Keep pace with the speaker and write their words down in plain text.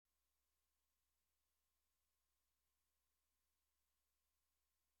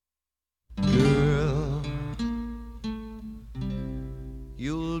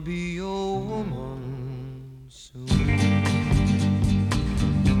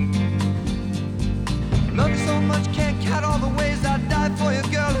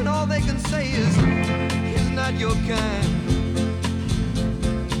your kind.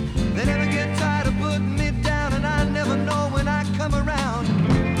 They never get tired of putting me down, and I never know when I come around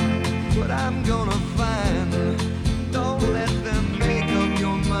what I'm gonna find. Don't let them make up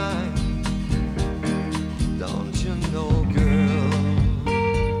your mind. Don't you know, girl,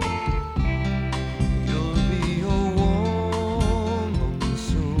 you'll be a woman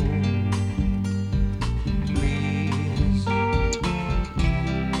soon. Please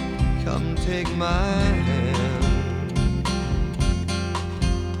come take my hand.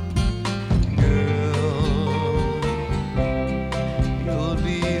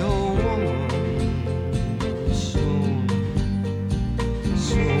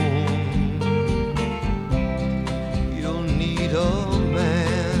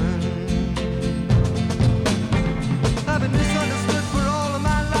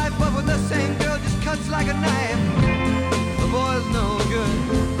 Like a knife, the boy's no good.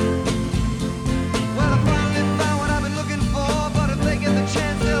 Well, I finally found what I've been looking for, but if they get the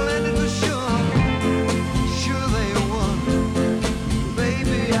chance, they'll end it for sure. Sure they won.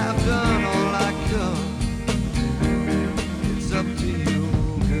 Baby, I've done all I could. It's up to you,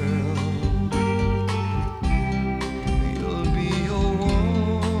 girl. You'll be a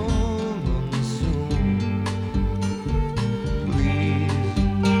woman soon. Please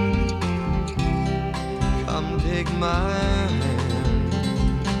come take my hand.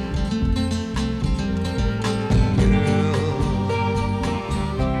 Girl,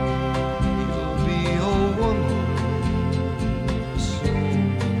 you'll be a woman soon,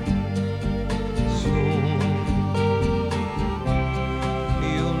 soon.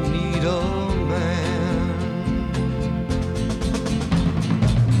 You'll need a man.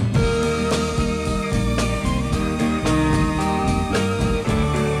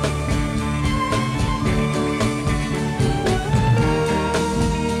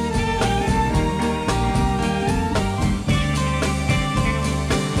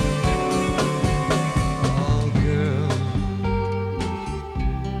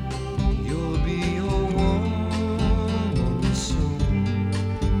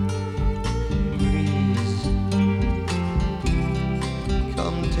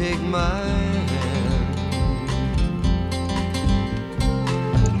 Take my hand,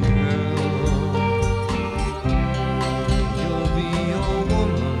 girl, you'll be a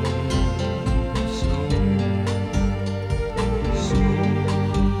woman soon, soon.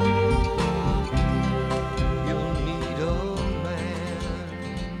 You'll need a man.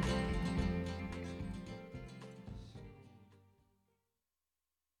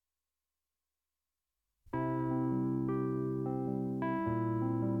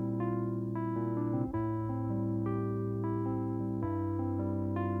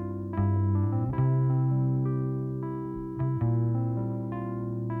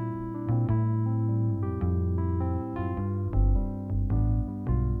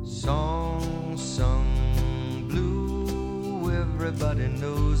 Song sung blue, everybody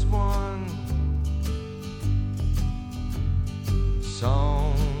knows one.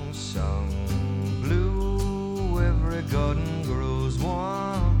 Song sung blue, every garden grows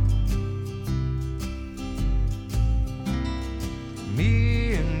one.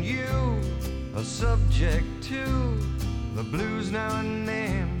 Me and you are subject to the blues now and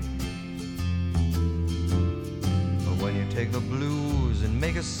then. When you take the blues and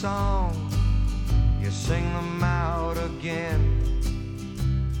make a song, you sing them out again.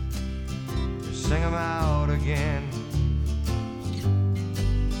 You sing them out again.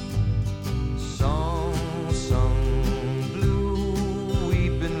 Song sung blue,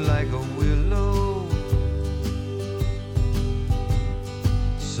 weeping like a willow.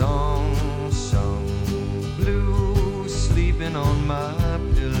 Song sung blue, sleeping on my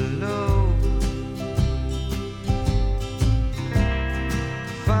pillow.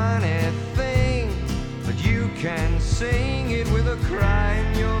 Can sing it with a cry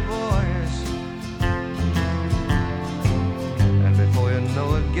in your voice, and before you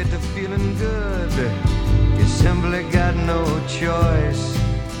know it, get to feeling good. You simply got no choice.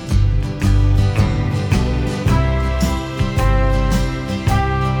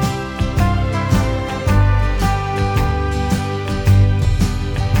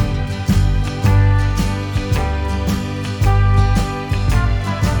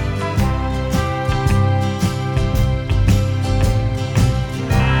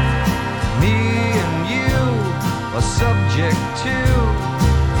 Subject to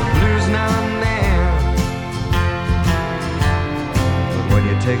the blues now and then. But when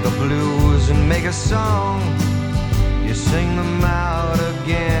you take the blues and make a song, you sing them out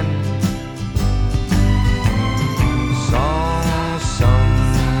again. Song sung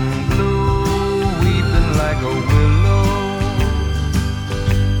blue, weeping like a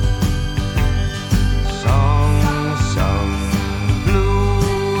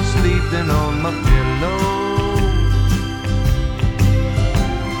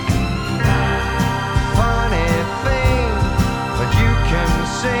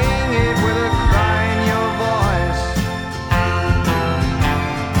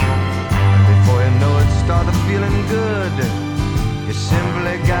feeling good, you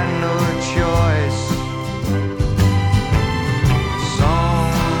simply got no choice.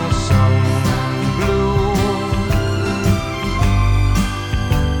 Song sung blue,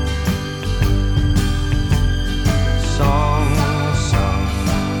 song sung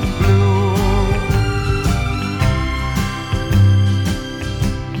blue.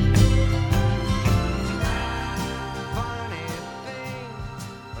 Funny thing,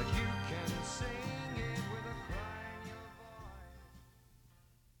 but you can sing it with a cry in your voice.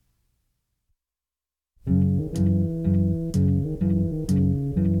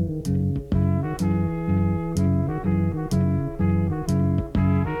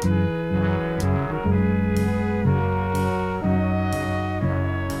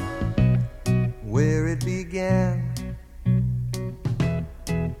 Where it began,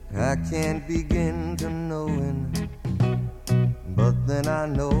 I can't begin to knowing, but then I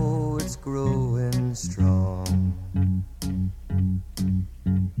know it's growing strong.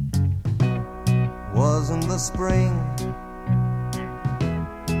 Wasn't the spring,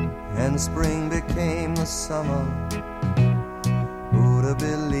 and spring became the summer. Who'd have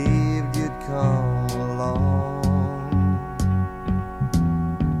believed you'd come along?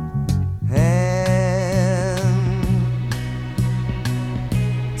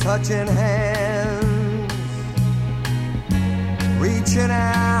 Touching hands, reaching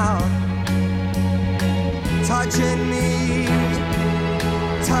out, touching me,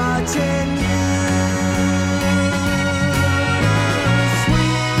 touching you.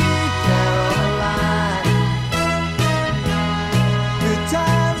 Sweet Caroline, good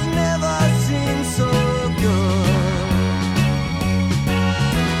times never seem so good.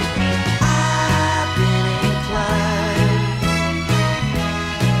 I've been inclined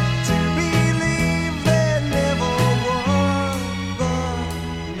to believe there never was, but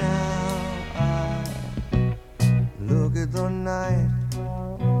now I look at the night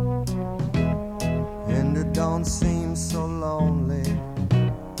and it don't seem so lonely.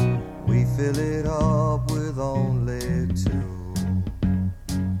 We fill it up with only two.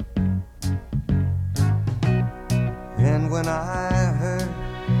 And when I hurt,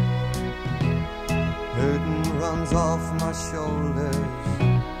 hurting runs off my shoulders.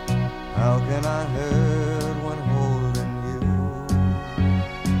 How can I hurt when holding you?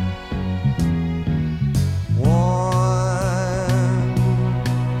 Warm,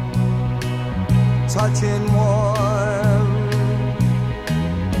 touching warm,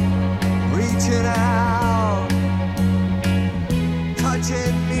 reaching out,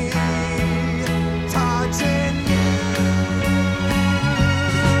 touching me, touching you.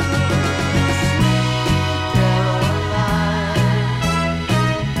 Sweet Caroline,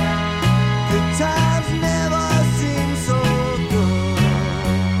 good times never seem so good.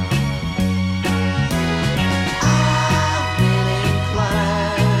 I've been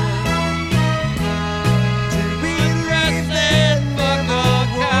inclined to believe that never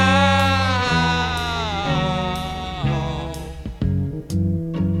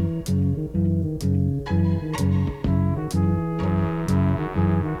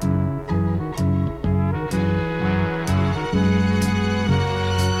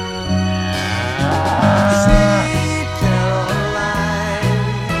Sweet Caroline,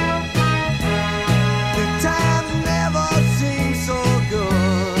 good times never seem so good.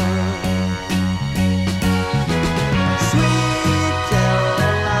 Sweet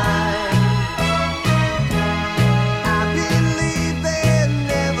Caroline, I believe they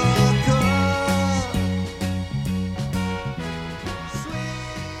never could. Sweet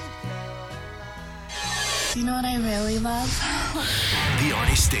Caroline. Do you know what I really love? The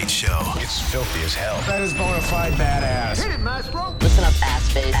Arnie State Show. It's filthy as hell. That is bona fide badass. Listen up, ass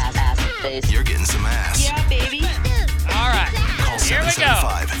face, ass face. You're getting some ass. Yeah, baby. All right. Call Here we go.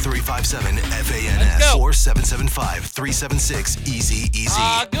 775-357-FANS Let's go. or 775-376-EASY-EASY.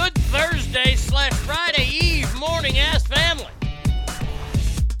 Good Thursday/Friday Eve morning, ass family.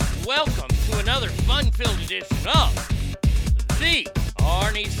 Welcome to another fun-filled edition of the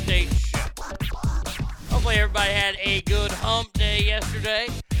Arnie State Show. Hopefully everybody had a good hump day yesterday.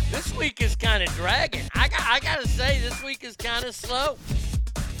 This week is kind of dragging. I gotta say, this week is kind of slow.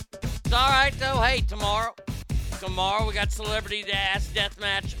 It's all right, though. Hey, tomorrow we got Celebrity Ass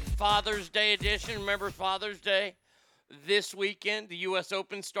Deathmatch Father's Day edition. Remember Father's Day? This weekend, the U.S.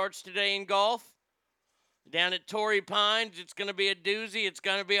 Open starts today in golf. Down at Torrey Pines, it's going to be a doozy. It's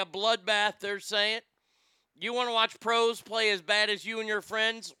going to be a bloodbath, they're saying. You want to watch pros play as bad as you and your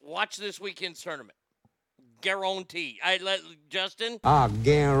friends? Watch this weekend's tournament. Guarantee. Justin?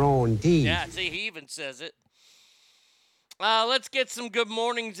 Guarantee. Yeah, see, he even says it. Let's get some good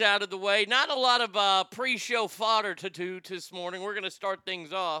mornings out of the way. Not a lot of pre-show fodder to do this morning. We're going to start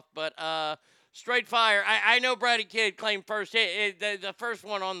things off, but straight fire. I know Brady Kidd claimed first hit, the first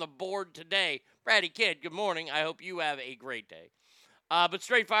one on the board today. Brady Kidd, good morning. I hope you have a great day. But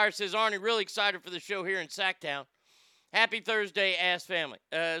straight fire says, Arnie, really excited for the show here in Sacktown. Happy Thursday, ass family.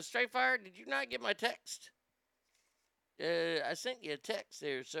 Straight fire, did you not get my text? I sent you a text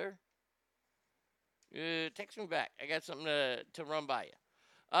there, sir. Text me back. I got something to run by you.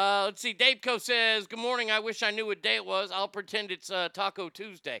 Let's see. Daveco says, good morning. I wish I knew what day it was. I'll pretend it's Taco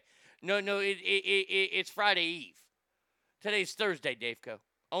Tuesday. No, it's Friday Eve. Today's Thursday, Daveco.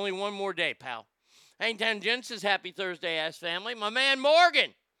 Only one more day, pal. Hangtown Jen says, happy Thursday, ass family. My man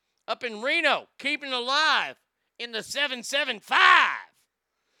Morgan up in Reno, keeping alive in the 775.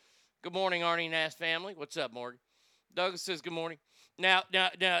 Good morning, Arnie and ass family. What's up, Morgan? Douglas says, good morning. Now,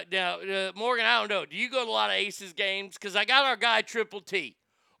 Morgan, I don't know. Do you go to a lot of Aces games? Because I got our guy, Triple T.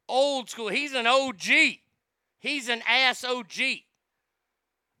 Old school. He's an OG. He's an ass OG.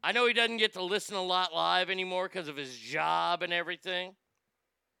 I know he doesn't get to listen a lot live anymore because of his job and everything.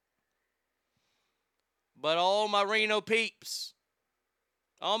 But all my Reno peeps,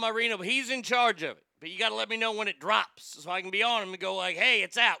 he's in charge of it. But you got to let me know when it drops so I can be on him and go like, hey,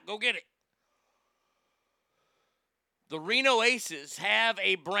 it's out. Go get it. The Reno Aces have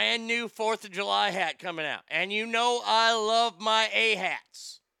a brand new 4th of July hat coming out. And you know I love my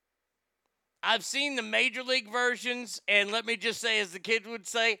A-hats. I've seen the Major League versions, and let me just say, as the kids would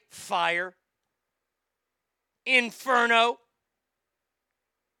say, fire. Inferno.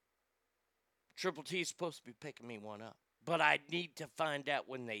 Triple T is supposed to be picking me one up. But I need to find out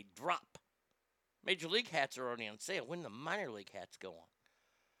when they drop. Major League hats are already on sale. When the minor league hats go on.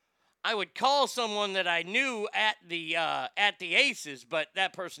 I would call someone that I knew at the Aces, but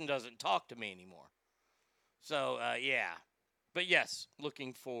that person doesn't talk to me anymore. So, yeah. But, yes,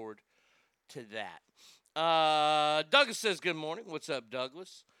 looking forward to that. Douglas says, good morning. What's up,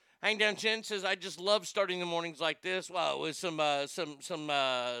 Douglas? Hangdown Chin says, I just love starting the mornings like this. Wow, with some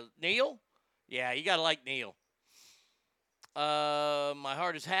Neil? Yeah, you got to like Neil. My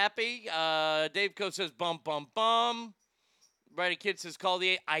heart is happy. Dave Co says, bum, bum, bum. Brady Kidd says, call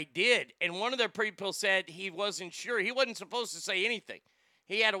the I did. And one of their people said he wasn't sure. He wasn't supposed to say anything.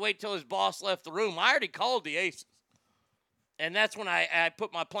 He had to wait till his boss left the room. I already called the Aces. And that's when I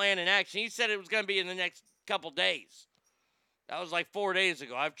put my plan in action. He said it was going to be in the next couple days. That was like 4 days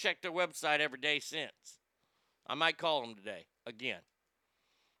ago. I've checked their website every day since. I might call them today again.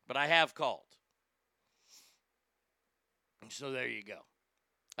 But I have called. So there you go.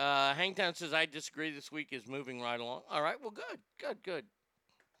 Hangtown says, I disagree. This week is moving right along. All right. Well, good.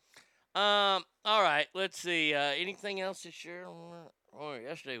 All right. Let's see. Anything else to share? Oh,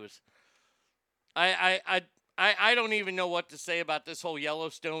 yesterday was. I don't even know what to say about this whole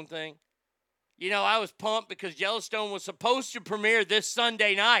Yellowstone thing. You know, I was pumped because Yellowstone was supposed to premiere this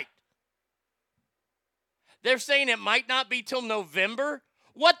Sunday night. They're saying it might not be till November.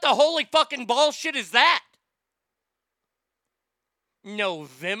 What the holy fucking bullshit is that?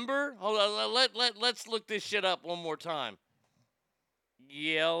 November? Hold on, let's look this shit up one more time.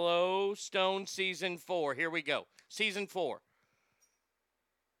 Yellowstone Season 4. Here we go. Season 4.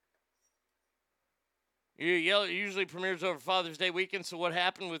 Usually premieres over Father's Day weekend, so what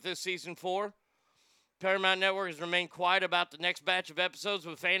happened with this Season 4? Paramount Network has remained quiet about the next batch of episodes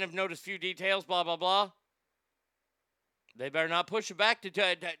with fan have noticed few details, blah, blah, blah. They better not push it back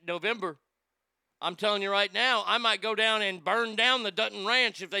to November. I'm telling you right now, I might go down and burn down the Dutton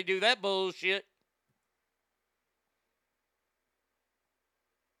Ranch if they do that bullshit.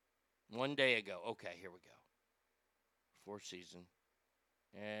 1 day ago. Okay, here we go. 4th season.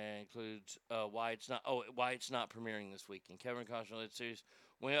 And includes why it's not premiering this weekend. Kevin Costner led series.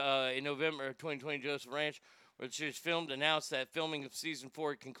 In November of 2020, Joseph Ranch, where the series filmed, announced that filming of season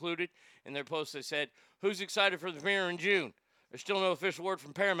 4 had concluded. In their post, they said, "Who's excited for the premiere in June?" There's still no official word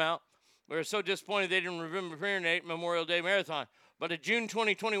from Paramount. We're so disappointed they didn't remember premiering date Memorial Day Marathon. But a June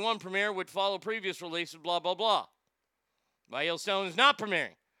 2021 premiere would follow previous releases, blah, blah, blah. Why Yellowstone is not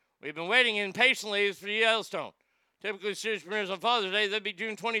premiering. We've been waiting impatiently for Yellowstone. Typically, series premieres on Father's Day. That'd be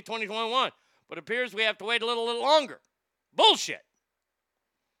June 2021. But it appears we have to wait a little longer. Bullshit.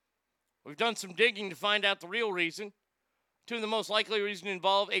 We've done some digging to find out the real reason. Two of the most likely reasons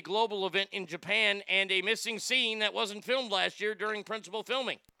involve a global event in Japan and a missing scene that wasn't filmed last year during principal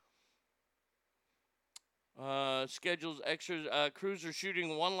filming. Schedules extras. Crews are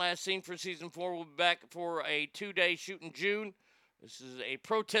shooting one last scene for season 4. We'll be back for a 2-day shoot in June. This is a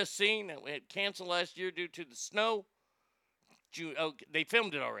protest scene that we had canceled last year due to the snow. They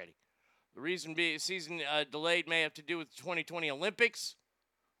filmed it already. The reason being season delayed may have to do with the 2020 Olympics.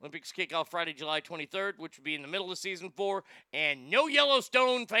 Olympics kick off Friday, July 23rd, which would be in the middle of season 4, and no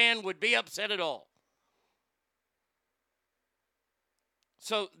Yellowstone fan would be upset at all.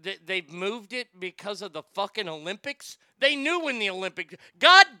 So they've moved it because of the fucking Olympics? They knew when the Olympics...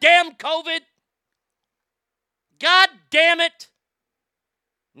 Goddamn COVID! God damn it!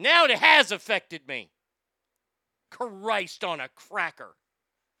 Now it has affected me. Christ on a cracker.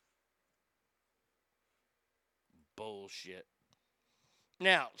 Bullshit.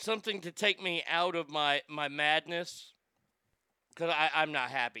 Now, something to take me out of my madness, because I'm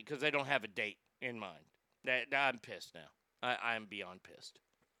not happy, because they don't have a date in mind. I'm pissed now. I'm beyond pissed.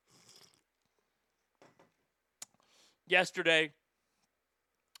 Yesterday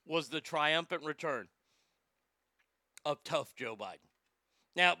was the triumphant return of tough Joe Biden.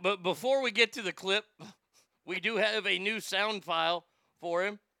 Now, but before we get to the clip, we do have a new sound file for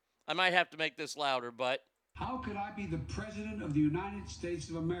him. I might have to make this louder, but... How could I be the President of the United States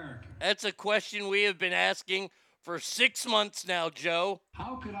of America? That's a question we have been asking for 6 months now, Joe.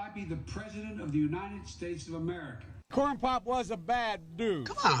 How could I be the President of the United States of America? Corn Pop was a bad dude.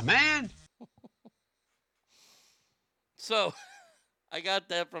 Come on, man. So, I got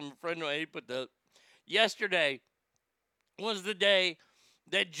that from a friend of mine. He put the... Yesterday was the day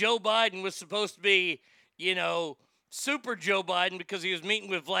that Joe Biden was supposed to be, Super Joe Biden because he was meeting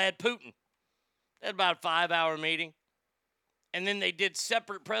with Vlad Putin. They had about a 5-hour meeting. And then they did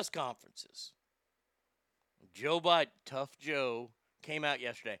separate press conferences. Joe Biden, tough Joe, came out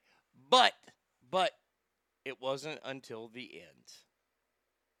yesterday. But, it wasn't until the end.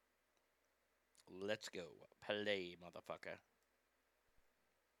 Let's go. Play, motherfucker.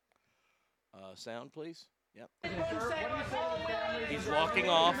 Sound, please. Yep. He's walking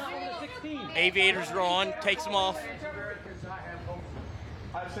off. Aviators are on. Takes them off.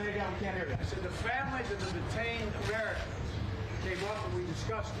 I say again, we can't hear you. I said the families of the detained Americans came up and we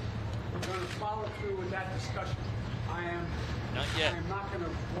discussed it. We're going to follow through with that discussion. I am not yet. I am not going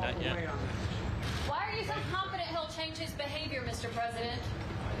to walk away on that. Why are you so confident he'll change his behavior, Mr. President?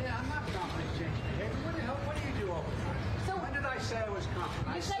 Yeah, I'm not confident changing behavior. What the hell? What do you do all the time? So when did I say I was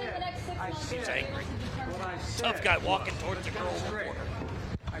confident? You said in the next 6 months He's angry. What I said. Tough guy walking towards the girl.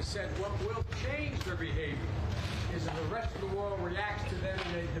 I said what will change their behavior is if the rest of the world reacts to them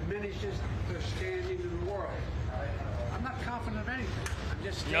and it diminishes their standing in the world. I'm not confident of anything. I'm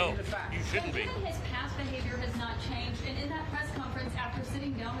just stating the fact. You shouldn't be. Given his past behavior has not changed, and in that press conference, after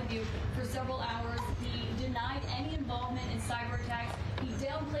sitting down with you for several hours, he denied any involvement in cyber attacks. He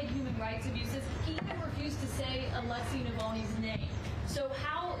downplayed human rights abuses. He even refused to say Alexei Navalny's name. So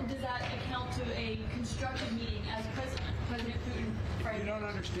how does that account to a constructive meeting as President Putin? You don't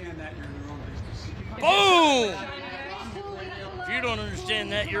understand that, you're in the wrong business. Boom! If you don't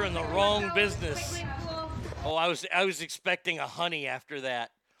understand that, you're in the wrong business. Oh, I was expecting a honey after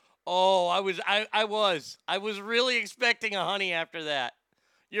that. Oh, I was really expecting a honey after that.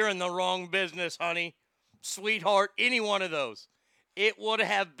 You're in the wrong business, honey. Sweetheart, any one of those. It would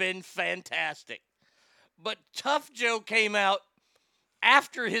have been fantastic. But Tough Joe came out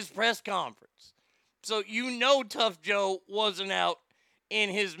after his press conference. So Tough Joe wasn't out in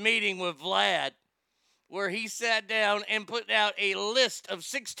his meeting with Vlad, where he sat down and put out a list of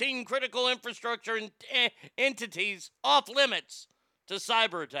 16 critical infrastructure entities off limits to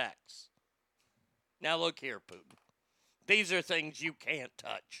cyber attacks. Now look here, Putin. These are things you can't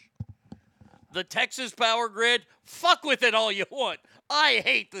touch. The Texas power grid, fuck with it all you want. I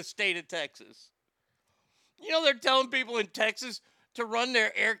hate the state of Texas. They're telling people in Texas to run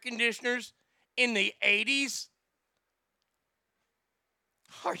their air conditioners in the 80s?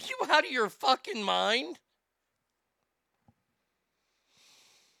 Are you out of your fucking mind?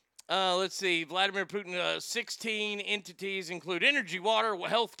 Let's see. Vladimir Putin, 16 entities include energy, water,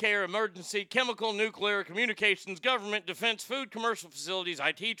 healthcare, emergency, chemical, nuclear, communications, government, defense, food, commercial facilities,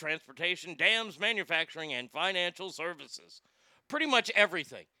 IT, transportation, dams, manufacturing, and financial services. Pretty much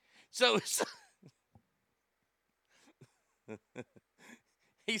everything. So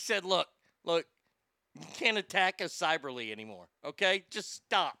he said, look, you can't attack us cyberly anymore, okay? Just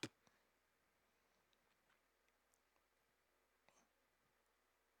stop.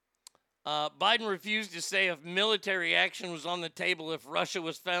 Biden refused to say if military action was on the table if Russia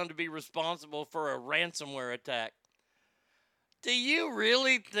was found to be responsible for a ransomware attack. Do you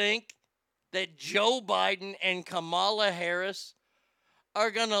really think that Joe Biden and Kamala Harris are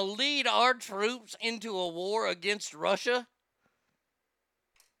going to lead our troops into a war against Russia?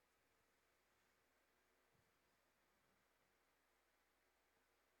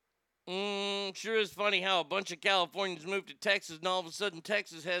 Sure is funny how a bunch of Californians moved to Texas and all of a sudden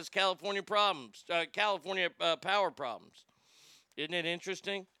Texas has California problems, power problems. Isn't it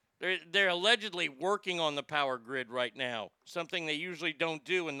interesting? They're allegedly working on the power grid right now, something they usually don't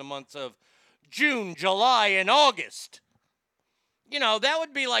do in the months of June, July, and August. You know, that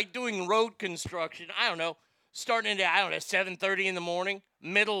would be like doing road construction. I don't know, starting at 7:30 in the morning,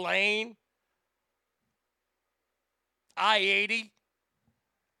 middle lane, I-80.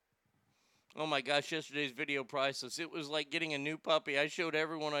 Oh my gosh, yesterday's video priceless. It was like getting a new puppy. I showed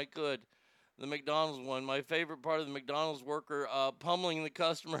everyone I could. The McDonald's one. My favorite part of the McDonald's worker pummeling the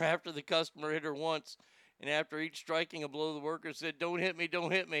customer after the customer hit her once. And after each striking a blow, the worker said, "Don't hit me,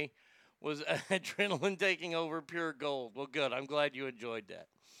 don't hit me," was adrenaline taking over, pure gold. Well, good. I'm glad you enjoyed that.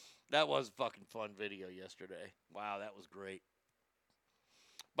 That was a fucking fun video yesterday. Wow, that was great.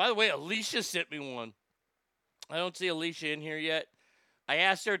 By the way, Alicia sent me one. I don't see Alicia in here yet. I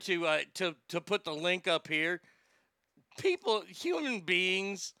asked her to put the link up here. People, human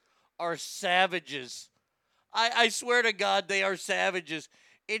beings are savages. I swear to God, they are savages.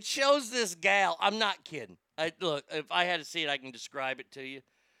 It shows this gal. I'm not kidding. Look, if I had to see it, I can describe it to you.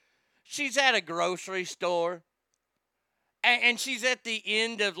 She's at a grocery store, and she's at the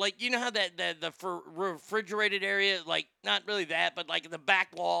end of, like, you know how the refrigerated area, like, not really that, but like the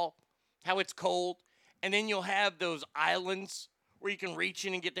back wall, how it's cold, and then you'll have those islands where you can reach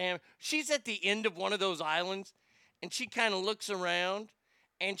in and get the hammer. She's at the end of one of those islands, and she kind of looks around,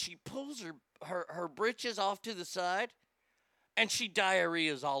 and she pulls her britches off to the side, and she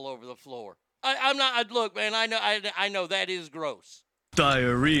diarrheas all over the floor. Look, man, I know that is gross.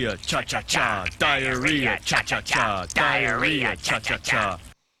 Diarrhea, cha-cha-cha, diarrhea, cha-cha-cha, diarrhea, cha-cha-cha.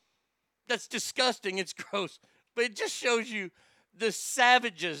 That's disgusting. It's gross. But it just shows you the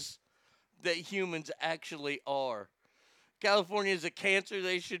savages that humans actually are. California is a cancer.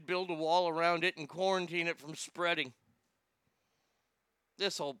 They should build a wall around it and quarantine it from spreading.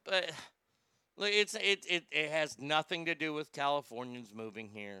 This whole... it has nothing to do with Californians moving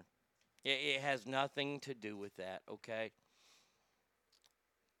here. It has nothing to do with that, okay?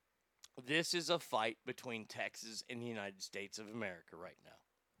 This is a fight between Texas and the United States of America right now.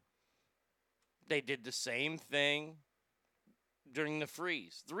 They did the same thing during the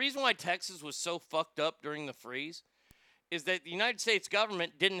freeze. The reason why Texas was so fucked up during the freeze is that the United States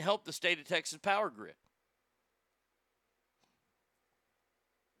government didn't help the state of Texas power grid.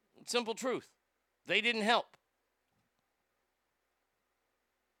 Simple truth. They didn't help.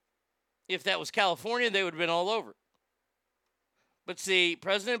 If that was California, they would have been all over it. But see,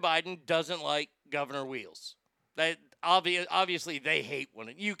 President Biden doesn't like Governor Wheels. That obviously they hate one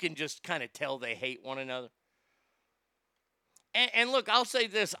another. You can just kind of tell they hate one another. And look, I'll say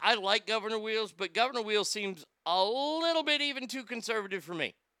this. I like Governor Wheels, but Governor Wheels seems a little bit even too conservative for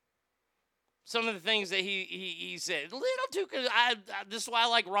me. Some of the things that he said, a little too. This is why I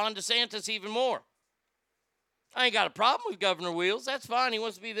like Ron DeSantis even more. I ain't got a problem with Governor Wheels. That's fine. He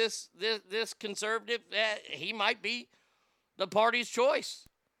wants to be this conservative. He might be the party's choice.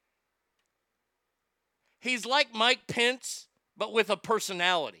 He's like Mike Pence, but with a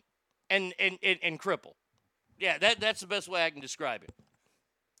personality and cripple. Yeah, that's the best way I can describe it.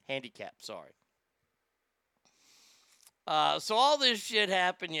 Handicap, sorry. So all this shit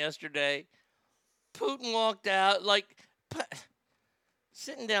happened yesterday. Putin walked out, like,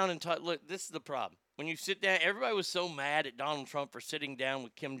 sitting down and talk. Look, this is the problem. When you sit down, everybody was so mad at Donald Trump for sitting down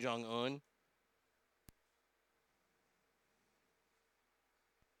with Kim Jong-un.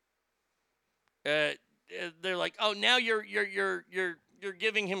 They're like, oh, now you're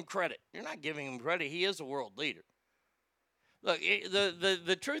giving him credit. You're not giving him credit. He is a world leader. Look,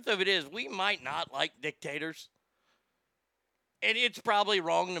 the truth of it is, we might not like dictators, and it's probably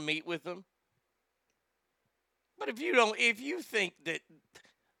wrong to meet with them. But if you think that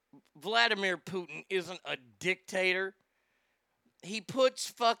Vladimir Putin isn't a dictator, he puts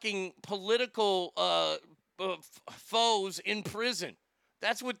fucking political foes in prison.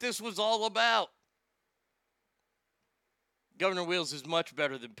 That's what this was all about. Governor Wheels is much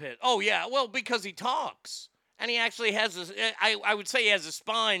better than Pitt. Oh, yeah, well, because he talks. And he actually has I would say he has a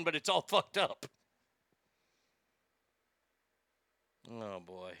spine, but it's all fucked up. Oh,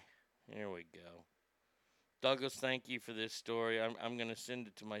 boy. Here we go. Douglas, thank you for this story. I'm going to send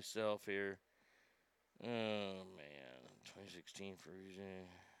it to myself here. Oh, man. 2016 freezing.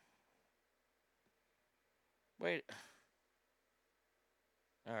 Wait.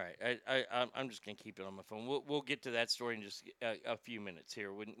 All right, I'm just going to keep it on my phone. We'll get to that story in just a few minutes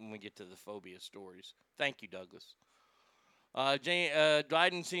here when we get to the phobia stories. Thank you, Douglas.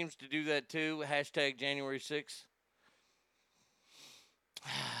 Biden seems to do that too. Hashtag January 6th.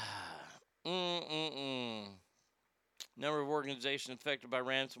 Number of organizations affected by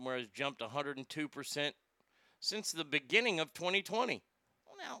ransomware has jumped 102% since the beginning of 2020.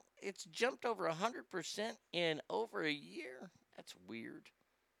 Well, now, it's jumped over 100% in over a year. That's weird.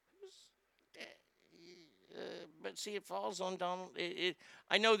 But see, it falls on Donald.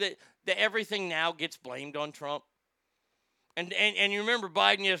 I know that everything now gets blamed on Trump. And you remember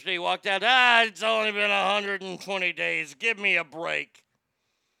Biden yesterday walked out, it's only been 120 days. Give me a break.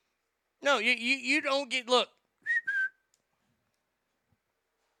 No, you don't get, look.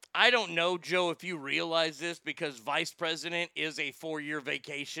 I don't know, Joe, if you realize this, because vice president is a 4-year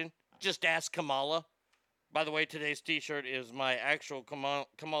vacation. Just ask Kamala. By the way, today's t-shirt is my actual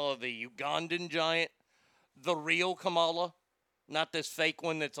Kamala, the Ugandan giant. The real Kamala, not this fake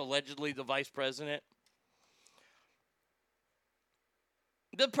one that's allegedly the vice president.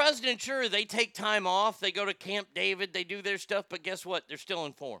 The president, sure, they take time off. They go to Camp David. They do their stuff. But guess what? They're still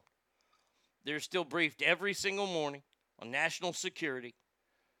informed. They're still briefed every single morning on national security.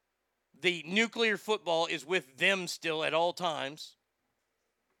 The nuclear football is with them still at all times.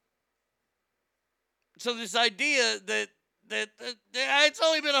 So this idea that it's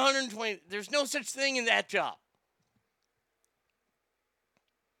only been 120, there's no such thing in that job.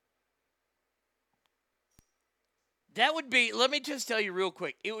 That would be, let me just tell you real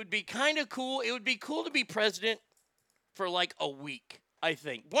quick, it would be kind of cool. It would be cool to be president for like a week, I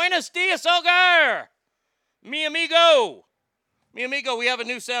think. Buenos dias, Hogar! Mi amigo! Mi amigo, we have a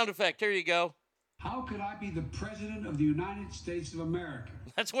new sound effect. Here you go. How could I be the president of the United States of America?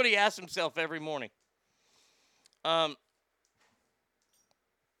 That's what he asks himself every morning.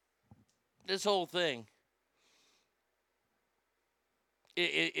 This whole thing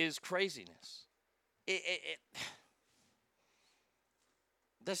is craziness.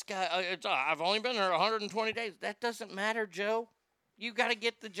 This guy, I've only been here 120 days. That doesn't matter, Joe. You got to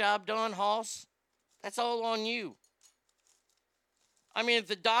get the job done, Hoss. That's all on you. I mean, if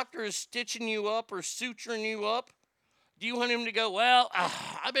the doctor is stitching you up or suturing you up, do you want him to go, well,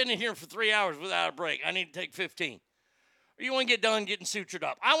 I've been in here for 3 hours without a break. I need to take 15. Or you want to get done getting sutured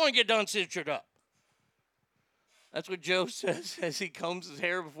up? I want to get done sutured up. That's what Joe says as he combs his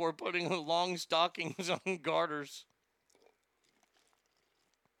hair before putting the long stockings on garters.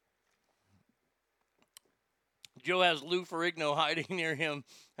 Joe has Lou Ferrigno hiding near him.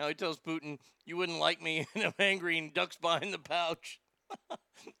 How he tells Putin, you wouldn't like me, and I'm angry, and ducks behind the pouch.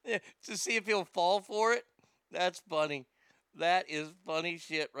 To see if he'll fall for it. That's funny. That is funny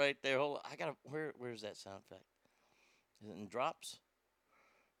shit right there. Hold on. I gotta, where's that sound effect? Is it in drops?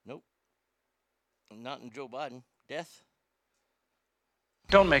 Nope. Not in Joe Biden. Death?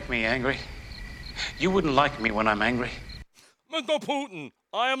 Don't make me angry. You wouldn't like me when I'm angry. Mr. Putin,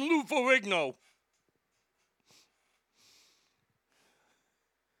 I am Lou Ferrigno.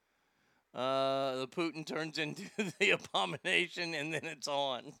 The Putin turns into the abomination, and then it's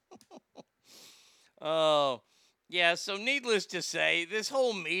on. Oh, yeah, so needless to say, this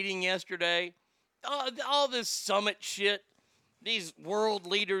whole meeting yesterday, all this summit shit, these world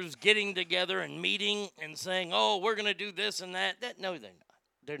leaders getting together and meeting and saying, oh, we're going to do this and that. No, they're not.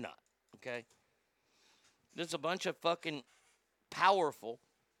 They're not, okay? There's a bunch of fucking powerful,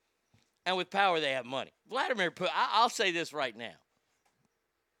 and with power they have money. Vladimir Putin, I'll say this right now.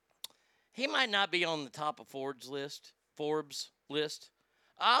 He might not be on the top of Forbes list.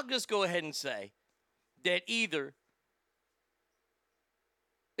 I'll just go ahead and say that either,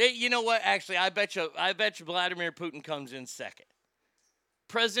 you know what? Actually, I bet you Vladimir Putin comes in second.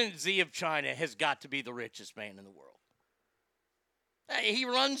 President Xi of China has got to be the richest man in the world. He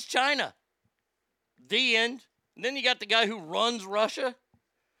runs China. The end. And then you got the guy who runs Russia.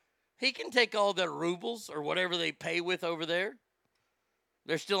 He can take all their rubles or whatever they pay with over there.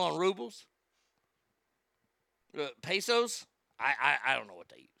 They're still on rubles? Pesos? I don't know what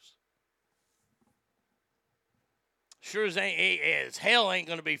they use. Sure as hell ain't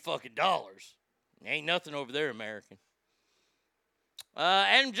going to be fucking dollars. Ain't nothing over there American.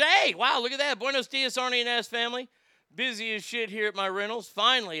 Adam J. Wow, look at that. Buenos dias, Arnie and Ass family. Busy as shit here at my rentals.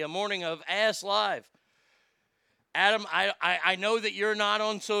 Finally, a morning of Ass Live. Adam, I know that you're not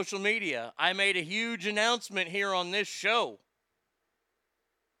on social media. I made a huge announcement here on this show.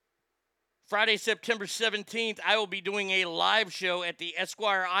 Friday, September 17th, I will be doing a live show at the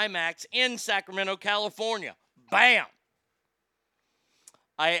Esquire IMAX in Sacramento, California. Bam!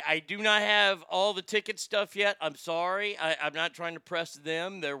 I do not have all the ticket stuff yet. I'm sorry. I'm not trying to press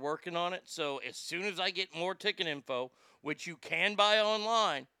them. They're working on it. So as soon as I get more ticket info, which you can buy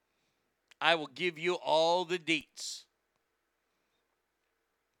online, I will give you all the deets.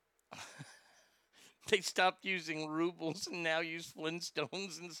 They stopped using rubles and now use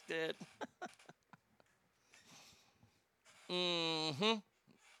Flintstones instead. Mm-hmm.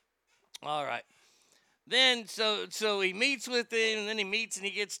 All right. Then, so he meets with him, and then he meets and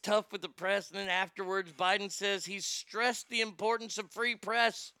he gets tough with the press, and then afterwards, Biden says he's stressed the importance of free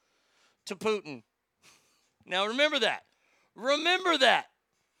press to Putin. Now, remember that. Remember that.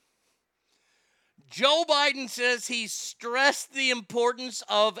 Joe Biden says he stressed the importance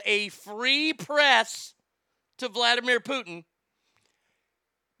of a free press to Vladimir Putin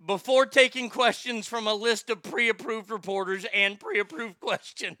before taking questions from a list of pre-approved reporters and pre-approved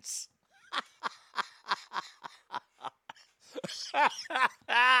questions.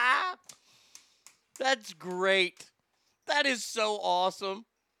 That's great. That is so awesome.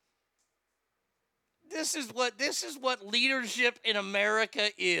 This is what leadership in America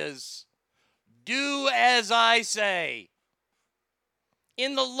is. Do as I say.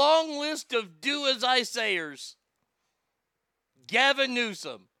 In the long list of do as I sayers, Gavin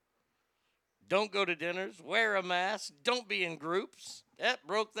Newsom. Don't go to dinners, wear a mask, don't be in groups. That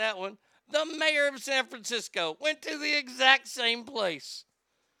broke that one. The mayor of San Francisco went to the exact same place.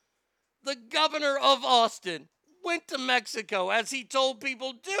 The governor of Austin went to Mexico as he told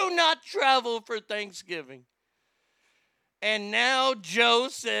people, do not travel for Thanksgiving. And now Joe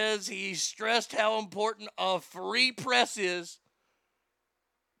says he stressed how important a free press is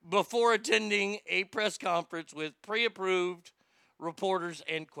before attending a press conference with pre-approved reporters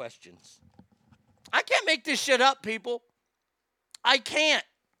and questions. I can't make this shit up, people. I can't.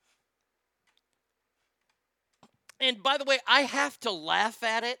 And by the way, I have to laugh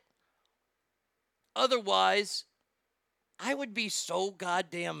at it. Otherwise, I would be so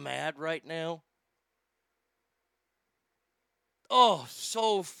goddamn mad right now. Oh,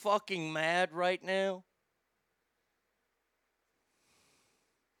 so fucking mad right now.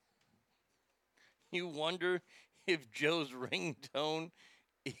 You wonder if Joe's ringtone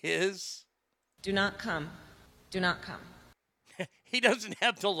is... Do not come. Do not come. He doesn't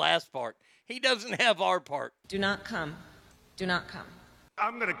have the last part. He doesn't have our part. Do not come. Do not come.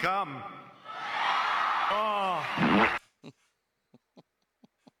 I'm gonna come. Oh.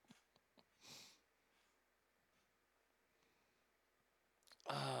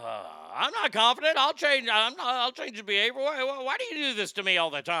 I'm not confident. I'll change the behavior. Why do you do this to me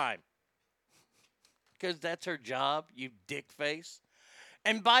all the time? Because that's her job, you dick face.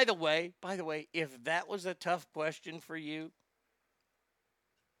 And by the way, if that was a tough question for you,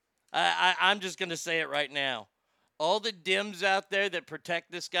 I'm just going to say it right now. All the Dems out there that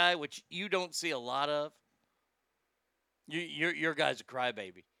protect this guy, which you don't see a lot of, your guy's a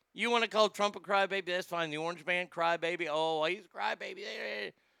crybaby. You want to call Trump a crybaby? That's fine. The Orange Man, crybaby. Oh, he's a crybaby.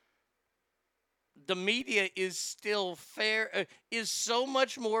 The media is still fair, is so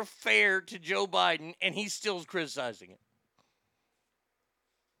much more fair to Joe Biden, and he's still criticizing it.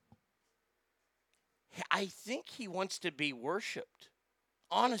 I think he wants to be worshipped,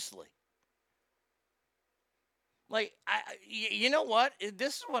 honestly. Like, you know what?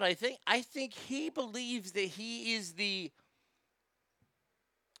 This is what I think. I think he believes that he is the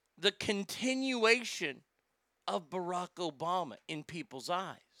continuation of Barack Obama in people's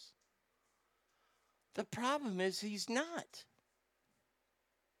eyes. The problem is he's not.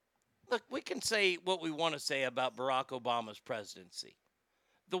 Look, we can say what we want to say about Barack Obama's presidency.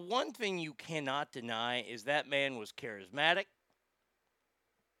 The one thing you cannot deny is that man was charismatic.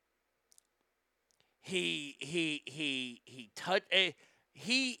 He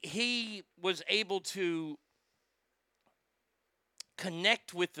was able to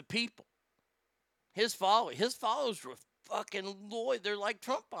connect with the people. His followers were fucking loyal. They're like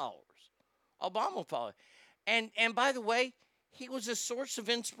Trump followers, Obama followers. And by the way, he was a source of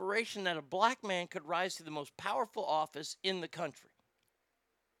inspiration that a black man could rise to the most powerful office in the country.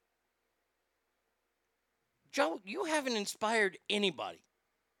 Joe, you haven't inspired anybody,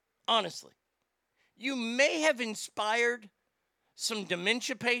 honestly. You may have inspired some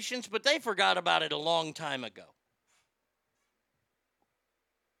dementia patients, but they forgot about it a long time ago.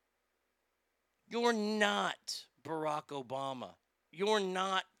 You're not Barack Obama. You're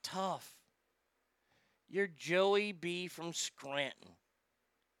not tough. You're Joey B. from Scranton.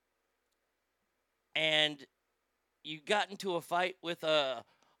 And you got into a fight with a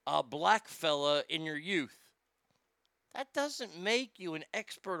black fella in your youth. That doesn't make you an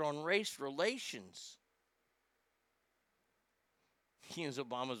expert on race relations. He is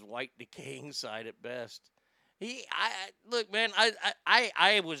Obama's white decaying side at best. Look, man,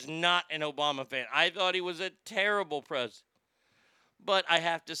 I was not an Obama fan. I thought he was a terrible president. But I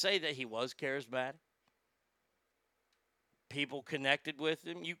have to say that he was charismatic. People connected with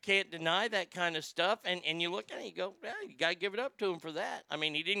him. You can't deny that kind of stuff. And you look at it and you go, yeah, you got to give it up to him for that. I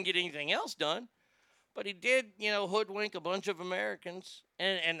mean, he didn't get anything else done. But he did, hoodwink a bunch of Americans,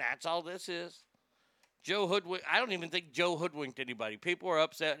 and that's all this is. Joe hoodwink. I don't even think Joe hoodwinked anybody. People are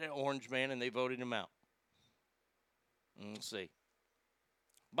upset at Orange Man, and they voted him out. Let's see.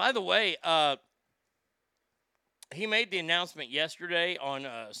 By the way, he made the announcement yesterday on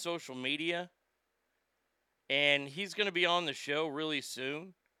social media, and he's going to be on the show really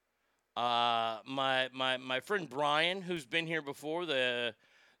soon. My friend Brian, who's been here before, the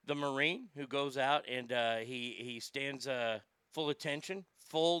Marine who goes out and he stands full attention,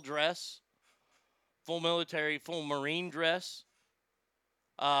 full dress, full military, full Marine dress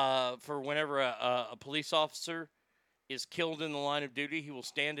for whenever a police officer is killed in the line of duty. He will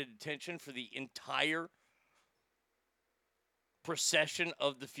stand at attention for the entire procession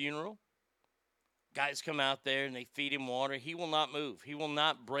of the funeral. Guys come out there and they feed him water. He will not move. He will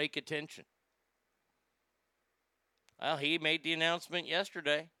not break attention. Well, he made the announcement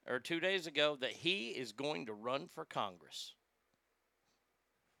yesterday or 2 days ago that he is going to run for Congress.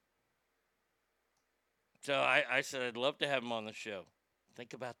 So I said I'd love to have him on the show.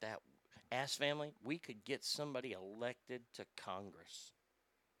 Think about that. Ass family, we could get somebody elected to Congress.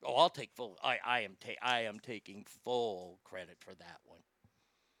 Oh, I'll take full. I am taking full credit for that one.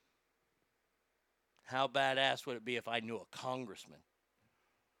 How badass would it be if I knew a congressman?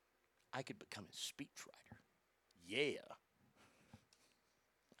 I could become his speechwriter. Yeah.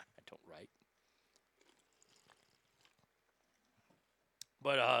 I don't write.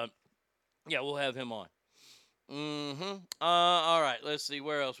 But, yeah, we'll have him on. All right, let's see.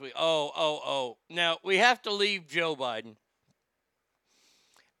 Where else we... Oh. Now, we have to leave Joe Biden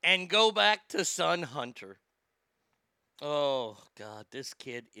and go back to son Hunter. Oh, God, this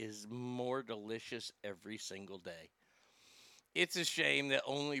kid is more delicious every single day. It's a shame that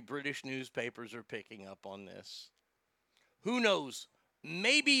only British newspapers are picking up on this. Who knows?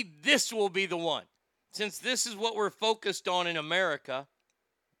 Maybe this will be the one. Since this is what we're focused on in America.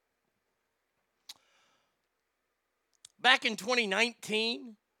 Back in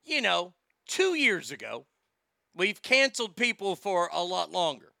 2019, 2 years ago, we've canceled people for a lot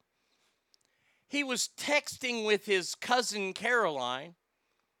longer. He was texting with his cousin Caroline,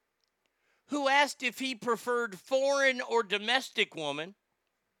 who asked if he preferred foreign or domestic women.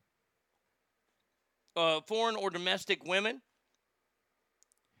 Foreign or domestic women.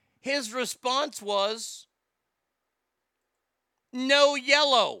 His response was, no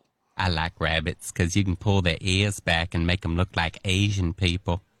yellow. I like rabbits because you can pull their ears back and make them look like Asian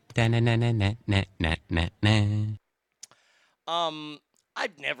people.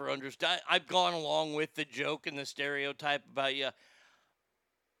 I've never understood. I've gone along with the joke and the stereotype about you.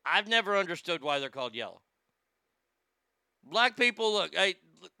 I've never understood why they're called yellow. Black people, look,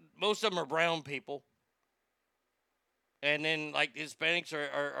 most of them are brown people. And then, like, Hispanics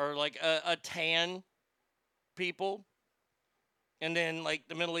are like a tan people. And then, like,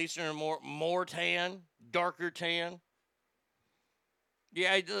 the Middle Eastern are more tan, darker tan.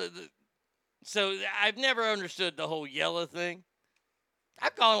 Yeah, so I've never understood the whole yellow thing.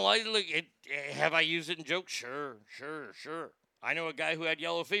 I've gone like, look, have I used it in jokes? Sure. I know a guy who had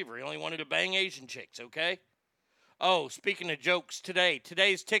yellow fever. He only wanted to bang Asian chicks, okay? Oh, speaking of jokes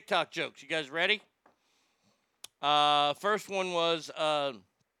today's TikTok jokes. You guys ready? First one was, I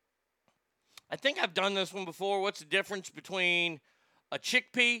think I've done this one before. What's the difference between a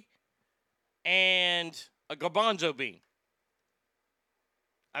chickpea and a garbanzo bean?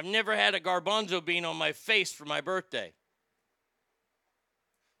 I've never had a garbanzo bean on my face for my birthday.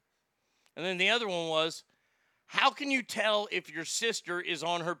 And then the other one was, how can you tell if your sister is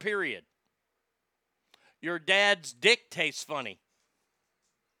on her period? Your dad's dick tastes funny.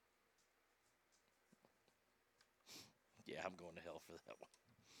 Yeah, I'm going to hell for that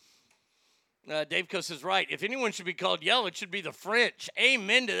one. Dave Coase is right. If anyone should be called yellow, it should be the French.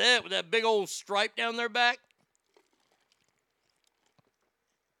 Amen to that, with that big old stripe down their back.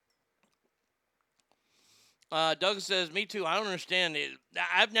 Doug says, me too. I don't understand it.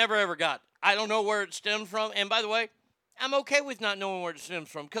 I've never ever got. I don't know where it stems from. And by the way, I'm okay with not knowing where it stems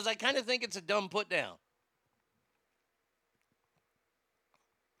from because I kind of think it's a dumb put down.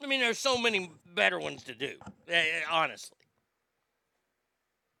 I mean, there's so many better ones to do, honestly.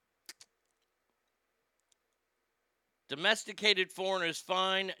 Domesticated foreigner is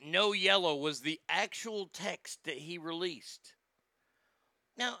fine. No yellow was the actual text that he released.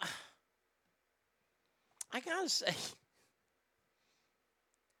 Now, I gotta say,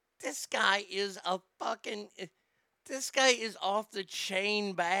 this guy is off the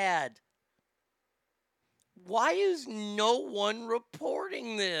chain bad. Why is no one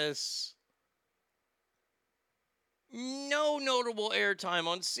reporting this? No notable airtime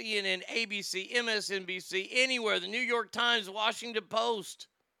on CNN, ABC, MSNBC, anywhere. The New York Times, Washington Post.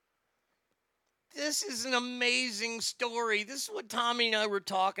 This is an amazing story. This is what Tommy and I were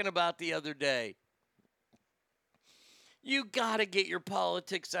talking about the other day. You got to get your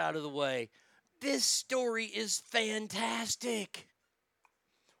politics out of the way. This story is fantastic.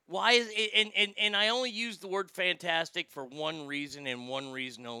 Why is it? And I only use the word fantastic for one reason and one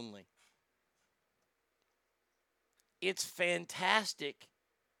reason only. It's fantastic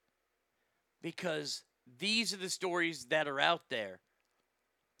because these are the stories that are out there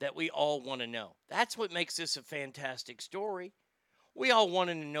that we all want to know. That's what makes this a fantastic story. We all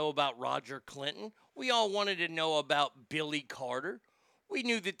wanted to know about Roger Clinton. We all wanted to know about Billy Carter. We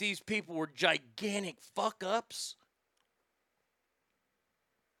knew that these people were gigantic fuck-ups.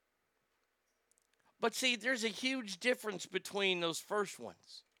 But see, there's a huge difference between those first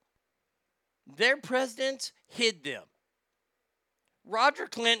ones. Their presidents hid them. Roger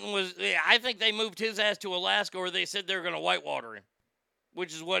Clinton was, I think they moved his ass to Alaska, or they said they were going to whitewater him,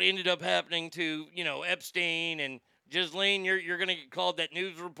 which is what ended up happening to, Epstein and Ghislaine. You're going to get called that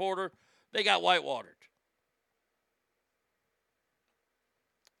news reporter. They got whitewatered.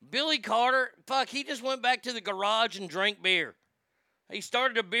 Billy Carter, he just went back to the garage and drank beer. He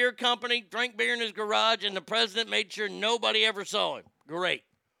started a beer company, drank beer in his garage, and the president made sure nobody ever saw him. Great.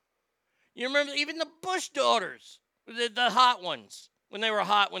 You remember even the Bush daughters, the hot ones, when they were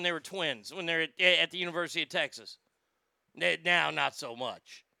hot, when they were twins, when they're at the University of Texas. Now, not so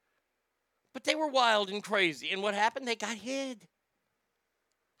much. But they were wild and crazy. And what happened? They got hid.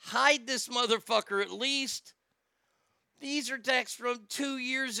 Hide this motherfucker at least. These are texts from 2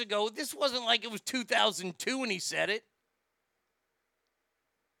 years ago. This wasn't like it was 2002 when he said it.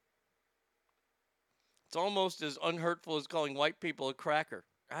 It's almost as unhurtful as calling white people a cracker,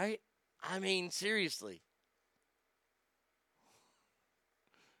 right? I mean, seriously.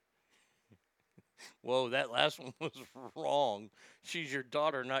 Whoa, that last one was wrong. She's your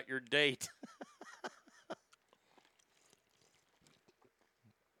daughter, not your date.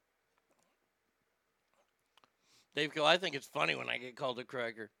 Dave go, I think it's funny when I get called a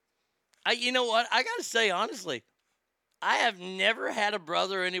cracker. You know what? I got to say, honestly, I have never had a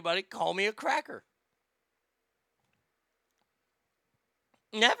brother or anybody call me a cracker.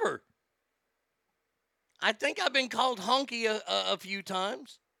 Never. I think I've been called hunky a few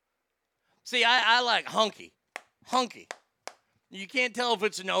times. See, I like hunky. Hunky. You can't tell if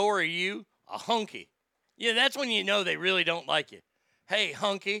it's an O or a U. A hunky. Yeah, that's when you know they really don't like you. Hey,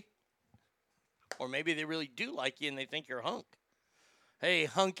 hunky. Or maybe they really do like you and they think you're a hunk. Hey,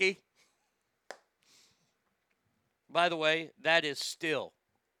 hunky. By the way, that is still.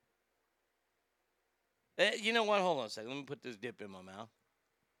 You know what? Hold on a second. Let me put this dip in my mouth.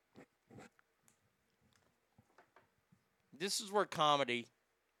 This is where comedy.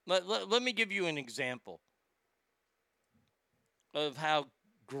 Let me give you an example of how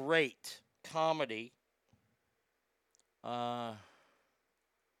great comedy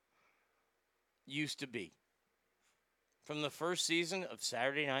used to be. From the first season of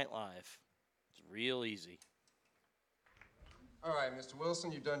Saturday Night Live. It's real easy. All right, Mr.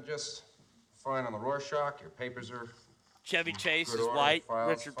 Wilson, you've done just fine on the Rorschach. Your papers are... Chevy Chase good is order. white. Files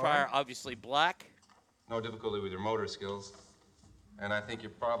Richard fine. Pryor, obviously black. No difficulty with your motor skills. And I think you're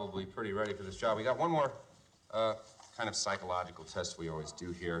probably pretty ready for this job. We got one more kind of psychological test we always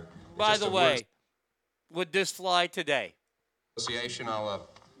do here. It's By just the a way, word would this fly today? association. I'll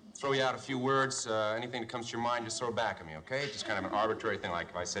throw you out a few words. Anything that comes to your mind, just throw it back at me, okay? Just kind of an arbitrary thing. Like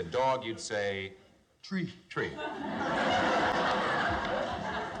if I said dog, you'd say... Tree. Tree.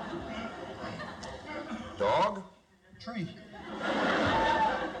 Dog? Tree.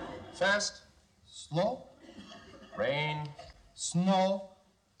 Fast? Slow. Rain? Snow.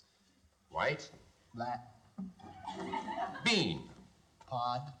 White? Black. Bean?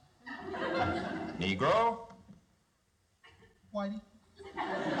 Pod. Negro? Whitey.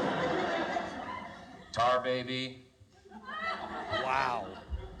 Tar baby? Wow.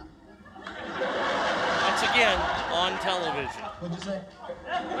 Once again, on television. What'd you say?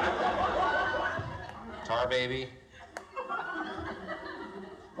 Tar baby?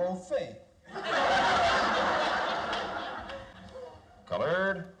 Old Faye.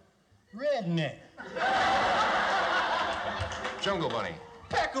 Colored? Redneck. Jungle bunny?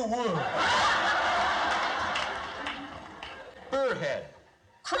 Peckerwood. Burrhead?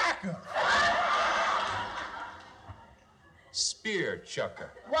 Cracker. Spear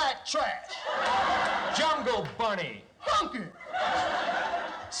chucker? White trash. Jungle bunny? Hunky.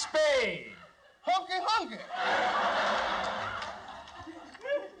 Spade? Hunky.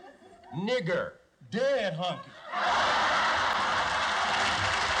 Nigger? Dead hunky.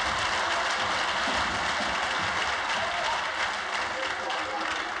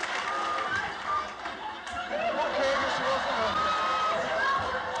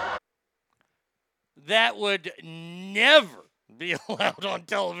 That would never be allowed on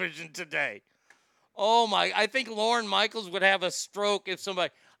television today. Oh my! I think Lorne Michaels would have a stroke if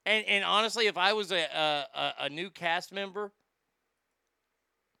somebody. And honestly, if I was a new cast member,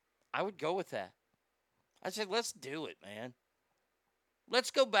 I would go with that. I said, let's do it, man.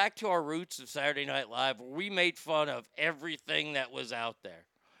 Let's go back to our roots of Saturday Night Live, where we made fun of everything that was out there.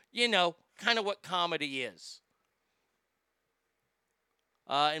 You know, kind of what comedy is.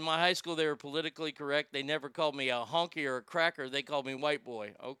 In my high school, they were politically correct. They never called me a honky or a cracker. They called me white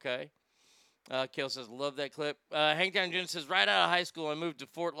boy. Okay. Kale says, love that clip. Hangtown Jim says, right out of high school, I moved to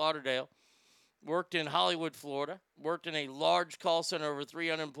Fort Lauderdale. Worked in Hollywood, Florida. Worked in a large call center, over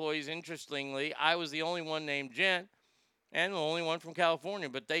 300 employees. Interestingly, I was the only one named Jen and the only one from California.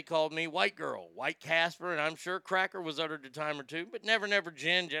 But they called me White Girl, White Casper, and I'm sure Cracker was uttered a time or two. But never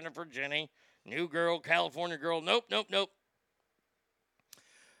Jen, Jennifer, Jenny, New Girl, California Girl. Nope.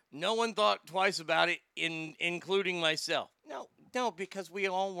 No one thought twice about it, including myself. No, because we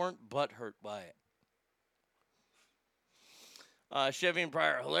all weren't butthurt by it. Chevy and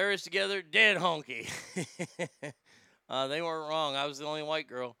Pryor, hilarious together, dead honky. They weren't wrong. I was the only white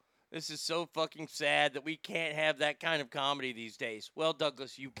girl. This is so fucking sad that we can't have that kind of comedy these days. Well,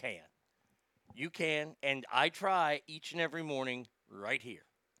 Douglas, you can. You can, and I try each and every morning right here,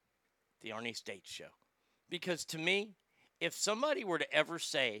 the Arnie State Show. Because to me, if somebody were to ever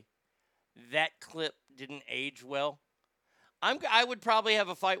say that clip didn't age well, I would probably have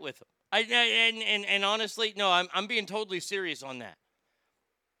a fight with them. And honestly, no, I'm being totally serious on that.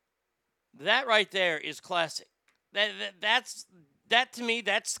 That right there is classic. That to me,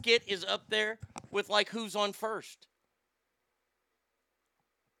 that skit is up there with like Who's on First.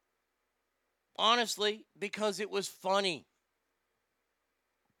 Honestly, because it was funny.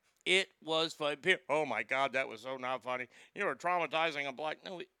 It was funny. Oh my God, that was so not funny. You were traumatizing a black.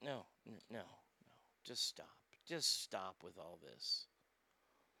 No. Just stop. Just stop with all this.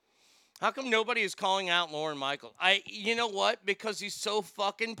 How come nobody is calling out Lorne Michaels? You know what? Because he's so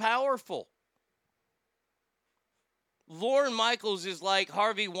fucking powerful. Lorne Michaels is like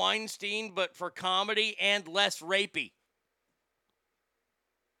Harvey Weinstein, but for comedy and less rapey.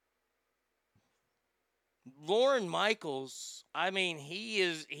 Lorne Michaels, I mean,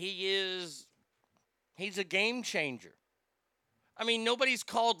 he's a game changer. I mean, nobody's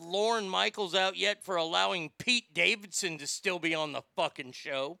called Lorne Michaels out yet for allowing Pete Davidson to still be on the fucking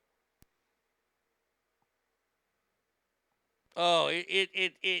show. Oh,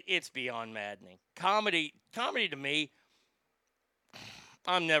 it's beyond maddening. Comedy to me,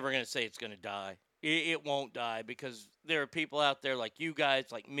 I'm never going to say it's going to die. It won't die because there are people out there like you guys,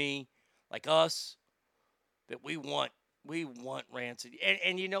 like me, like us, that we want Rancid.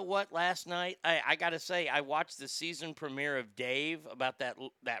 And you know what? Last night, I got to say, I watched the season premiere of Dave about that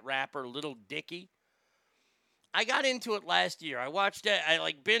rapper, Little Dicky. I got into it last year. I watched it. I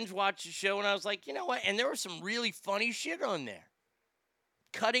like binge watched the show, and I was like, you know what? And there was some really funny shit on there.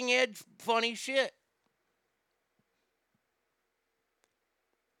 Cutting edge funny shit.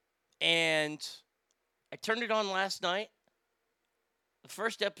 And I turned it on last night. The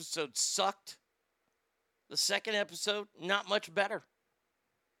first episode sucked. The second episode, not much better.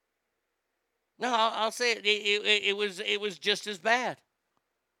 No, I'll say it. It was just as bad.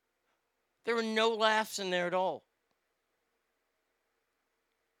 There were no laughs in there at all.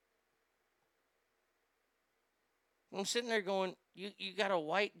 I'm sitting there going, you got a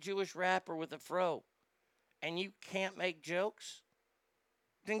white Jewish rapper with a fro, and you can't make jokes?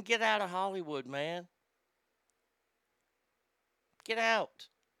 Then get out of Hollywood, man. Get out.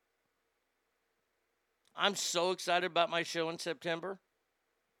 I'm so excited about my show in September.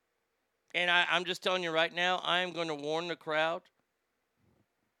 And I'm just telling you right now, I am going to warn the crowd.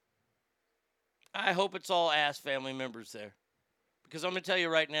 I hope it's all ass family members there. Because I'm going to tell you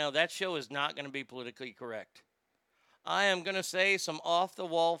right now, that show is not going to be politically correct. I am going to say some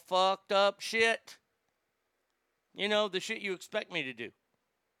off-the-wall fucked up shit. You know, the shit you expect me to do.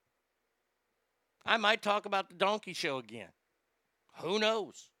 I might talk about the donkey show again. Who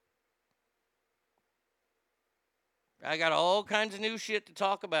knows? I got all kinds of new shit to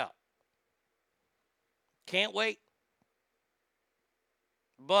talk about. Can't wait.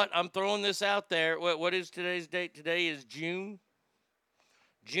 But I'm throwing this out there. What is today's date? Today is June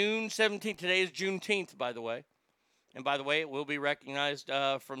 17th. Today is Juneteenth, by the way. And by the way, it will be recognized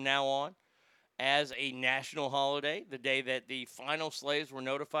from now on as a national holiday, the day that the final slaves were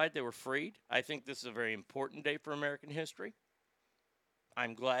notified they were freed. I think this is a very important day for American history.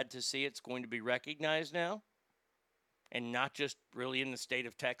 I'm glad to see it's going to be recognized now, and not just really in the state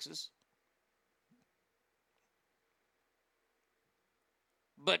of Texas.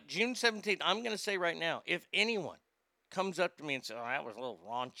 But June 17th, I'm going to say right now, if anyone comes up to me and says, oh, that was a little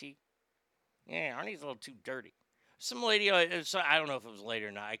raunchy. Yeah, Arnie's a little too dirty. Some lady, I don't know if it was a lady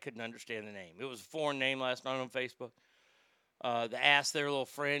or not. I couldn't understand the name. It was a foreign name last night on Facebook. They asked their little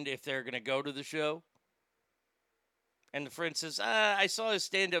friend if they're going to go to the show. And the friend says, I saw his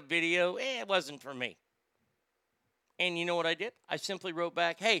stand-up video. It wasn't for me. And you know what I did? I simply wrote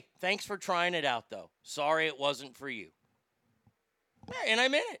back, hey, thanks for trying it out, though. Sorry it wasn't for you. And I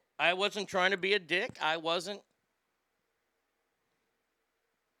meant it. I wasn't trying to be a dick. I wasn't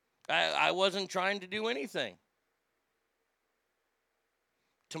trying to do anything.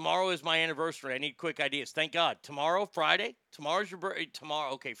 Tomorrow is my anniversary. I need quick ideas. Thank God. Tomorrow, Friday? Tomorrow's your birthday?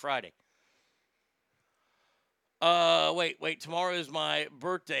 Tomorrow, okay, Friday. Wait. Tomorrow is my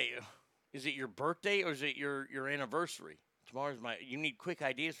birthday. Is it your birthday or is it your anniversary? You need quick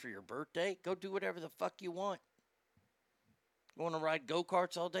ideas for your birthday? Go do whatever the fuck you want. You want to ride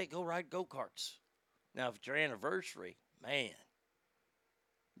go-karts all day? Go ride go-karts. Now, if it's your anniversary, man,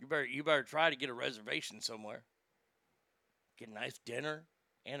 you better try to get a reservation somewhere. Get a nice dinner,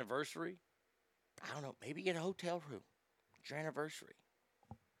 anniversary. I don't know, maybe get a hotel room. It's your anniversary.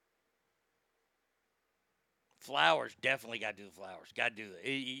 Flowers, definitely got to do the flowers. Got to do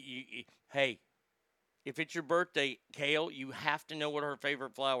that. Hey, if it's your birthday, Kale, you have to know what her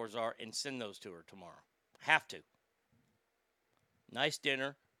favorite flowers are and send those to her tomorrow. Have to. Nice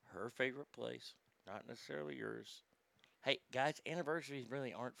dinner, her favorite place, not necessarily yours. Hey, guys, anniversaries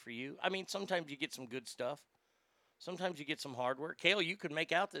really aren't for you. I mean, sometimes you get some good stuff. Sometimes you get some hardware. Kale, you could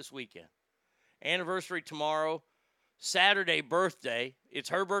make out this weekend. Anniversary tomorrow. Saturday, birthday. It's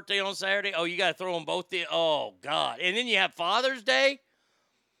her birthday on Saturday. Oh, you got to throw them both in. Oh, God. And then you have Father's Day.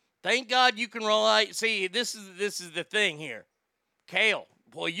 Thank God you can roll out. See, this is the thing here. Kale,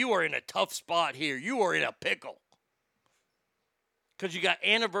 boy, you are in a tough spot here. You are in a pickle. Because you got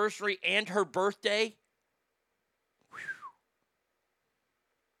anniversary and her birthday. Whew.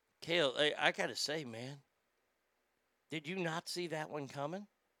 Kale, I got to say, man, did you not see that one coming?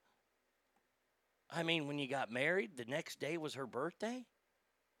 I mean, when you got married, the next day was her birthday?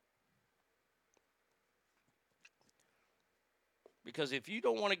 Because if you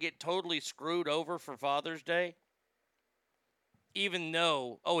don't want to get totally screwed over for Father's Day, even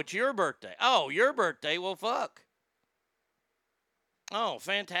though, it's your birthday. Oh, your birthday? Well, fuck. Oh,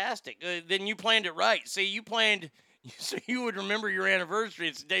 fantastic. Then you planned it right. See, you planned, so you would remember your anniversary.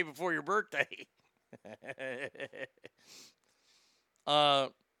 It's the day before your birthday.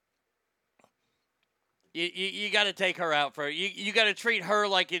 You got to take her out for it. You got to treat her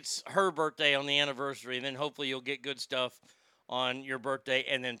like it's her birthday on the anniversary, and then hopefully you'll get good stuff on your birthday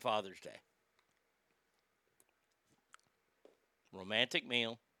and then Father's Day. Romantic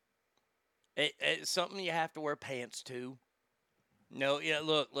meal. It's something you have to wear pants to. No, yeah,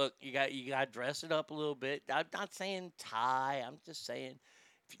 look, you got to dress it up a little bit. I'm not saying tie. I'm just saying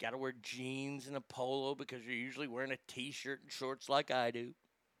if you got to wear jeans and a polo because you're usually wearing a T-shirt and shorts like I do,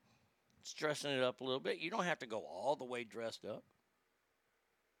 it's dressing it up a little bit. You don't have to go all the way dressed up.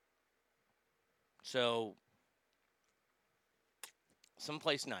 So,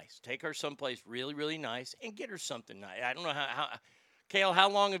 someplace nice. Take her someplace really, really nice and get her something nice. I don't know how Kale, how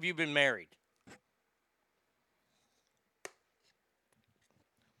long have you been married?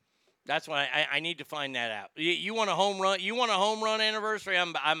 That's why I need to find that out. You want a home run? You want a home run anniversary?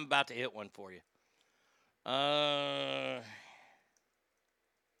 I'm about to hit one for you. Gotta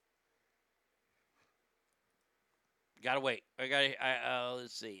wait.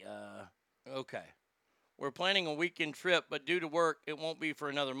 Let's see. Okay. We're planning a weekend trip, but due to work, it won't be for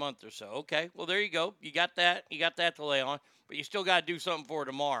another month or so. Okay. Well, there you go. You got that. You got that to lay on, but you still got to do something for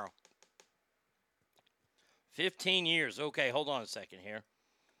tomorrow. 15 years. Okay. Hold on a second here.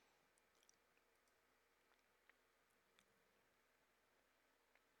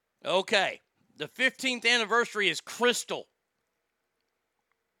 Okay. The 15th anniversary is Crystal.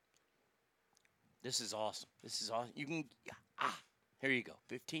 This is awesome. You can, here you go.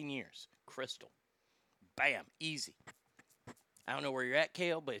 15 years. Crystal. Bam. Easy. I don't know where you're at,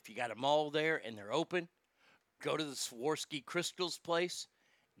 Kale, but if you got a mall there and they're open, go to the Swarovski Crystals place,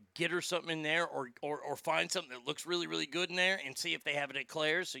 get her something in there or find something that looks really, really good in there and see if they have it at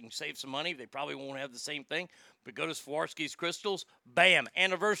Claire's so you can save some money. They probably won't have the same thing, but go to Swarovski's Crystals. Bam.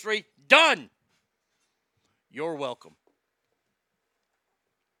 Anniversary. Done. You're welcome.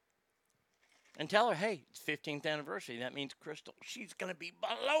 And tell her, hey, it's 15th anniversary. That means Crystal. She's going to be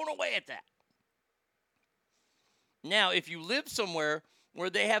blown away at that. Now, if you live somewhere where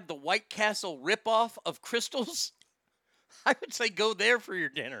they have the White Castle ripoff of Crystals, I would say go there for your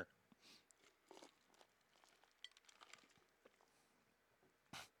dinner.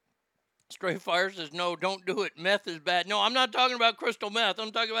 Stray Fire says, no, don't do it. Meth is bad. No, I'm not talking about crystal meth.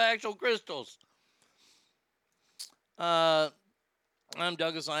 I'm talking about actual crystals. I'm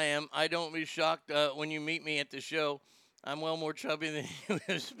Douglas. I am. I don't be shocked when you meet me at the show. I'm well more chubby than you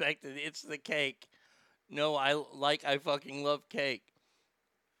expected. It's the cake. No, I fucking love cake.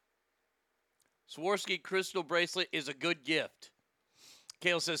 Swarovski crystal bracelet is a good gift.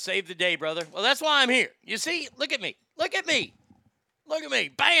 Kale says, save the day, brother. Well, that's why I'm here. You see? Look at me. Look at me. Look at me.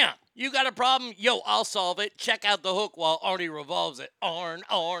 Bam! You got a problem? Yo, I'll solve it. Check out the hook while Arnie revolves it. Arn,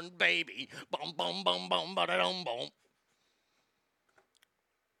 baby. Bum, bum, bum, bum, ba-da-dum, bum.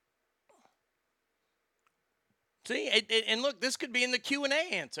 See, and look, this could be in the Q&A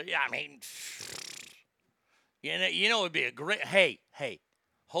answer. Yeah, I mean, you know, it'd be a great, hey,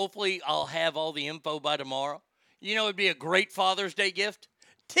 hopefully I'll have all the info by tomorrow. You know, it'd be a great Father's Day gift.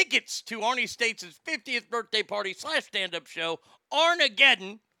 Tickets to Arnie States' 50th birthday party / stand-up show,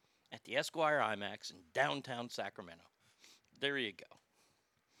 Armageddon, at the Esquire IMAX in downtown Sacramento. There you go.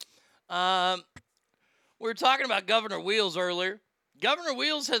 We were talking about Governor Wheels earlier. Governor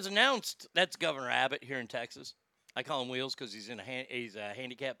Wheels has announced, that's Governor Abbott here in Texas. I call him Wheels because he's a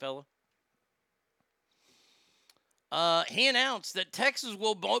handicapped fella. He announced that Texas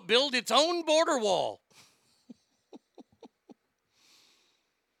will build its own border wall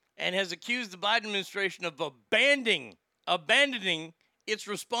and has accused the Biden administration of abandoning its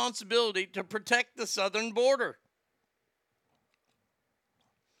responsibility to protect the southern border.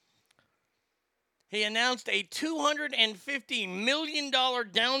 He announced a $250 million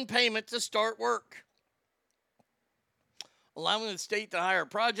down payment to start work, allowing the state to hire a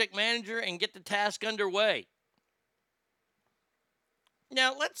project manager and get the task underway.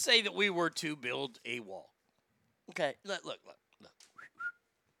 Now, let's say that we were to build a wall. Okay, look.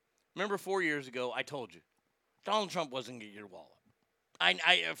 Remember 4 years ago, I told you, Donald Trump wasn't going to get your wall up.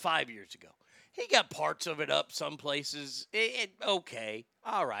 5 years ago. He got parts of it up some places. Okay,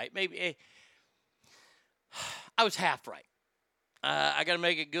 all right, maybe. I was half right. I got to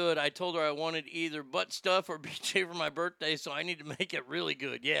make it good. I told her I wanted either butt stuff or BJ for my birthday, so I need to make it really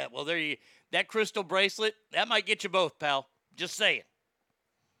good. Yeah, well, that crystal bracelet, that might get you both, pal. Just saying.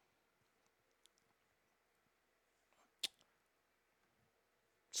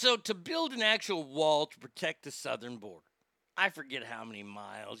 So to build an actual wall to protect the southern border, I forget how many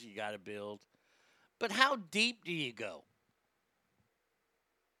miles you got to build, but how deep do you go?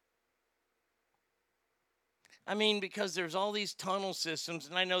 I mean, because there's all these tunnel systems,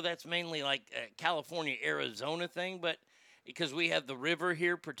 and I know that's mainly like a California, Arizona thing, but because we have the river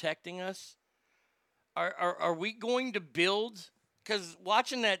here protecting us, are we going to build? Because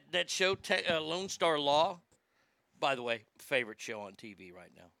watching that show, Lone Star Law, by the way, favorite show on TV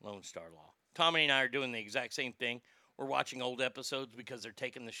right now, Lone Star Law. Tommy and I are doing the exact same thing. We're watching old episodes because they're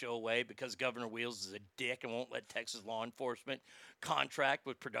taking the show away because Governor Wheels is a dick and won't let Texas law enforcement contract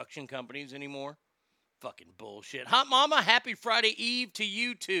with production companies anymore. Fucking bullshit. Hot Mama, happy Friday Eve to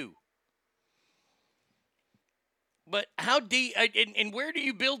you too. But how deep, and where do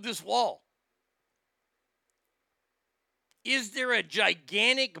you build this wall? Is there a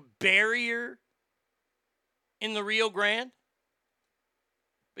gigantic barrier in the Rio Grande?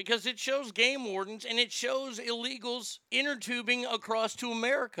 Because it shows game wardens and it shows illegals inner tubing across to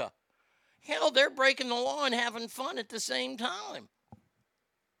America. Hell, they're breaking the law and having fun at the same time.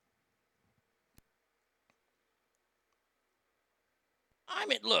 I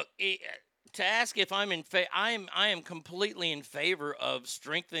mean, look, to ask if I'm in favor, I am completely in favor of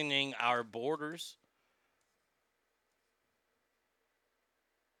strengthening our borders.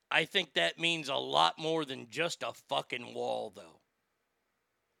 I think that means a lot more than just a fucking wall, though.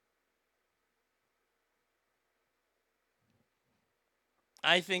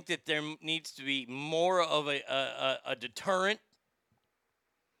 I think that there needs to be more of a deterrent.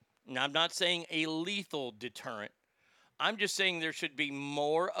 Now, I'm not saying a lethal deterrent. I'm just saying there should be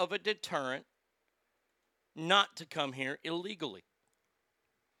more of a deterrent not to come here illegally.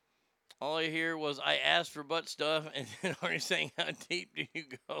 All I hear was I asked for butt stuff, and then are you saying how deep do you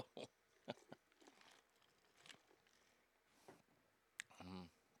go?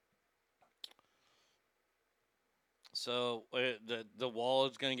 So the wall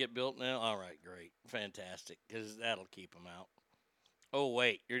is going to get built now? All right, great. Fantastic, because that'll keep them out. Oh,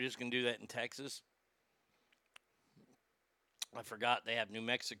 wait, you're just going to do that in Texas? I forgot they have New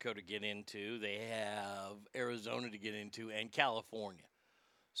Mexico to get into. They have Arizona to get into and California.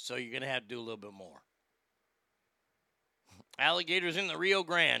 So you're going to have to do a little bit more. Alligators in the Rio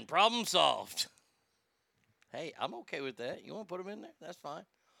Grande. Problem solved. Hey, I'm okay with that. You want to put them in there? That's fine.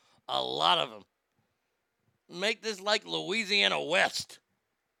 A lot of them. Make this like Louisiana West.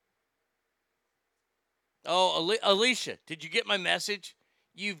 Oh, Alicia, did you get my message?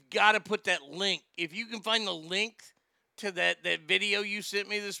 You've got to put that link. If you can find the link to that video you sent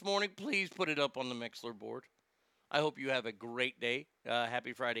me this morning, please put it up on the Mixler board. I hope you have a great day.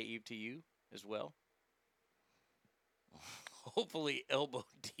 Happy Friday Eve to you as well. Hopefully elbow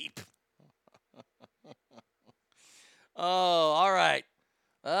deep. Oh, all right.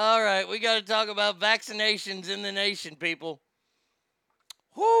 All right, we got to talk about vaccinations in the nation, people.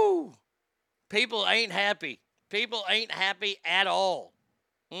 Whoo! People ain't happy. People ain't happy at all.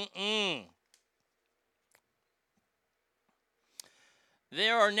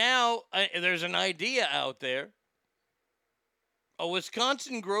 There are now, there's an idea out there. A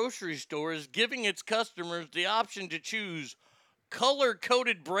Wisconsin grocery store is giving its customers the option to choose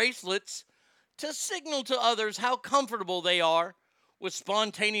color-coded bracelets to signal to others how comfortable they are with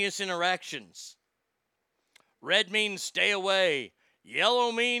spontaneous interactions. Red means stay away.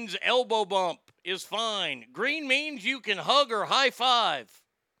 Yellow means elbow bump is fine. Green means you can hug or high five.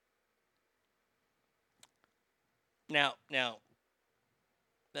 Now,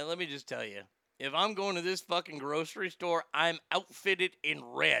 let me just tell you. If I'm going to this fucking grocery store, I'm outfitted in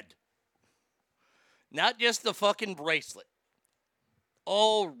red. Not just the fucking bracelet.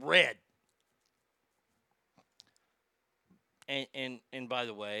 All red. And by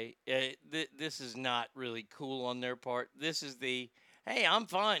the way, this is not really cool on their part. This is the, hey, I'm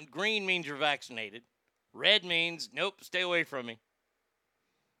fine. Green means you're vaccinated. Red means, nope, stay away from me.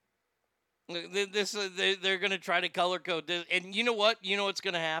 They're going to try to color code this. And you know what? You know what's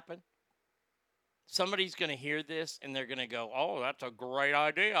going to happen? Somebody's going to hear this and they're going to go, oh, that's a great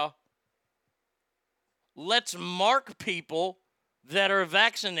idea. Let's mark people that are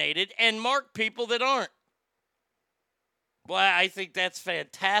vaccinated and mark people that aren't. Boy, I think that's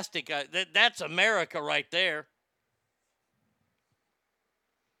fantastic. That's America right there.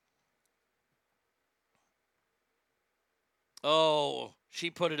 Oh, she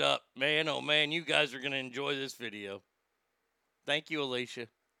put it up. Man, oh man, you guys are going to enjoy this video. Thank you, Alicia.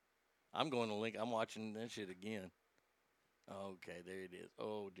 I'm going to link. I'm watching that shit again. Okay, there it is.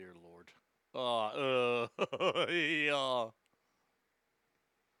 Oh, dear Lord. Yeah.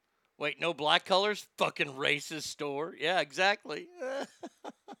 Wait, no black colors? Fucking racist store. Yeah, exactly.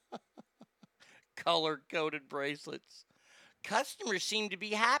 Color-coded bracelets. Customers seem to be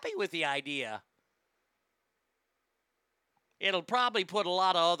happy with the idea. It'll probably put a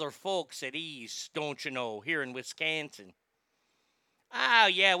lot of other folks at ease, don't you know, here in Wisconsin. Oh,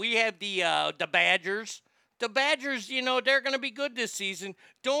 yeah, we have the Badgers. The Badgers, you know, they're going to be good this season.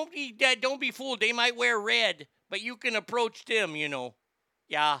 Don't be fooled. They might wear red, but you can approach them, you know.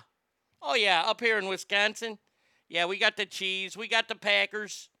 Yeah. Oh, yeah, up here in Wisconsin. Yeah, we got the Chiefs. We got the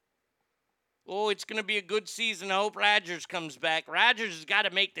Packers. Oh, it's going to be a good season. I hope Rodgers comes back. Rodgers has got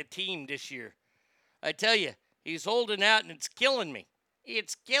to make the team this year. I tell you, he's holding out, and it's killing me.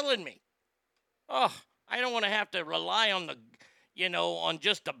 It's killing me. Oh, I don't want to have to rely on on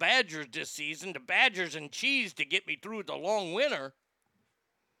just the Badgers this season. The Badgers and cheese to get me through the long winter.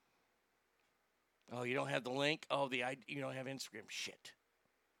 Oh, you don't have the link? Oh, you don't have Instagram. Shit.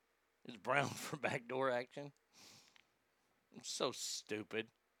 Is Brown for backdoor action? I'm so stupid.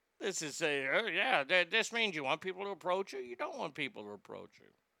 This is this means you want people to approach you. You don't want people to approach you.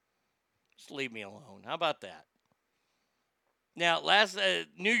 Just leave me alone. How about that? Now,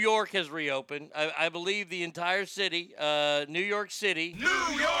 New York has reopened. I believe the entire city, New York City.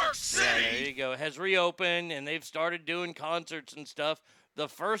 New York City! Yeah, there you go. Has reopened, and they've started doing concerts and stuff. The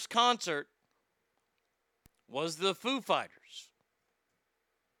first concert was the Foo Fighters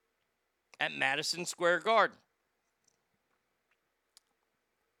at Madison Square Garden,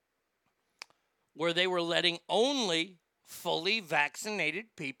 where they were letting only fully vaccinated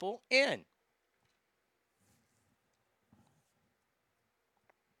people in.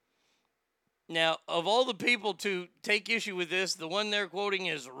 Now, of all the people to take issue with this, the one they're quoting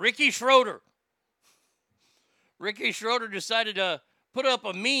is Ricky Schroeder. Ricky Schroeder decided to put up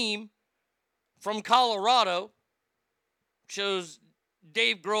a meme from Colorado. Shows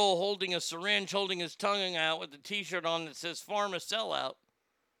Dave Grohl holding a syringe, holding his tongue out with a t-shirt on that says Pharma Sellout.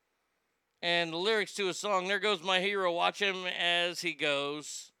 And the lyrics to a song, there goes my hero, watch him as he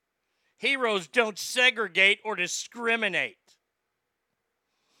goes. Heroes don't segregate or discriminate.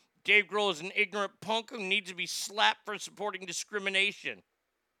 Dave Grohl is an ignorant punk who needs to be slapped for supporting discrimination.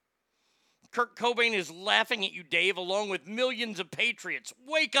 Kurt Cobain is laughing at you, Dave, along with millions of patriots.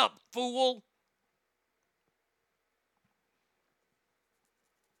 Wake up, fool!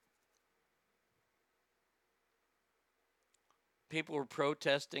 People were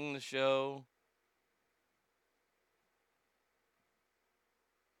protesting the show.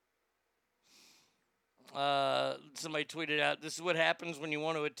 Somebody tweeted out, this is what happens when you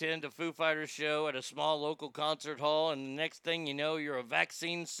want to attend a Foo Fighters show at a small local concert hall, and the next thing you know, you're a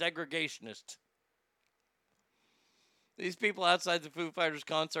vaccine segregationist. These people outside the Foo Fighters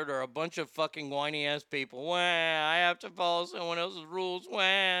concert are a bunch of fucking whiny-ass people. Wah, I have to follow someone else's rules.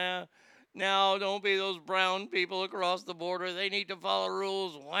 Wah. Now, don't be those brown people across the border. They need to follow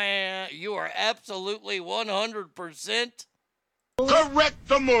rules. Wah. You are absolutely 100% correct,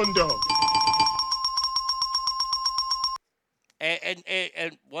 the mundo.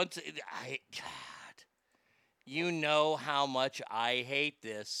 And once, God, you know how much I hate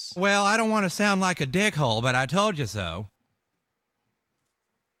this. Well, I don't want to sound like a dickhole, but I told you so.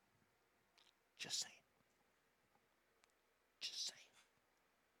 Just saying. Just saying.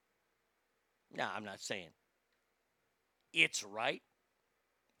 No, I'm not saying it's right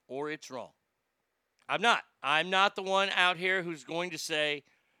or it's wrong. I'm not. I'm not the one out here who's going to say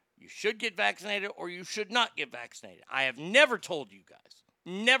you should get vaccinated or you should not get vaccinated. I have never told you guys,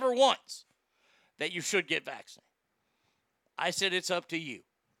 never once, that you should get vaccinated. I said it's up to you.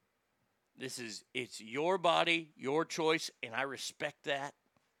 It's your body, your choice, and I respect that.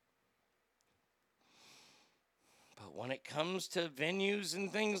 But when it comes to venues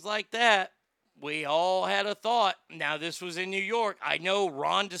and things like that, we all had a thought. Now, this was in New York. I know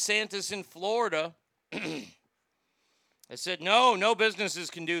Ron DeSantis in Florida I said, no businesses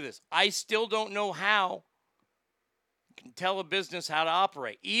can do this. I still don't know how you can tell a business how to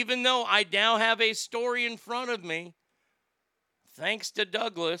operate. Even though I now have a story in front of me, thanks to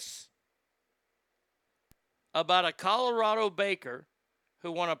Douglas, about a Colorado baker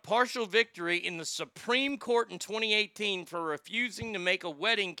who won a partial victory in the Supreme Court in 2018 for refusing to make a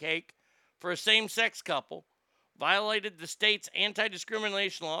wedding cake for a same-sex couple, violated the state's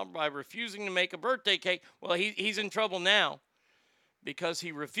anti-discrimination law by refusing to make a birthday cake. Well, he's in trouble now because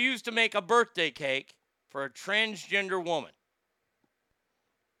he refused to make a birthday cake for a transgender woman.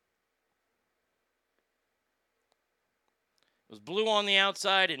 It was blue on the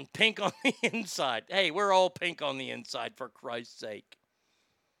outside and pink on the inside. Hey, we're all pink on the inside, for Christ's sake.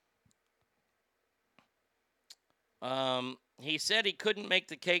 He said he couldn't make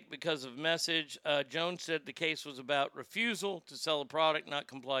the cake because of message. Jones said the case was about refusal to sell a product, not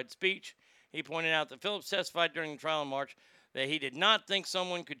complied speech. He pointed out that Phillips testified during the trial in March that he did not think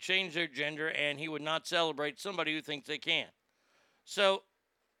someone could change their gender and he would not celebrate somebody who thinks they can. So,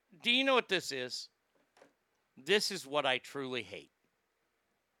 do you know what this is? This is what I truly hate.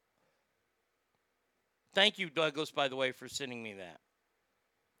 Thank you, Douglas, by the way, for sending me that.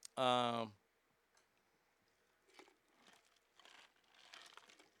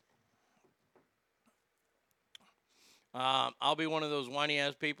 I'll be one of those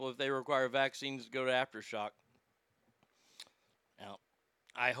whiny-ass people if they require vaccines to go to Aftershock. Now,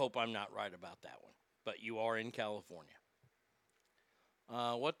 I hope I'm not right about that one, but you are in California.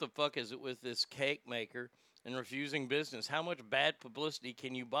 What the fuck is it with this cake maker and refusing business? How much bad publicity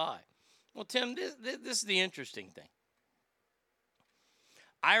can you buy? Well, Tim, this is the interesting thing.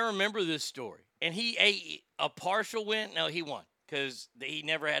 I remember this story, and a partial win. No, he won because he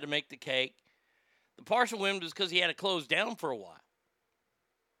never had to make the cake. The partial win was because he had to close down for a while.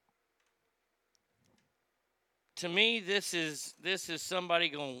 To me, this is somebody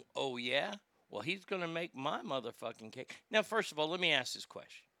going, oh, yeah? Well, he's going to make my motherfucking cake. Now, first of all, let me ask this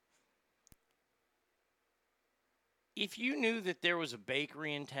question. If you knew that there was a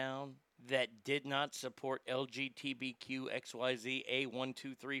bakery in town that did not support LGBTQ XYZ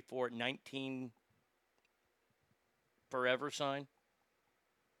A1234 19 forever sign,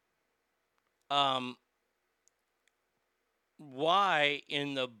 why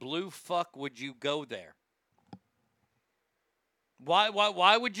in the blue fuck would you go there?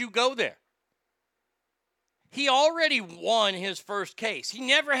 Why would you go there? He already won his first case. He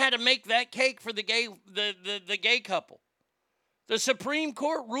never had to make that cake for the gay couple. The Supreme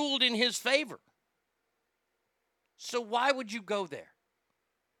Court ruled in his favor. So why would you go there?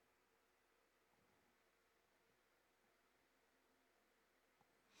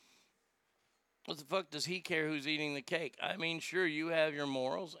 What the fuck does he care who's eating the cake? I mean, sure, you have your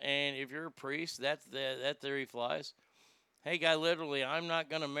morals, and if you're a priest, that theory flies. Hey, guy, literally, I'm not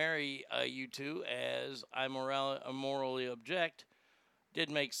going to marry you two as I morally object. Did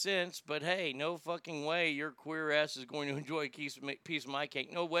make sense, but hey, no fucking way your queer ass is going to enjoy a piece of my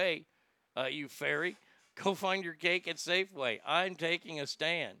cake. No way, you fairy. Go find your cake at Safeway. I'm taking a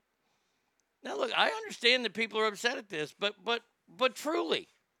stand. Now, look, I understand that people are upset at this, but truly,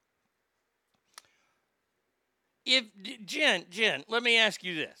 if Jen, let me ask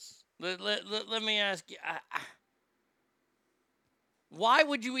you this. Let me ask you, why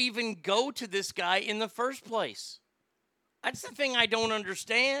would you even go to this guy in the first place? That's the thing I don't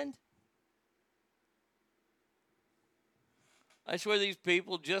understand. I swear these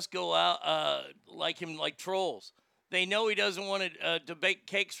people just go out like him, like trolls. They know he doesn't want to bake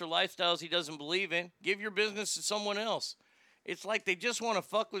cakes for lifestyles he doesn't believe in. Give your business to someone else. It's like they just want to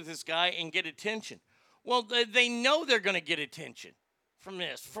fuck with this guy and get attention. Well, they know they're going to get attention from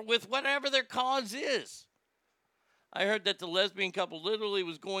this, with whatever their cause is. I heard that the lesbian couple literally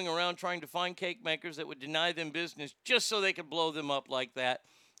was going around trying to find cake makers that would deny them business just so they could blow them up like that.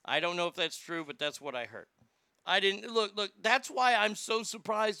 I don't know if that's true, but that's what I heard. I didn't look. That's why I'm so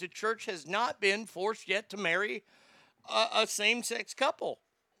surprised the church has not been forced yet to marry a same-sex couple.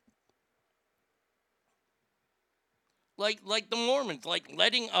 Like the Mormons, like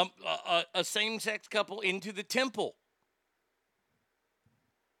letting a same-sex couple into the temple.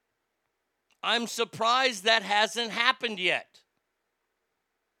 I'm surprised that hasn't happened yet.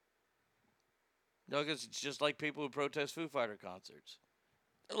 Douglas, it's just like people who protest Foo Fighter concerts.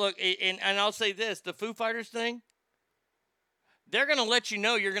 Look, and I'll say this, the Foo Fighters thing, they're going to let you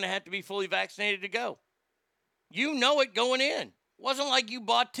know you're going to have to be fully vaccinated to go. You know it going in. It wasn't like you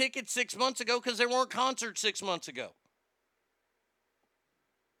bought tickets 6 months ago because there weren't concerts 6 months ago.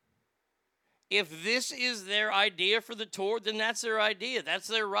 If this is their idea for the tour, then that's their idea. That's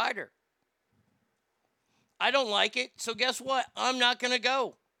their rider. I don't like it, so guess what? I'm not going to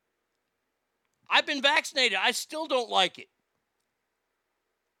go. I've been vaccinated. I still don't like it.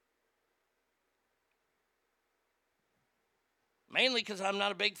 Mainly because I'm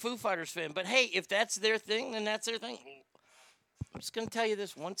not a big Foo Fighters fan. But hey, if that's their thing, then that's their thing. I'm just going to tell you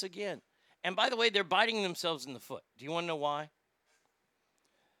this once again. And by the way, they're biting themselves in the foot. Do you want to know why?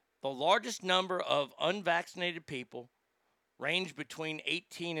 The largest number of unvaccinated people range between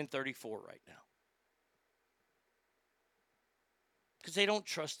 18 and 34 right now. Because they don't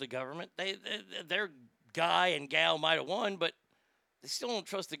trust the government. Their guy and gal might have won, but they still don't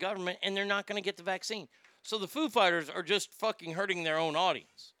trust the government, and they're not going to get the vaccine. So the Foo Fighters are just fucking hurting their own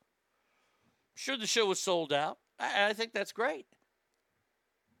audience. Sure, the show was sold out. I think that's great.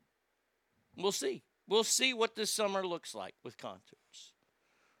 We'll see. We'll see what this summer looks like with concerts.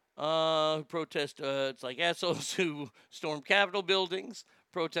 Who protest, it's like assholes who storm Capitol buildings,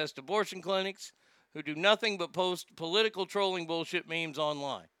 protest abortion clinics, who do nothing but post political trolling bullshit memes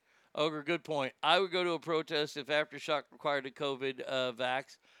online. Ogre, good point. I would go to a protest if Aftershock required a COVID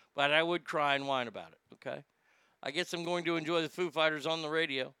vax, but I would cry and whine about it, okay? I guess I'm going to enjoy the Foo Fighters on the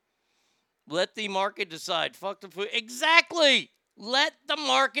radio. Let the market decide. Fuck the Foo. Exactly! Let the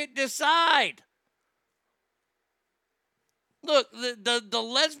market decide. Look, the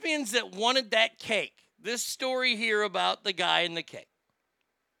lesbians that wanted that cake, this story here about the guy in the cake.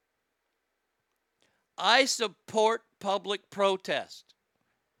 I support public protest.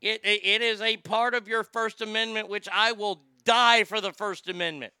 It is a part of your First Amendment, which I will die for the First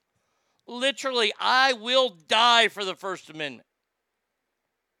Amendment. Literally, I will die for the First Amendment.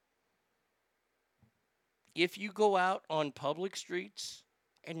 If you go out on public streets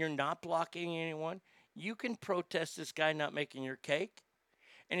and you're not blocking anyone, you can protest this guy not making your cake.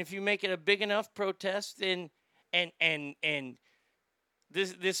 And if you make it a big enough protest, then and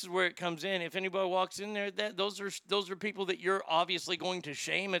this is where it comes in. If anybody walks in there, those are people that you're obviously going to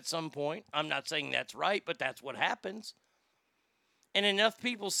shame at some point. I'm not saying that's right, but that's what happens. And enough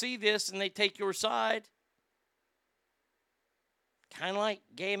people see this and they take your side, kind of like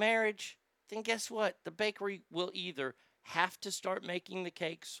gay marriage, then guess what? The bakery will either have to start making the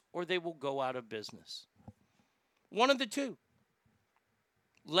cakes or they will go out of business. One of the two.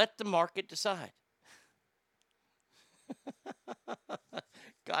 Let the market decide.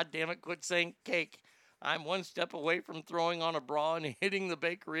 God damn it, quit saying cake. I'm one step away from throwing on a bra and hitting the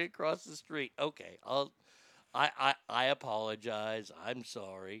bakery across the street. Okay, I apologize. I'm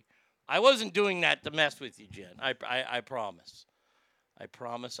sorry. I wasn't doing that to mess with you, Jen. I promise. I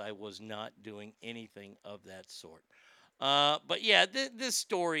promise I was not doing anything of that sort. But yeah, this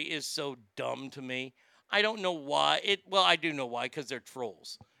story is so dumb to me. I don't know why. Well, I do know why, because they're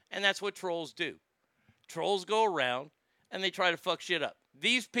trolls. And that's what trolls do. Trolls go around and they try to fuck shit up.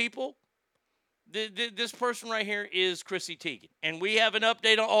 These people, this person right here is Chrissy Teigen. And we have an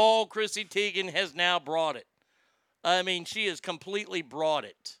update on, Chrissy Teigen has now brought it. I mean, she has completely brought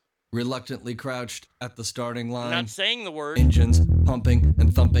it. Reluctantly crouched at the starting line. I'm not saying the word. Engines pumping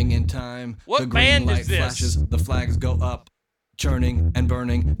and thumping in time. What the green band light is this? Flashes, the flags go up. Churning and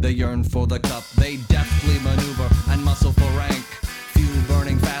burning, they yearn for the cup. They deftly maneuver and muscle for rank. Fuel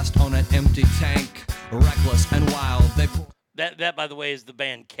burning fast on an empty tank. Reckless and wild, they... That, by the way, is the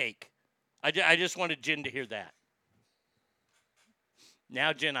band Cake. I just wanted Jen to hear that.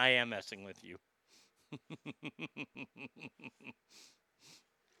 Now, Jen, I am messing with you.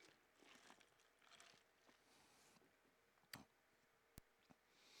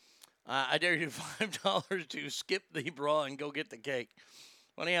 I dare you $5 to skip the bra and go get the cake.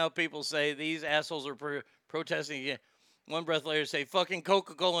 Funny how people say these assholes are protesting again. One breath later say, fucking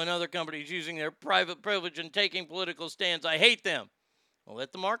Coca-Cola and other companies using their private privilege and taking political stands. I hate them. Well,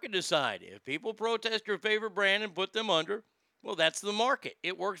 let the market decide. If people protest your favorite brand and put them under, well, that's the market.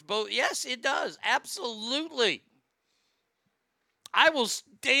 It works both. Yes, it does. Absolutely. I will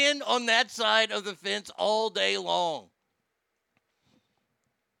stand on that side of the fence all day long.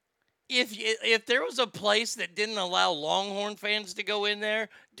 If there was a place that didn't allow Longhorn fans to go in there,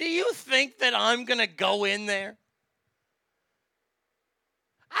 do you think that I'm going to go in there?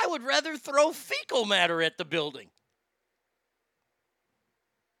 I would rather throw fecal matter at the building.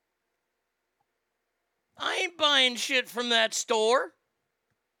 I ain't buying shit from that store.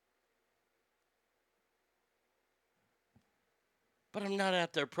 But I'm not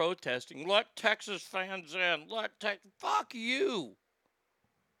out there protesting. Let Texas fans in. Fuck you.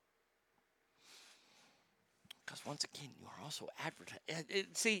 Because once again, you are also advertising.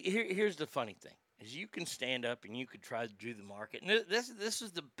 See, here's the funny thing. Is you can stand up and you could try to do the market. And this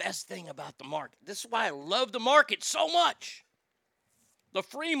is the best thing about the market. This is why I love the market so much. The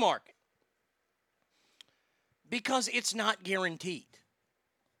free market. Because it's not guaranteed.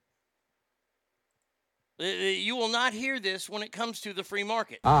 You will not hear this when it comes to the free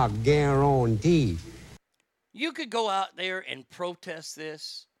market. Guaranteed. You could go out there and protest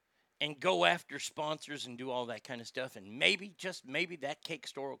this and go after sponsors and do all that kind of stuff, and maybe, just maybe, that cake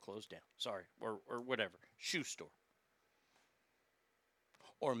store will close down. Sorry, or whatever, shoe store.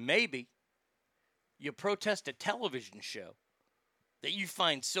 Or maybe you protest a television show that you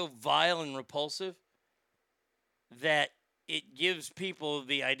find so vile and repulsive that it gives people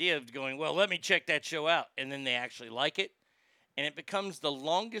the idea of going, well, let me check that show out, and then they actually like it, and it becomes the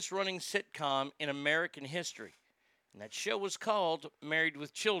longest-running sitcom in American history. And that show was called Married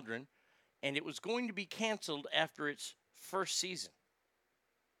with Children, and it was going to be canceled after its first season.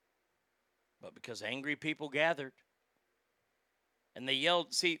 But because angry people gathered, and they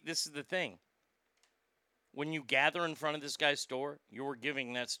yelled, see, this is the thing. When you gather in front of this guy's store, you're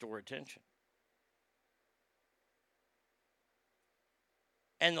giving that store attention.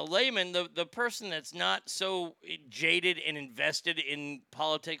 And the layman, the person that's not so jaded and invested in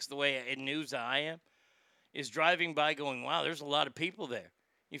politics the way in news I am, is driving by going, wow, there's a lot of people there.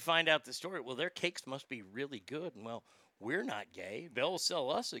 You find out the story. Well, their cakes must be really good. And, well, we're not gay. They'll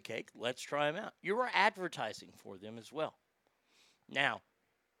sell us a cake. Let's try them out. You are advertising for them as well. Now,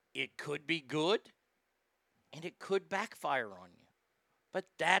 it could be good, and it could backfire on you. But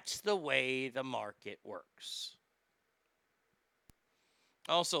that's the way the market works.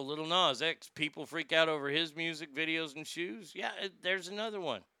 Also, Lil Nas X, people freak out over his music videos and shoes. Yeah, there's another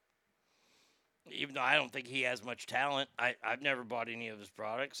one. Even though I don't think he has much talent, I've never bought any of his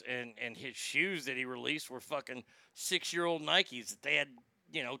products. And his shoes that he released were fucking 6-year-old Nikes that they had,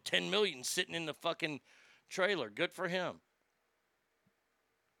 10 million sitting in the fucking trailer. Good for him.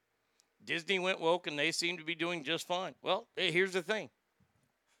 Disney went woke and they seem to be doing just fine. Well, here's the thing.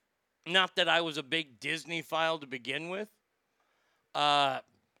 Not that I was a big Disney file to begin with. I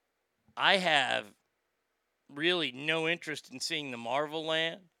have really no interest in seeing the Marvel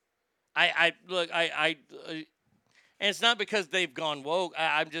Land. And it's not because they've gone woke.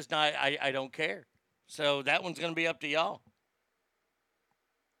 I'm just not, I don't care. So that one's going to be up to y'all.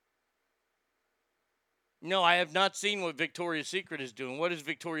 No, I have not seen what Victoria's Secret is doing. What is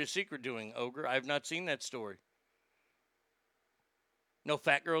Victoria's Secret doing, Ogre? I have not seen that story. No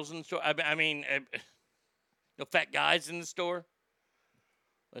fat girls in the store? I mean, no fat guys in the store?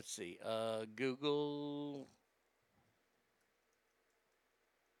 Let's see. Google.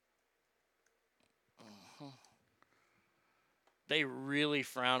 They really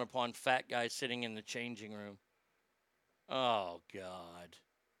frown upon fat guys sitting in the changing room. Oh, God.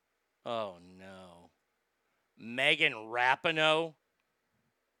 Oh, no. Megan Rapinoe?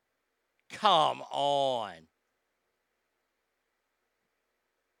 Come on.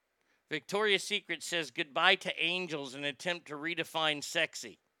 Victoria's Secret says goodbye to angels in an attempt to redefine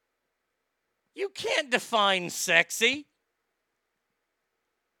sexy. You can't define sexy.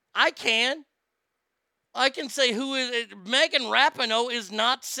 I can. I can say who is it. Megan Rapinoe is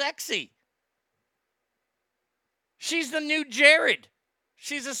not sexy. She's the new Jared.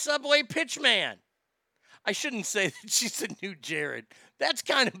 She's a Subway pitchman. I shouldn't say that she's the new Jared. That's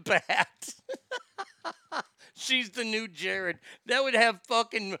kind of bad. She's the new Jared. That would have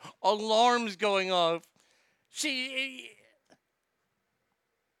fucking alarms going off. It's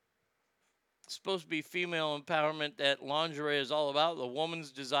supposed to be female empowerment, that lingerie is all about the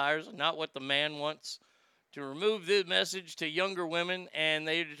woman's desires, not what the man wants. To remove the message to younger women, and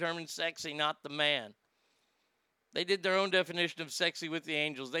they determine sexy, not the man. They did their own definition of sexy with the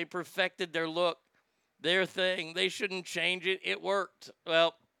Angels. They perfected their look, their thing. They shouldn't change it. It worked.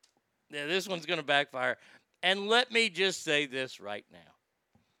 Well, yeah, this one's going to backfire. And let me just say this right now.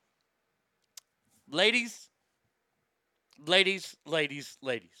 Ladies.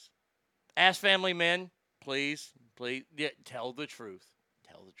 Ask family men, please, tell the truth.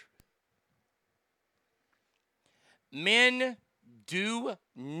 Tell the truth. Men do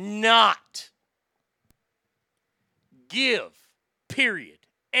not give, period,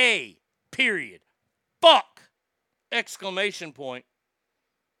 a, period, fuck, exclamation point,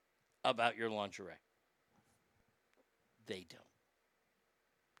 about your lingerie. They don't.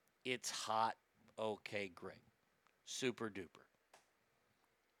 It's hot, okay, great. Super duper.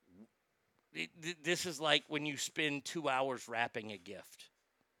 This is like when you spend 2 hours wrapping a gift.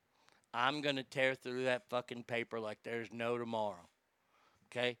 I'm going to tear through that fucking paper like there's no tomorrow.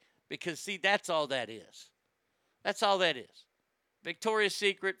 Okay? Because, see, that's all that is. That's all that is. Victoria's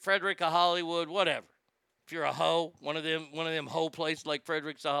Secret, Frederick of Hollywood, whatever. If you're a hoe, one of them hoe places like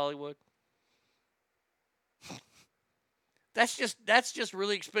Frederick's of Hollywood. That's just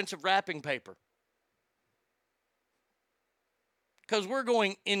really expensive wrapping paper. Because we're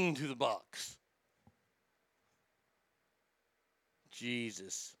going into the box.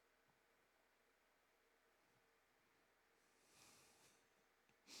 Jesus.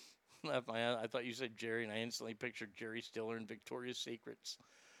 I thought you said Jerry, and I instantly pictured Jerry Stiller in Victoria's Secrets.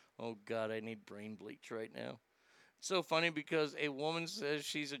 Oh, God, I need brain bleach right now. It's so funny because a woman says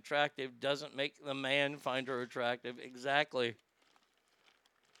she's attractive doesn't make the man find her attractive. Exactly.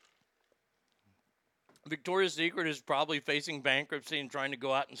 Victoria's Secret is probably facing bankruptcy and trying to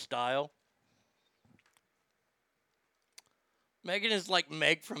go out in style. Megan is like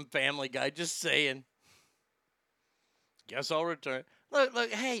Meg from Family Guy, just saying. Guess I'll return.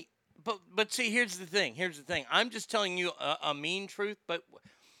 Look, hey, but see, here's the thing. I'm just telling you a mean truth, but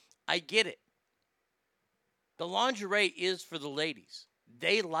I get it. The lingerie is for the ladies.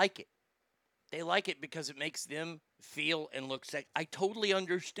 They like it. They like it because it makes them feel and look sexy. I totally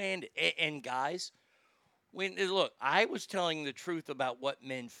understand it. And guys, look, I was telling the truth about what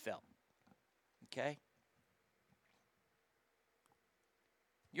men felt. Okay?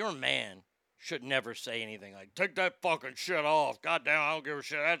 Your man should never say anything like, take that fucking shit off. Goddamn, I don't give a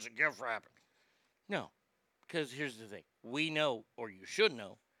shit. That's a gift wrapping. No. Because here's the thing. We know, or you should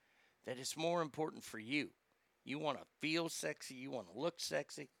know, that it's more important for you. You want to feel sexy. You want to look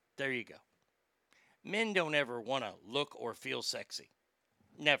sexy. There you go. Men don't ever want to look or feel sexy.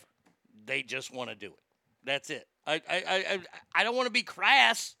 Never. They just want to do it. That's it. I don't want to be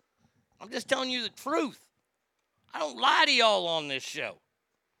crass. I'm just telling you the truth. I don't lie to y'all on this show.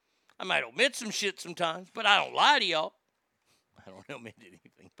 I might omit some shit sometimes, but I don't lie to y'all. I don't omit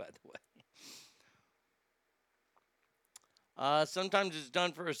anything, by the way. Sometimes it's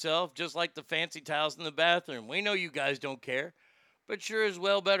done for herself, just like the fancy towels in the bathroom. We know you guys don't care, but sure as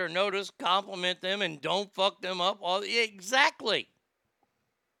well better notice, compliment them, and don't fuck them up. Exactly.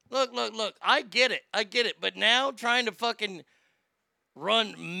 Look. I get it. But now trying to fucking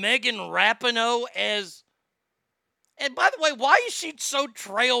run Megan Rapinoe as... And by the way, why is she so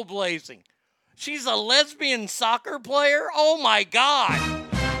trailblazing? She's a lesbian soccer player? Oh my God.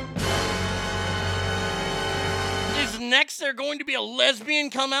 Is next there going to be a lesbian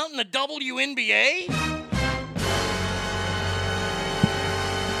come out in the WNBA?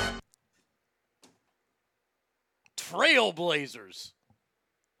 Trailblazers.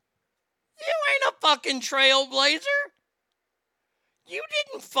 You ain't a fucking trailblazer. You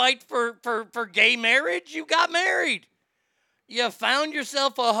didn't fight for gay marriage. You got married. You found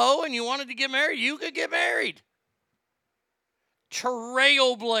yourself a hoe and you wanted to get married. You could get married.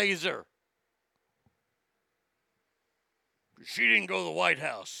 Trailblazer. She didn't go to the White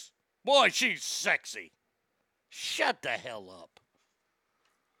House. Boy, she's sexy. Shut the hell up.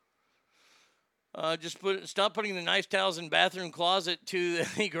 Stop putting the nice towels in bathroom closet to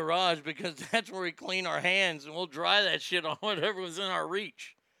the garage, because that's where we clean our hands, and we'll dry that shit on whatever was in our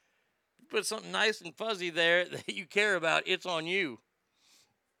reach. put something nice and fuzzy there that you care about, it's on you.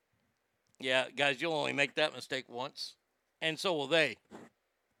 Yeah, guys, you'll only make that mistake once, and so will they.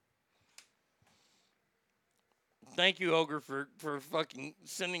 Thank you, Ogre, for fucking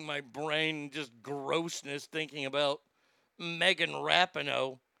sending my brain just grossness thinking about Megan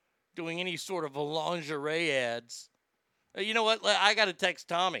Rapinoe doing any sort of lingerie ads. You know what? I got to text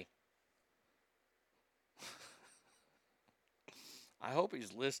Tommy. I hope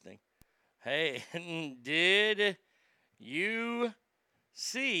he's listening. Hey, did you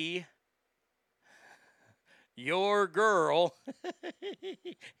see your girl?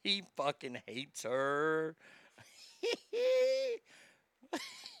 He fucking hates her.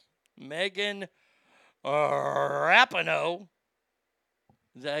 Megan Rapinoe.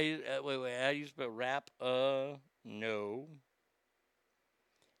 Is that how you, wait, how do you spell rap? No.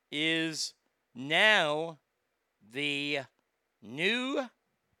 Is now the new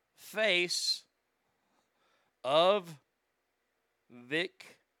face of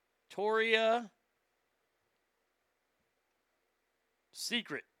Victoria's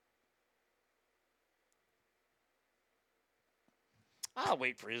Secret. I'll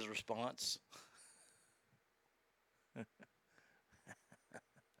wait for his response.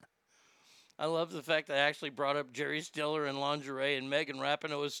 I love the fact that I actually brought up Jerry Stiller and lingerie, and Megan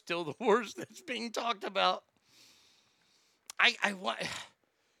Rapinoe is still the worst that's being talked about.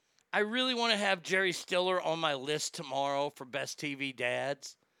 I really want to have Jerry Stiller on my list tomorrow for Best TV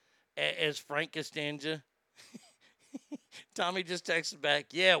Dads as Frank Costanza. Tommy just texted back,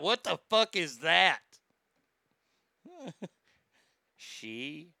 yeah, what the fuck is that?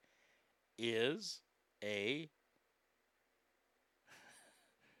 She is a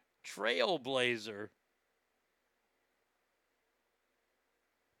trailblazer.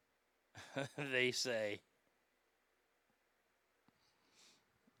 They say.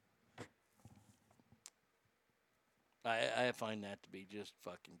 I find that to be just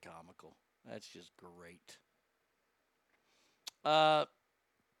fucking comical. That's just great. Now,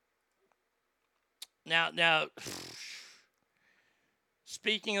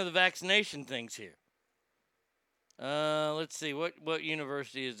 speaking of the vaccination things here, let's see what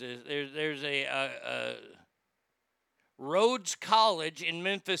university is this? There's a Rhodes College in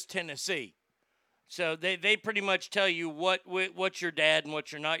Memphis, Tennessee. So they pretty much tell you what's your dad and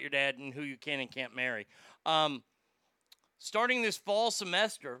what you're not your dad and who you can and can't marry. Starting this fall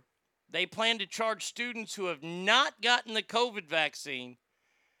semester, they plan to charge students who have not gotten the COVID vaccine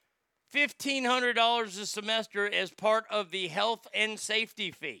 $1,500 a semester as part of the health and safety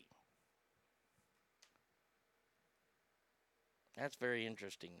fee. That's very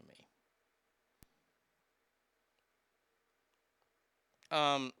interesting to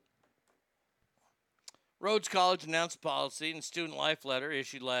me. Rhodes College announced a policy in a student life letter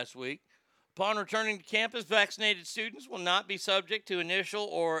issued last week. Upon returning to campus, vaccinated students will not be subject to initial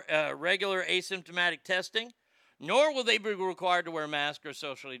or regular asymptomatic testing, nor will they be required to wear masks or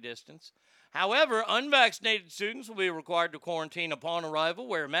socially distance. However, unvaccinated students will be required to quarantine upon arrival,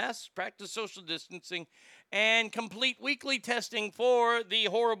 wear masks, practice social distancing, and complete weekly testing for the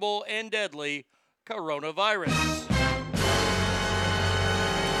horrible and deadly coronavirus.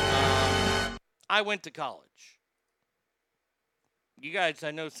 I went to college. You guys, I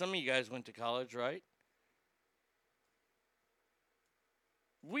know some of you guys went to college, right?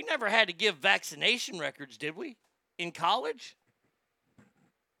 We never had to give vaccination records, did we? In college?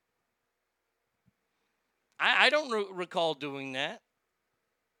 I don't recall doing that.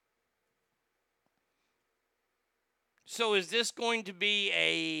 So is this going to be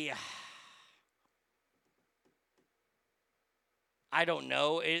a... I don't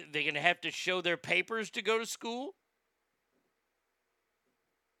know. They're going to have to show their papers to go to school?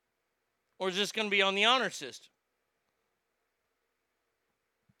 Or is this going to be on the honor system?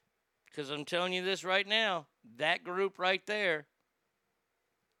 Because I'm telling you this right now, that group right there,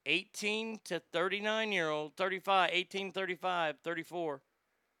 18 to 39-year-old, 35, 18, 35, 34,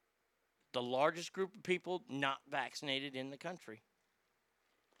 the largest group of people not vaccinated in the country.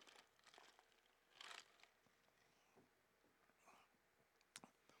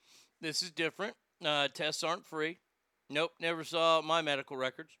 This is different. Tests aren't free. Nope, never saw my medical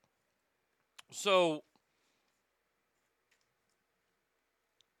records. So,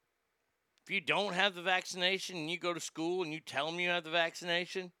 if you don't have the vaccination and you go to school and you tell them you have the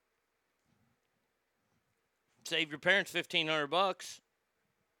vaccination, save your parents $1,500.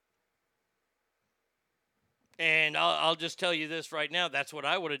 And I'll just tell you this right now, that's what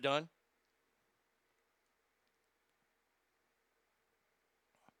I would have done.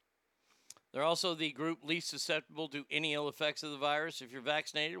 They're also the group least susceptible to any ill effects of the virus. If you're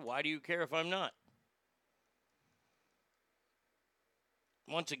vaccinated, why do you care if I'm not?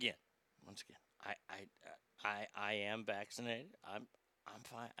 Once again, I am vaccinated. I'm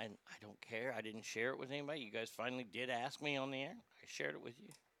fine. I don't care. I didn't share it with anybody. You guys finally did ask me on the air. I shared it with you.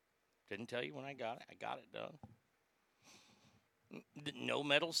 Didn't tell you when I got it. I got it done. No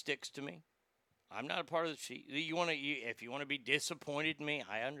metal sticks to me. I'm not a part of the sheet. If you want to be disappointed in me,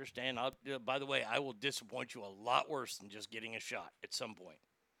 I understand. By the way, I will disappoint you a lot worse than just getting a shot at some point.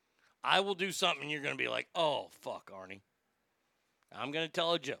 I will do something and you're going to be like, oh, fuck, Arnie. I'm going to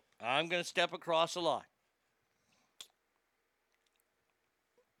tell a joke. I'm going to step across a line.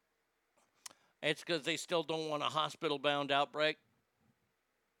 It's because they still don't want a hospital-bound outbreak.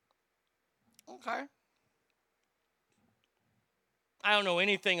 Okay. I don't know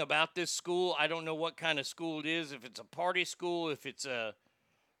anything about this school. I don't know what kind of school it is. If it's a party school, if it's a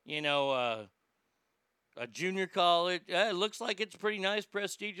junior college. It looks like it's a pretty nice,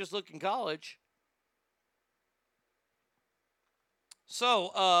 prestigious-looking college.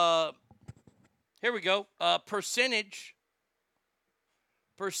 So, here we go. Percentage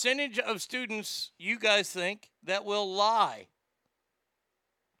of students you guys think that will lie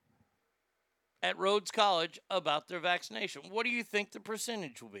at Rhodes College about their vaccination. What do you think the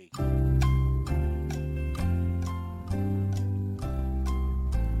percentage will be?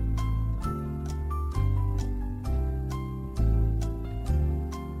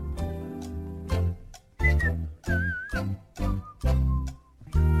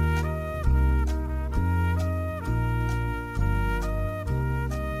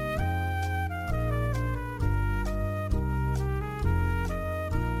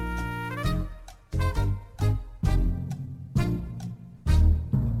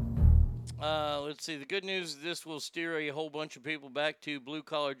 Let's see. The good news is this will steer a whole bunch of people back to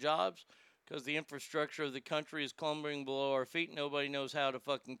blue-collar jobs because the infrastructure of the country is crumbling below our feet. Nobody knows how to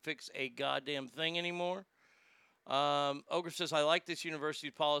fucking fix a goddamn thing anymore. Ogre says, I like this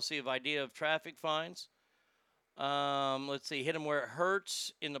university's policy of idea of traffic fines. Let's see. Hit them where it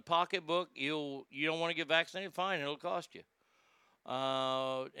hurts in the pocketbook. You don't want to get vaccinated? Fine. It'll cost you.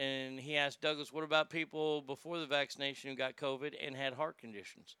 And he asked Douglas, what about people before the vaccination who got COVID and had heart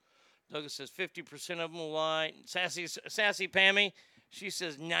conditions? Douglas says 50% of them will lie. Sassy Pammy, she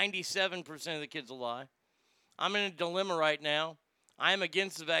says 97% of the kids will lie. I'm in a dilemma right now. I am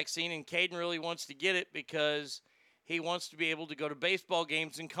against the vaccine, and Caden really wants to get it because he wants to be able to go to baseball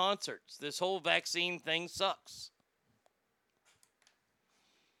games and concerts. This whole vaccine thing sucks.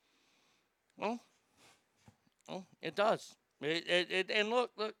 Well, it does. And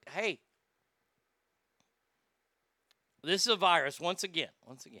look, hey. This is a virus, once again.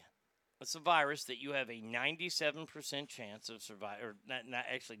 It's a virus that you have a 97% chance of surviving, or not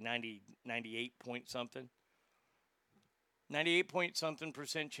actually 98 point something. 98 point something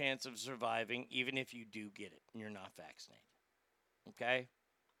 % chance of surviving, even if you do get it and you're not vaccinated. Okay?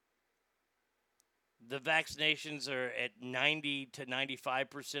 The vaccinations are at 90 to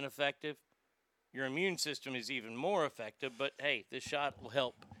 95% effective. Your immune system is even more effective, but hey, this shot will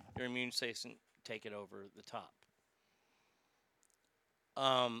help your immune system take it over the top.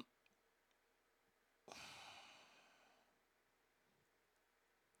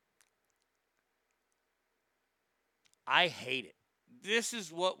 I hate it. This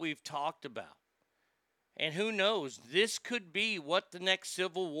is what we've talked about. And who knows, this could be what the next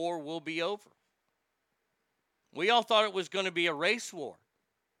civil war will be over. We all thought it was going to be a race war.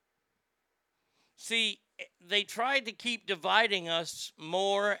 See, they tried to keep dividing us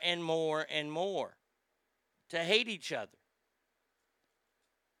more and more and more to hate each other.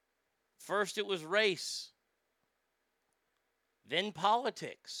 First it was race, then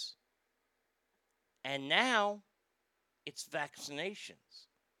politics, and now it's vaccinations.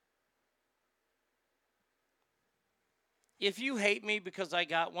 If you hate me because I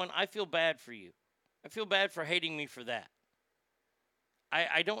got one, I feel bad for you. I feel bad for hating me for that.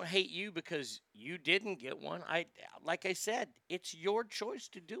 I don't hate you because you didn't get one. Like I said, it's your choice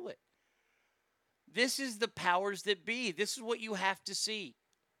to do it. This is the powers that be. This is what you have to see.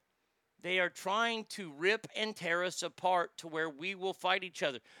 They are trying to rip and tear us apart to where we will fight each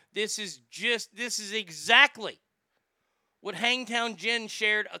other. This is exactly what Hangtown Jen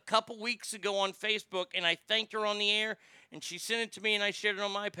shared a couple weeks ago on Facebook, and I thanked her on the air, and she sent it to me, and I shared it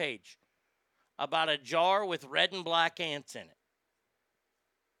on my page, about a jar with red and black ants in it.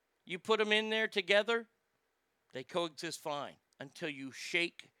 You put them in there together, they coexist fine until you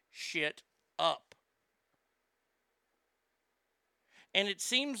shake shit up. And it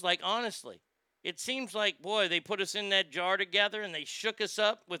seems like, honestly, boy, they put us in that jar together and they shook us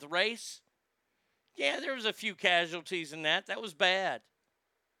up with race. Yeah, there was a few casualties in that. That was bad.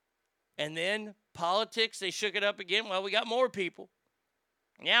 And then politics, they shook it up again. Well, we got more people.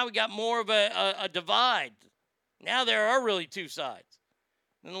 Now we got more of a divide. Now there are really two sides.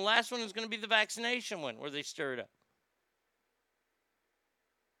 And the last one is going to be the vaccination one where they stir it up.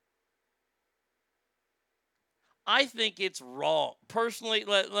 I think it's wrong. Personally,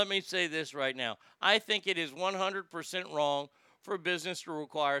 let me say this right now. I think it is 100% wrong for a business to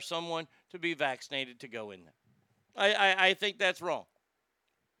require someone to be vaccinated to go in there. I think that's wrong.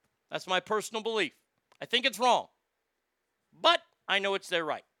 That's my personal belief. I think it's wrong. But I know it's their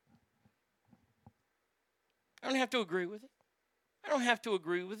right. I don't have to agree with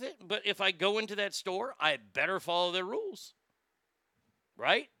it. But if I go into that store, I better follow their rules.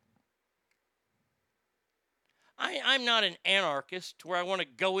 Right? I'm not an anarchist where I want to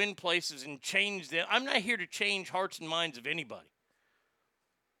go in places and change them. I'm not here to change hearts and minds of anybody.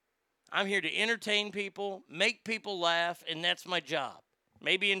 I'm here to entertain people, make people laugh, and that's my job.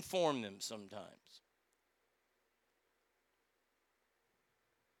 Maybe inform them sometimes.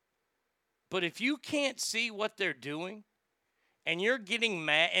 But if you can't see what they're doing, and you're getting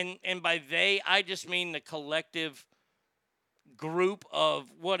mad, and by they, I just mean the collective group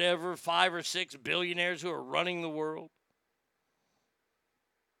of whatever, 5 or 6 billionaires who are running the world.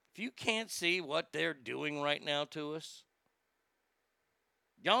 If you can't see what they're doing right now to us,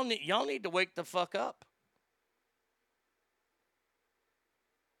 y'all need to wake the fuck up.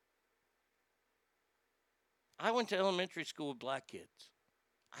 I went to elementary school with black kids.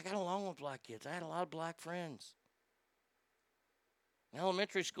 I got along with black kids. I had a lot of black friends. In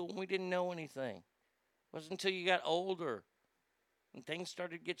elementary school, we didn't know anything. It wasn't until you got older and things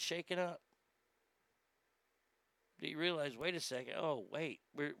started to get shaken up that you realize, wait a second, oh, wait,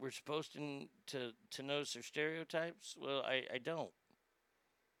 we're supposed to notice their stereotypes? Well, I don't.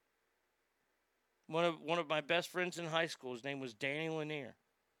 One of my best friends in high school, his name was Danny Lanier.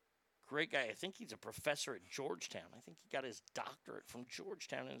 Great guy. I think he's a professor at Georgetown. I think he got his doctorate from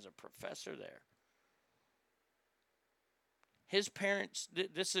Georgetown and is a professor there. His parents,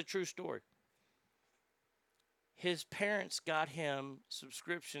 this is a true story. His parents got him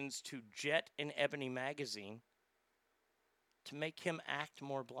subscriptions to Jet and Ebony magazine to make him act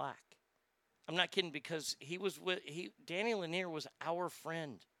more black. I'm not kidding, because Danny Lanier was our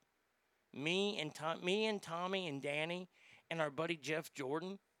friend. Me and Tommy and Danny and our buddy Jeff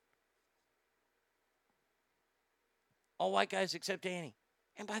Jordan. All white guys except Danny.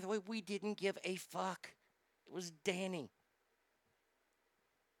 And by the way, we didn't give a fuck. It was Danny.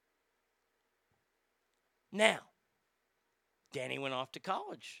 Now, Danny went off to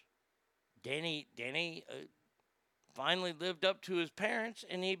college. Danny finally lived up to his parents,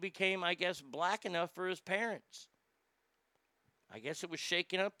 and he became, I guess, black enough for his parents. I guess it was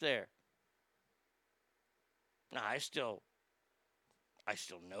shaking up there. Now, I still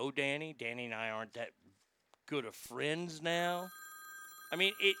know Danny. Danny and I aren't that good of friends now. I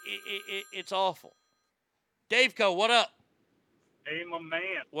mean, it's awful. Dave Co, what up? Hey, my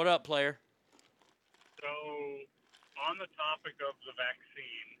man. What up, player? So, on the topic of the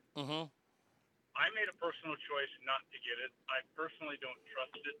vaccine, I made a personal choice not to get it. I personally don't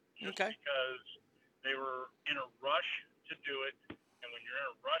trust it just because they were in a rush to do it. And when you're in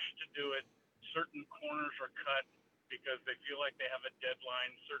a rush to do it, certain corners are cut because they feel like they have a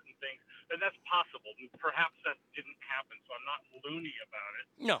deadline, certain things. And that's possible. Perhaps that didn't happen, so I'm not loony about it.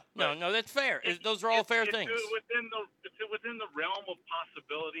 No, that's fair. Those are all fair things. It's within the realm of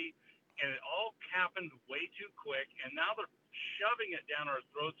possibility, and it all happened way too quick, and now they're shoving it down our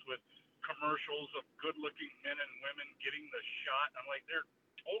throats with commercials of good-looking men and women getting the shot. I'm like, they're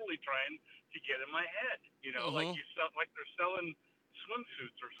totally trying to get in my head, like they're selling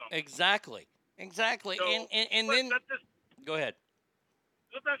swimsuits or something. Exactly. So, and then go ahead.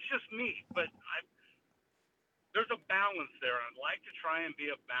 But that's just me. But there's a balance there. I'd like to try and be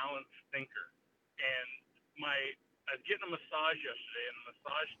a balanced thinker. And I was getting a massage yesterday, and the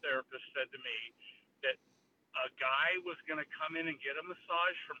massage therapist said to me that a guy was going to come in and get a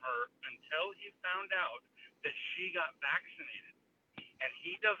massage from her until he found out that she got vaccinated. And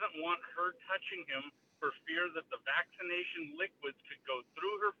he doesn't want her touching him for fear that the vaccination liquids could go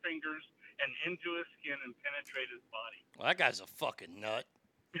through her fingers and into his skin and penetrate his body. Well, that guy's a fucking nut.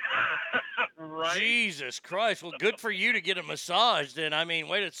 Right? Jesus Christ. Well, good for you to get a massage then. I mean,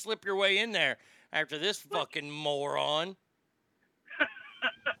 way to slip your way in there after this fucking moron.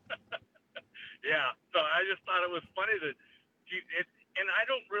 Yeah, so I just thought it was funny that and I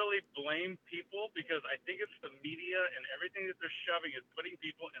don't really blame people because I think it's the media and everything that they're shoving is putting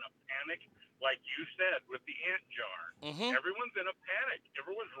people in a panic, like you said, with the ant jar. Everyone's in a panic.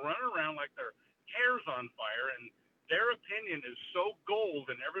 Everyone's running around like they're hair's on fire, and their opinion is so gold,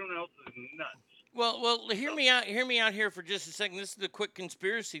 and everyone else is nuts. Well, hear me out. Hear me out here for just a second. This is the quick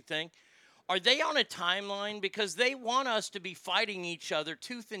conspiracy thing. Are they on a timeline because they want us to be fighting each other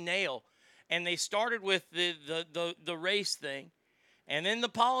tooth and nail? And they started with the race thing, and then the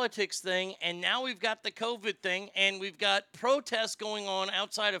politics thing, and now we've got the COVID thing, and we've got protests going on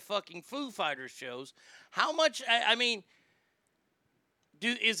outside of fucking Foo Fighters shows. How much? I mean,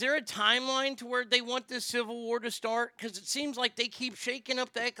 is there a timeline to where they want this civil war to start? Because it seems like they keep shaking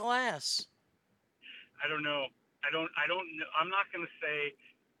up that glass. I don't know. I don't know. I'm not going to say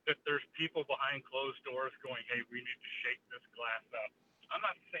that there's people behind closed doors going, hey, we need to shake this glass up. I'm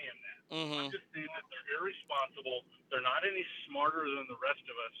not saying that. I'm just saying that they're irresponsible. They're not any smarter than the rest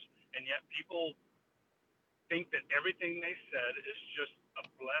of us, and yet people think that everything they said is just a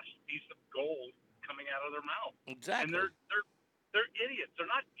blessed piece of gold coming out of their mouth. Exactly. And they're idiots.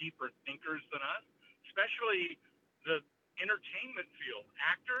 They're not deeper thinkers than us, especially the entertainment field.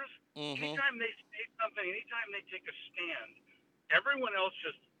 Actors, anytime they say something, anytime they take a stand, everyone else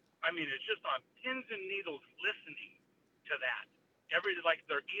just, it's just on pins and needles listening to that. Like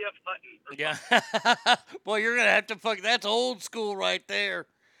they're E.F. Hutton or something. Yeah. Boy, you're going to have to that's old school right there.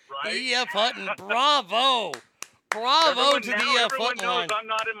 Right? E.F. Hutton, bravo. Bravo to the E.F. Hutton line. I'm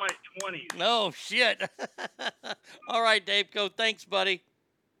not in my 20s. No, shit. All right, Dave, go. Thanks, buddy.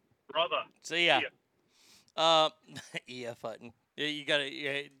 Brother. See ya. E.F. Hutton. You got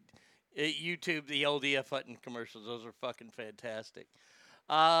to YouTube the old E.F. Hutton commercials. Those are fucking fantastic.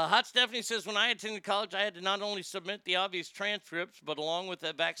 Hot Stephanie says, when I attended college, I had to not only submit the obvious transcripts, but along with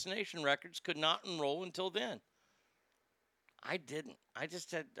the vaccination records, could not enroll until then. I didn't. I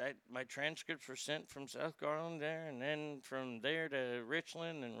just had my transcripts were sent from South Garland there, and then from there to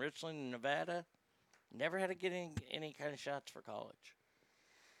Richland, Nevada. Never had to get any kind of shots for college.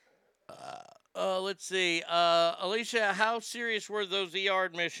 Let's see. Alicia, how serious were those ER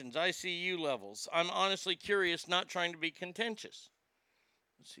admissions, ICU levels? I'm honestly curious, not trying to be contentious.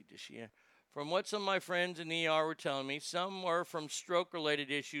 Let's see, from what some of my friends in the ER were telling me, some were from stroke-related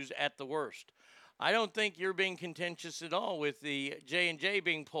issues at the worst. I don't think you're being contentious at all with the J&J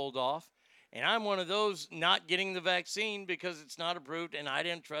being pulled off, and I'm one of those not getting the vaccine because it's not approved, and I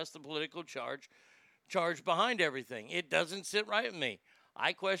didn't trust the political charge behind everything. It doesn't sit right with me.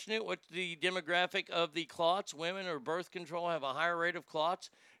 I question it. What's the demographic of the clots? Women or birth control have a higher rate of clots.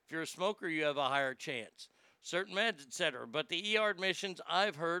 If you're a smoker, you have a higher chance. Certain meds, etc. But the ER admissions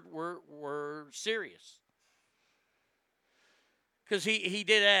I've heard were serious. Because he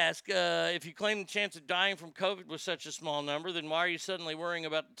did ask, if you claim the chance of dying from COVID was such a small number, then why are you suddenly worrying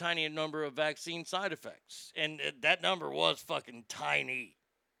about the tiny number of vaccine side effects? And that number was fucking tiny.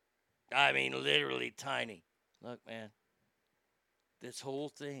 I mean, literally tiny. Look, man, this whole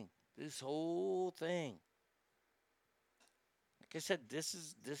thing, like I said, this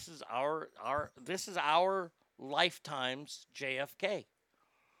is our lifetime's JFK.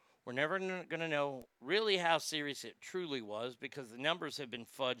 We're never going to know really how serious it truly was because the numbers have been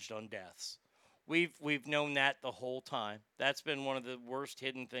fudged on deaths. We've known that the whole time. That's been one of the worst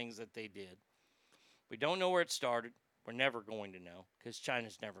hidden things that they did. We don't know where it started. We're never going to know because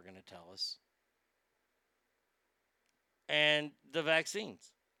China's never going to tell us. And the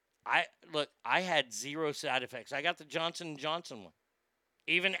vaccines. I had zero side effects. I got the Johnson & Johnson one.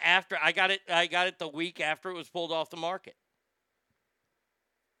 Even after I got it the week after it was pulled off the market.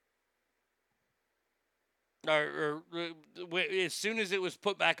 Or as soon as it was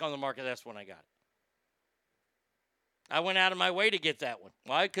put back on the market, that's when I got it. I went out of my way to get that one.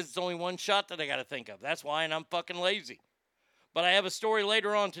 Why? Because it's only one shot that I got to think of. That's why, and I'm fucking lazy. But I have a story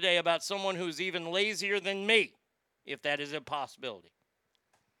later on today about someone who's even lazier than me, if that is a possibility.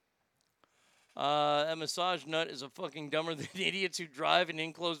 A massage nut is a fucking dumber than idiots who drive in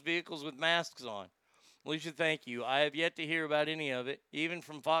enclosed vehicles with masks on. Alicia, thank you. I have yet to hear about any of it, even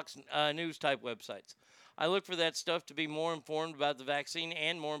from Fox News type websites. I look for that stuff to be more informed about the vaccine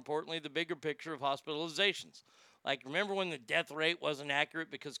and, more importantly, the bigger picture of hospitalizations. Like, remember when the death rate wasn't accurate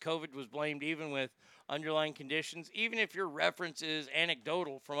because COVID was blamed even with underlying conditions? Even if your reference is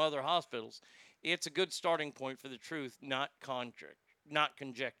anecdotal from other hospitals, it's a good starting point for the truth, not conjecture.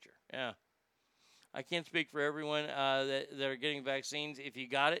 Yeah. I can't speak for everyone that are getting vaccines. If you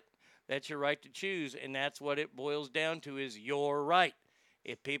got it, that's your right to choose, and that's what it boils down to is your right.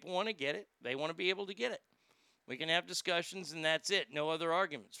 If people want to get it, they want to be able to get it. We can have discussions, and that's it. No other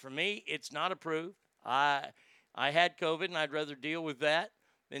arguments. For me, it's not approved. I had COVID, and I'd rather deal with that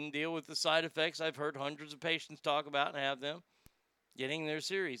than deal with the side effects I've heard hundreds of patients talk about and have them getting their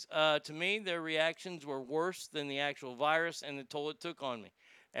series. To me, their reactions were worse than the actual virus and the toll it took on me.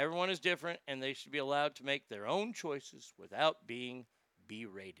 Everyone is different, and they should be allowed to make their own choices without being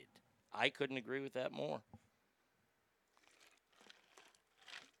berated. I couldn't agree with that more.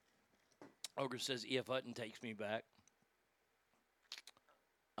 Ogre says E.F. Hutton takes me back.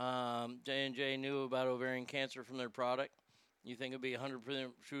 J&J knew about ovarian cancer from their product. You think it'd be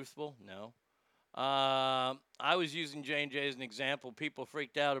 100% truthful? No. I was using J&J as an example. People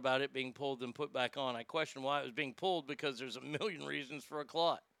freaked out about it being pulled and put back on. I questioned why it was being pulled because there's a million reasons for a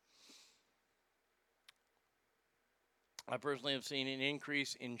clot. I personally have seen an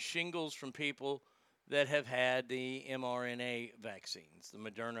increase in shingles from people that have had the mRNA vaccines, the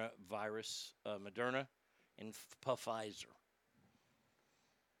Moderna virus, Moderna and Pfizer.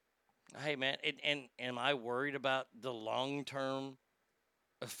 Hey, man, and am I worried about the long-term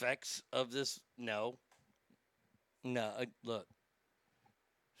effects of this? No. Look.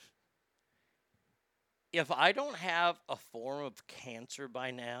 If I don't have a form of cancer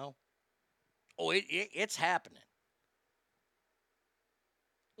by now, it's happening.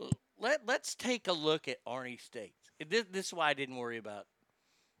 Let's take a look at Arnie States. This is why I didn't worry about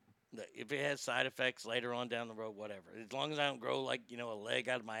if it has side effects later on down the road, whatever. As long as I don't grow like, a leg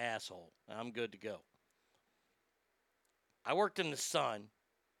out of my asshole, I'm good to go. I worked in the sun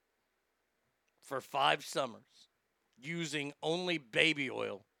for 5 summers using only baby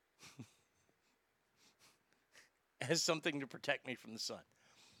oil as something to protect me from the sun.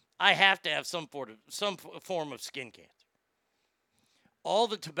 I have to have some form of skin cancer. All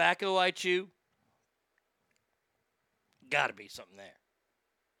the tobacco I chew, got to be something there.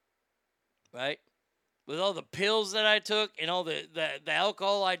 Right? With all the pills that I took and all the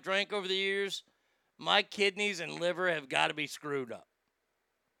alcohol I drank over the years, my kidneys and liver have got to be screwed up.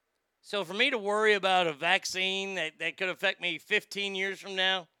 So for me to worry about a vaccine that could affect me 15 years from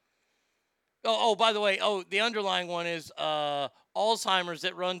now. By the way, the underlying one is Alzheimer's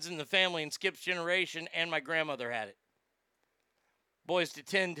that runs in the family and skips generation, and my grandmother had it. Boys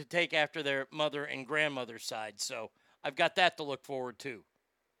tend to take after their mother and grandmother's side, so I've got that to look forward to.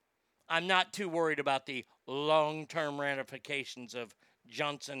 I'm not too worried about the long-term ramifications of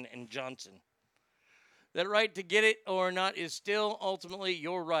Johnson & Johnson. That right to get it or not is still ultimately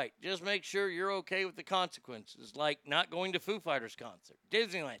your right. Just make sure you're okay with the consequences, like not going to Foo Fighters concert.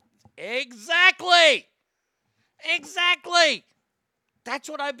 Disneyland. Exactly! That's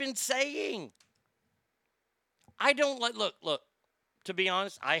what I've been saying. I don't like, look, to be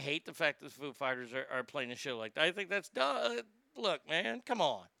honest, I hate the fact that the Foo Fighters are playing a show like that. I think that's dumb. Look, man, come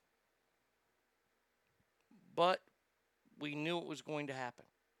on. But we knew it was going to happen.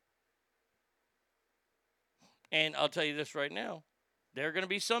 And I'll tell you this right now. There are going to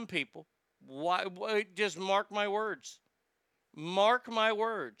be some people. Why? Just mark my words. Mark my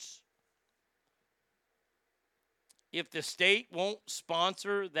words. If the state won't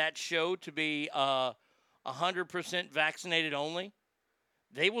sponsor that show to be 100% vaccinated only,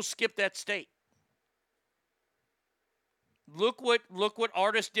 they will skip that state. Look what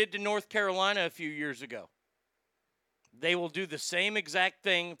artists did to North Carolina a few years ago. They will do the same exact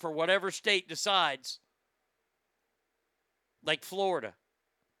thing for whatever state decides. Like Florida.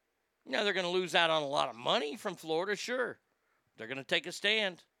 Now they're going to lose out on a lot of money from Florida, sure. They're going to take a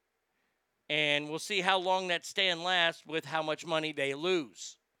stand. And we'll see how long that stand lasts with how much money they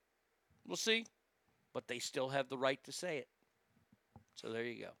lose. We'll see. But they still have the right to say it. So there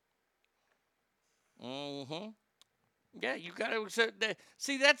you go. Mm-hmm. Yeah, you got to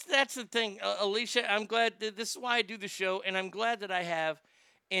see. That's the thing, Alicia. I'm glad this is why I do the show, and I'm glad that I have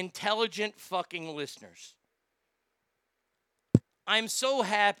intelligent fucking listeners. I'm so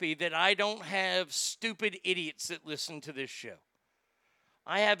happy that I don't have stupid idiots that listen to this show.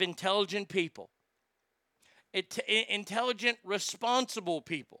 I have intelligent people, intelligent, responsible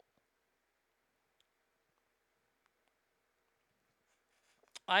people.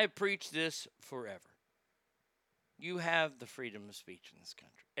 I have preached this forever. You have the freedom of speech in this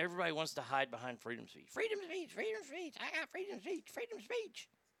country. Everybody wants to hide behind freedom of speech. Freedom of speech, freedom of speech. I got freedom of speech, freedom of speech.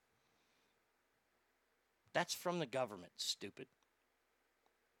 That's from the government, stupid.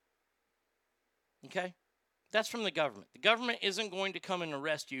 Okay? That's from the government. The government isn't going to come and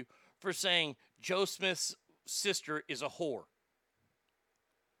arrest you for saying Joe Smith's sister is a whore.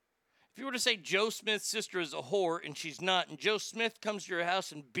 If you were to say Joe Smith's sister is a whore and she's not, and Joe Smith comes to your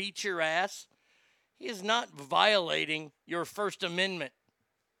house and beats your ass, he is not violating your First Amendment.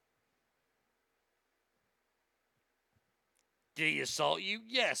 Did he assault you?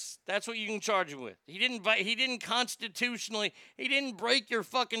 Yes, that's what you can charge him with. He didn't constitutionally, he didn't break your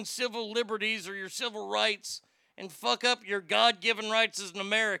fucking civil liberties or your civil rights and fuck up your God-given rights as an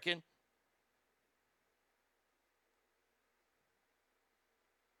American.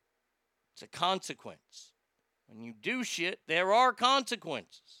 It's a consequence. When you do shit, there are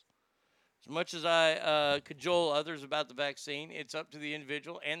consequences. As much as I cajole others about the vaccine, it's up to the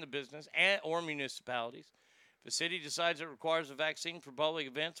individual and the business or municipalities. If a city decides it requires a vaccine for public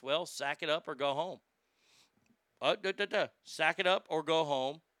events, well, sack it up or go home. Sack it up or go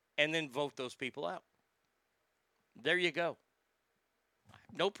home, and then vote those people out. There you go.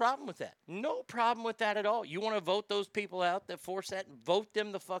 No problem with that. No problem with that at all. You want to vote those people out that force that? Vote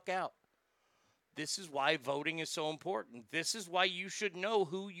them the fuck out. This is why voting is so important. This is why you should know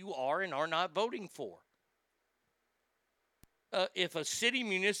who you are and are not voting for. If a city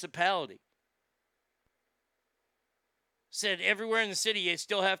municipality said everywhere in the city you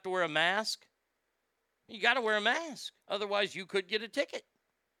still have to wear a mask, you got to wear a mask. Otherwise, you could get a ticket.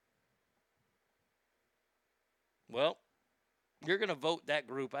 Well, you're going to vote that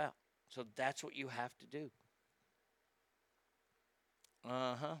group out. So that's what you have to do.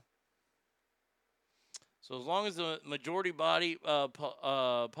 So as long as the majority body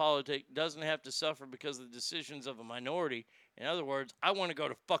politic doesn't have to suffer because of the decisions of a minority, in other words, I want to go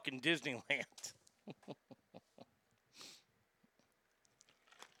to fucking Disneyland.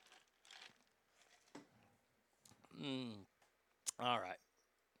 All right.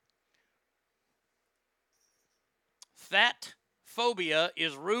 Fat phobia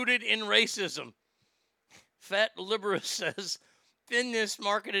is rooted in racism. Fat Liberus says thinness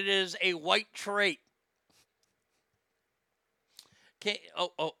marketed as a white trait.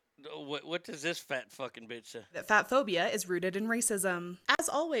 What does this fat fucking bitch say? That fat phobia is rooted in racism. As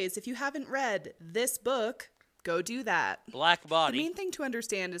always, if you haven't read this book, go do that. Black body. The main thing to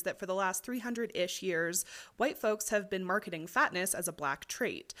understand is that for the last 300-ish years, white folks have been marketing fatness as a black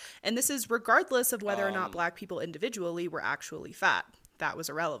trait. And this is regardless of whether or not black people individually were actually fat. That was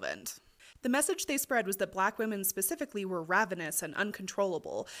irrelevant. The message they spread was that black women specifically were ravenous and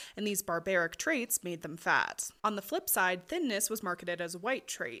uncontrollable, and these barbaric traits made them fat. On the flip side, thinness was marketed as a white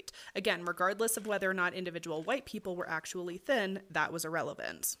trait. Again, regardless of whether or not individual white people were actually thin, that was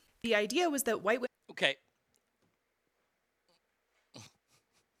irrelevant. The idea was that white women... Okay.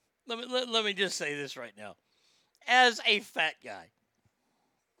 Let me just say this right now. As a fat guy,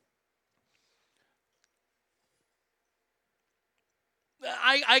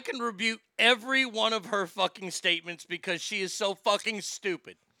 I can rebuke every one of her fucking statements because she is so fucking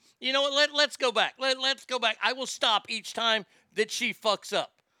stupid. You know what? Let's go back. Let's go back. I will stop each time that she fucks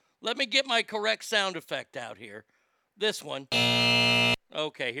up. Let me get my correct sound effect out here. This one.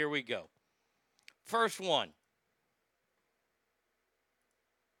 Okay, here we go. First one.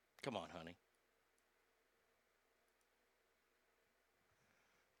 Come on, honey.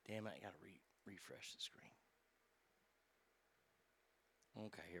 Damn it, I gotta refresh the screen.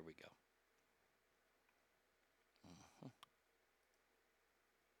 Okay, here we go.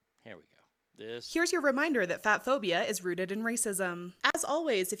 Here we go. Here's your reminder that fat phobia is rooted in racism. As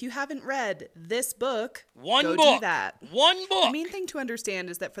always, if you haven't read this book, go do that. One book. The main thing to understand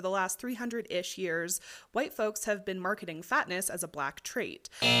is that for the last 300-ish years, white folks have been marketing fatness as a black trait.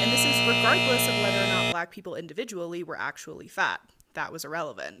 And this is regardless of whether or not black people individually were actually fat. That was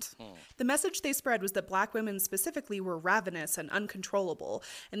irrelevant. The message they spread was that black women specifically were ravenous and uncontrollable,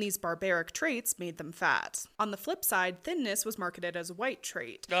 and these barbaric traits made them fat. On the flip side, thinness was marketed as a white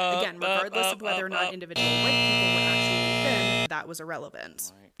trait. Again, regardless of whether or not individual white people were actually thin, that was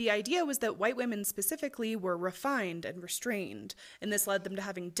irrelevant. Right. The idea was that white women specifically were refined and restrained, and this led them to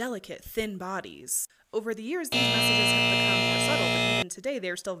having delicate, thin bodies. Over the years, these messages have become more subtle, but even today, they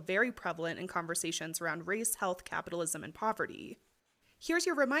are still very prevalent in conversations around race, health, capitalism, and poverty. Here's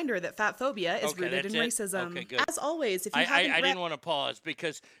your reminder that fat phobia is rooted in racism. Okay, good. As always, if you haven't I didn't want to pause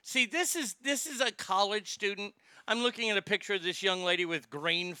because, see, this is a college student. I'm looking at a picture of this young lady with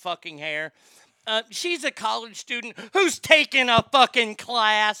green fucking hair. She's a college student who's taking a fucking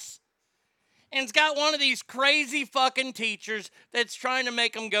class. And it's got one of these crazy fucking teachers that's trying to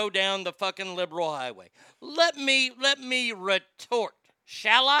make them go down the fucking liberal highway. Let me retort,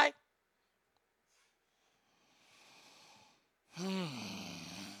 shall I?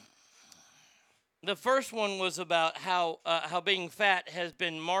 The first one was about how being fat has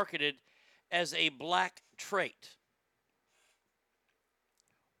been marketed as a black trait.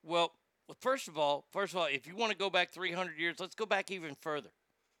 Well, first of all, if you want to go back 300 years, let's go back even further.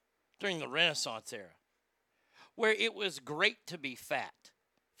 During the Renaissance era, where it was great to be fat.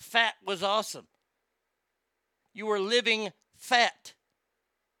 Fat was awesome. You were living fat.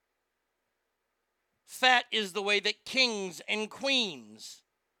 Fat is the way that kings and queens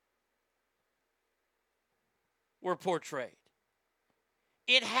were portrayed.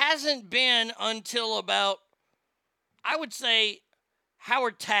 It hasn't been until about, I would say,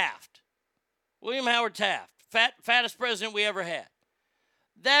 Howard Taft William Howard Taft, fattest president we ever had.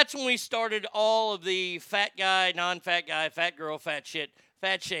 That's when we started all of the fat guy, non-fat guy, fat girl, fat shit,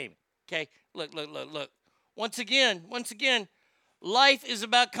 fat shaming. Okay? Look. Once again, life is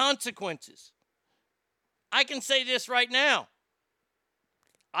about consequences. I can say this right now.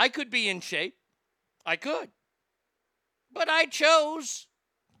 I could be in shape. I could. But I chose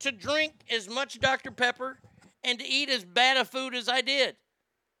to drink as much Dr. Pepper and to eat as bad a food as I did.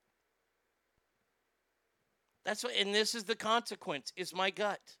 That's what, and this is the consequence. It's my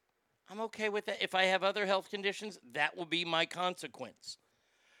gut. I'm okay with that. If I have other health conditions, that will be my consequence.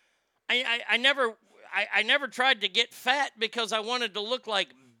 I never tried to get fat because I wanted to look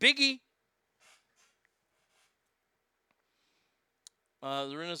like Biggie.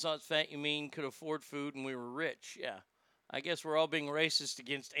 The Renaissance fat, you mean, could afford food and we were rich. Yeah. I guess we're all being racist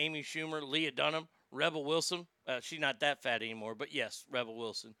against Amy Schumer, Leah Dunham, Rebel Wilson. She's not that fat anymore, but yes, Rebel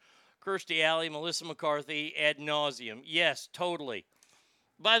Wilson. Kirstie Alley, Melissa McCarthy, ad nauseum. Yes, totally.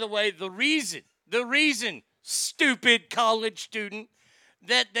 By the way, the reason, stupid college student,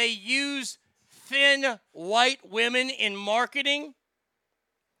 that they use thin white women in marketing,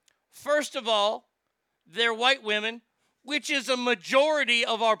 first of all, they're white women, which is a majority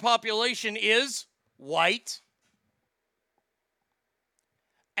of our population is white.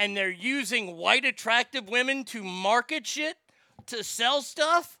 And they're using white attractive women to market shit, to sell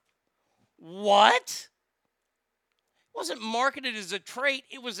stuff? What? It wasn't marketed as a trait.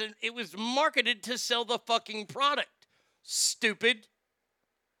 It was marketed to sell the fucking product. Stupid.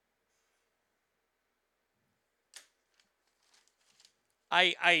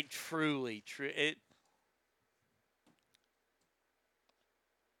 I truly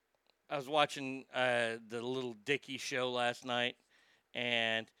I was watching the Little Dicky show last night,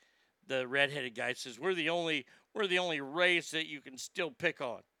 and the redheaded guy says, we're the only race that you can still pick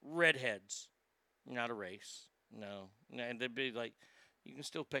on. Redheads. Not a race. No. And they'd be like, you can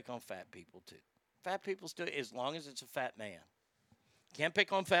still pick on fat people too. Fat people still, as long as it's a fat man. Can't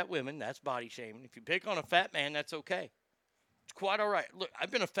pick on fat women. That's body shaming. If you pick on a fat man, that's okay. It's quite all right. Look,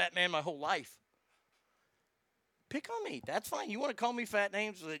 I've been a fat man my whole life. Pick on me. That's fine. You want to call me fat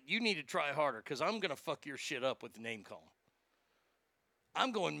names? You need to try harder because I'm going to fuck your shit up with the name calling.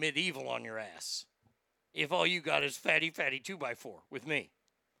 I'm going medieval on your ass. If all you got is fatty 2x4 with me.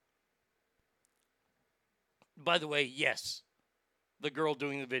 By the way, yes, the girl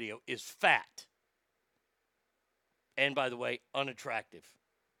doing the video is fat. And by the way, unattractive.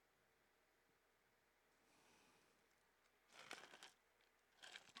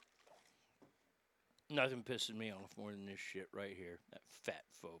 Nothing pisses me off more than this shit right here. That fat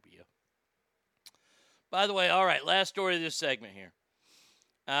phobia. By the way, all right, last story of this segment here.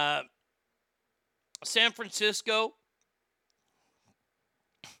 San Francisco,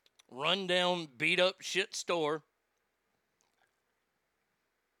 rundown, beat-up shit store,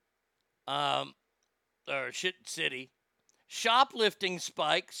 or shit city, shoplifting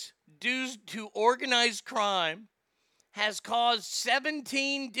spikes due to organized crime has caused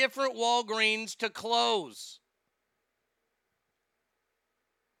 17 different Walgreens to close.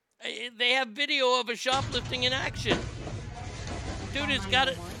 They have video of a shoplifting in action. Dude has got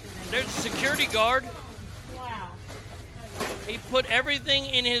it. There's a security guard. Wow. He put everything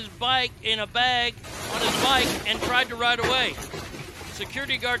in his bike in a bag on his bike and tried to ride away.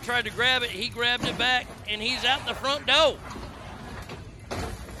 Security guard tried to grab it. He grabbed it back, and he's out the front door.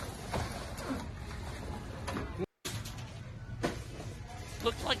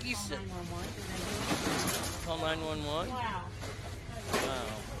 Looks like he's sitting. Call 911. Wow.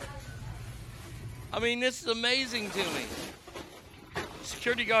 I mean, this is amazing to me.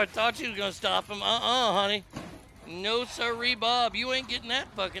 Security guard thought she was going to stop him. Honey. No, sirree, Bob. You ain't getting that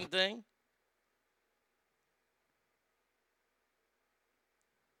fucking thing.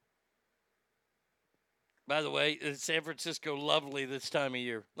 By the way, it's San Francisco lovely this time of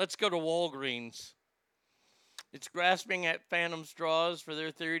year. Let's go to Walgreens. It's grasping at phantom straws for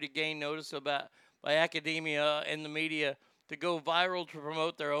their theory to gain notice by academia and the media to go viral to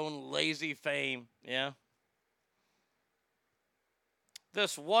promote their own lazy fame. Yeah.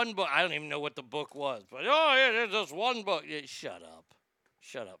 This one book, I don't even know what the book was, but there's this one book. Yeah, shut up.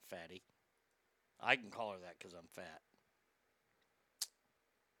 Shut up, fatty. I can call her that because I'm fat.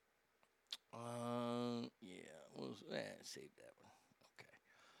 Save that one. Okay.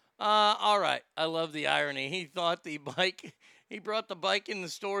 All right. I love the irony. He thought he brought the bike in the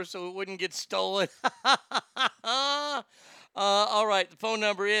store so it wouldn't get stolen. All right. The phone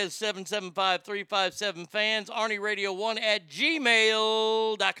number is 775-357-FANS,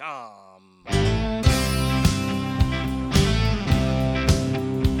 ArnieRadio1@gmail.com.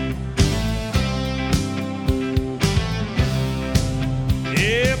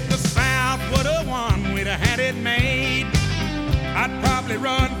 probably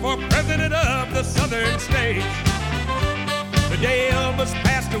run for president of the southern states. The day Elvis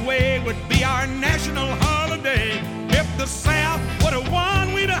passed away would be our national holiday. If the South would have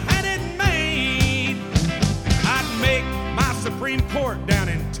won, we'd have had it made. I'd make my Supreme Court down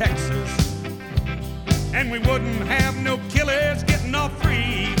in Texas, and we wouldn't have no killers getting off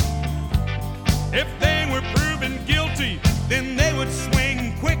free. If they were proven guilty, then they would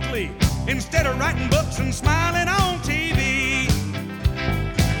swing quickly instead of writing books and smiling on TV.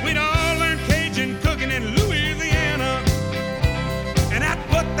 We'd all learn Cajun cooking in Louisiana, and I'd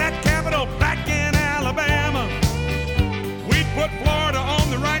put that capital back in Alabama. We'd put Florida on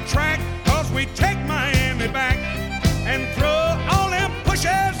the right track, 'cause we'd take Miami back and throw all them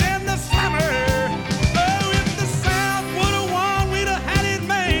pushers in the slammer. Oh, if the South would have won, we'd have had it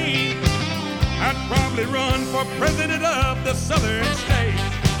made. I'd probably run for president of the southern states.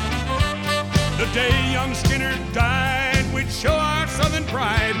 The day young Skinner died, we'd show our southern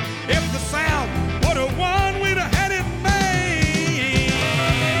pride. If the South would have won, we'd have had it made.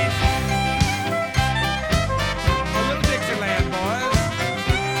 A little Dixieland, boys.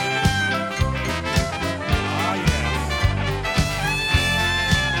 Oh, yeah.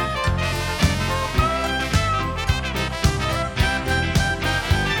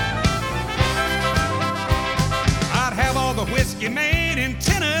 I'd have all the whiskey made in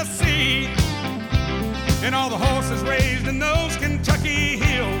Tennessee, and all the horses raised in those Kentucky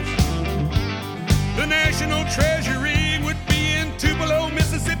hills. The national treasury would be in Tupelo,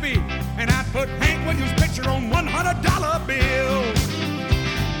 Mississippi, and I'd put Hank Williams' picture on $100 bills.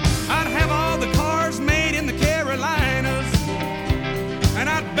 I'd have all the cars made in the Carolinas, and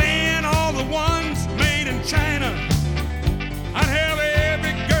I'd ban all the ones made in China. I'd have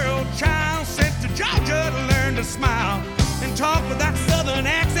every girl child sent to Georgia to learn to smile and talk with that southern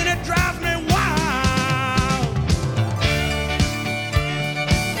accent. It drives me wild.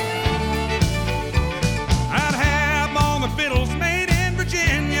 I'd have all the fiddles made in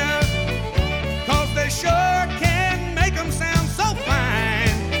Virginia, 'cause they sure can make them sound so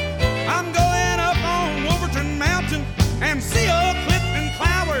fine. I'm going up on Wolverton Mountain and see old Clifton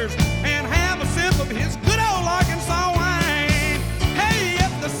Clowers and have a sip of his good old Arkansas wine. Hey,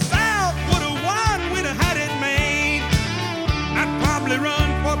 if the South would have won, we'd have had it made. I'd probably run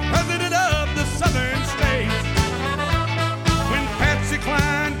for president of the southern states. When Patsy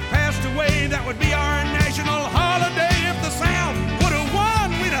Cline passed away, that would be our national holiday. If the South would have won,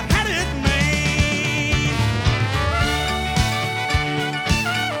 we'd have had it made.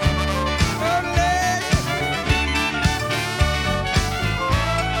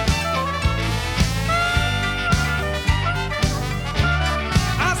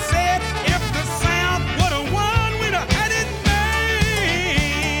 I said, if the South would have won, we'd have had it made.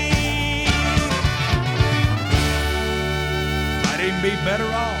 I'd even be better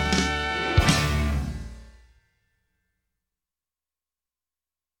off.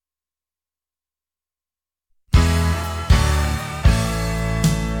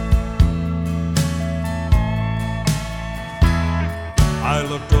 I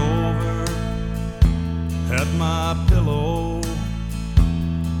looked over at my pillow,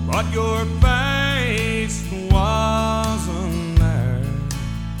 but your face wasn't there,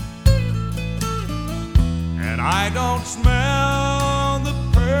 and I don't smell the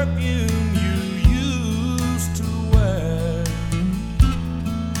perfume you used to wear.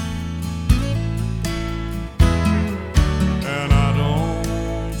 And I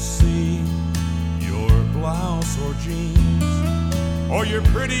don't see your blouse or jeans or your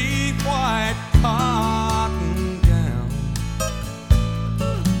pretty white cotton gown.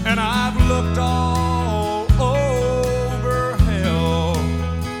 And I've looked all over hell,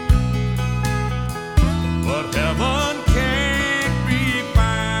 but heaven can't be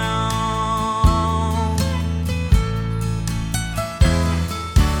found.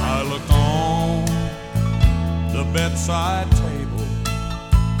 I looked on the bedside table,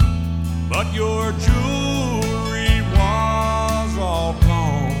 but your jewelry was all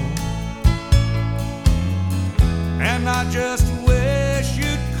gone. And I just wish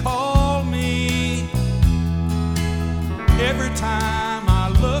you'd call me every time I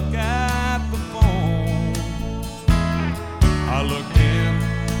look at the phone. I looked in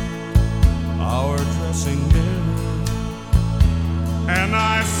our dressing mirror, and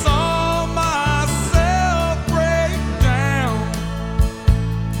I saw myself break down.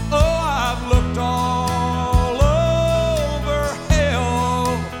 Oh, I've looked all over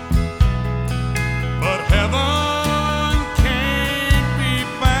hell, but heaven can't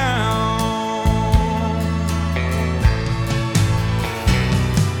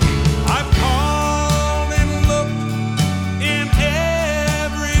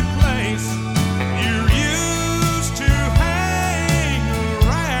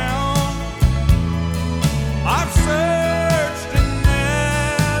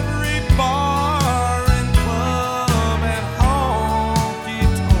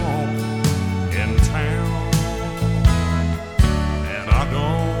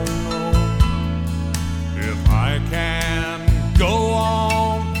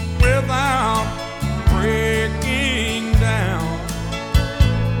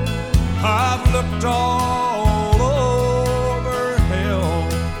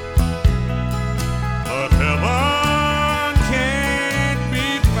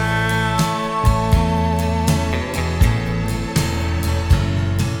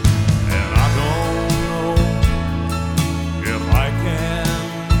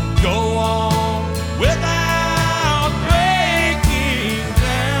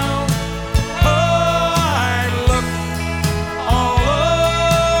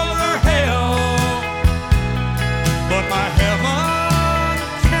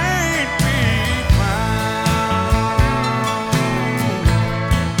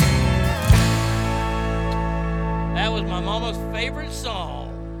My mama's favorite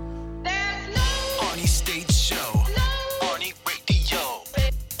song. Arnie State Show. Arnie Radio.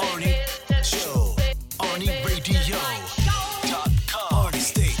 Arnie Show. Arnie Radio.com. Arnie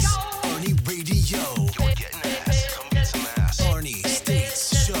States. Arnie Radio. You're getting ass. Come get some ass. Arnie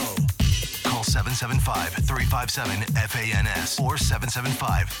States Show. Call 775-357-FANS or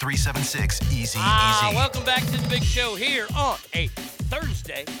 775-376-EASY-EASY. Welcome back to the big show here on a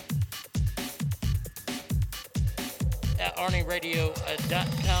Thursday at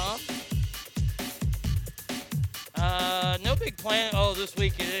ArnieRadio.com. No big plan. Oh, this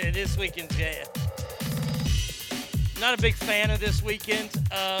weekend's not a big fan of this weekend.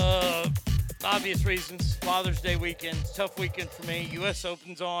 Obvious reasons. Father's Day weekend. Tough weekend for me. U.S.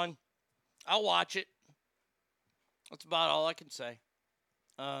 Open's on. I'll watch it. That's about all I can say.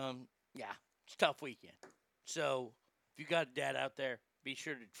 Yeah, it's a tough weekend. So if you got a dad out there, be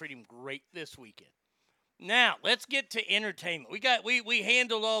sure to treat him great this weekend. Now, let's get to entertainment. We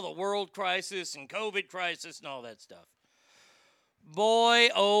handled all the world crisis and COVID crisis and all that stuff. Boy,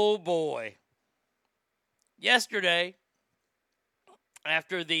 oh boy. Yesterday,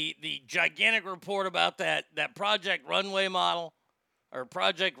 after the gigantic report about that Project Runway model or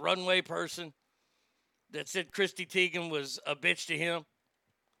Project Runway person that said Chrissy Teigen was a bitch to him,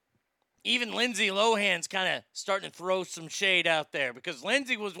 even Lindsay Lohan's kind of starting to throw some shade out there because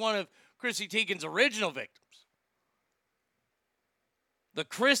Lindsay was one of Chrissy Teigen's original victims. The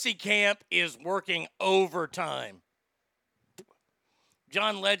Chrissy camp is working overtime.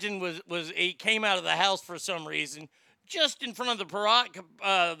 John Legend he came out of the house for some reason, just in front of the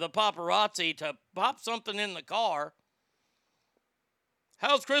paparazzi to pop something in the car.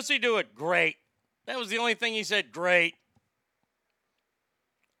 How's Chrissy doing? Great. That was the only thing he said, great.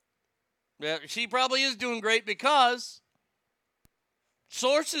 Yeah, she probably is doing great because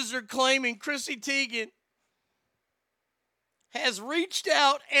sources are claiming Chrissy Teigen has reached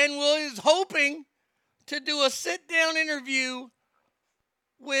out and is hoping to do a sit-down interview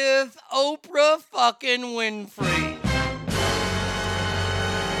with Oprah fucking Winfrey.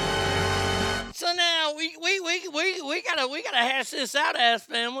 So now we gotta hash this out, ass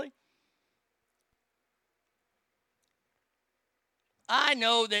family. I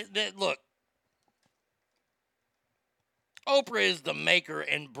know that look, Oprah is the maker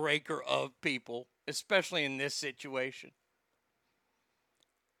and breaker of people, especially in this situation.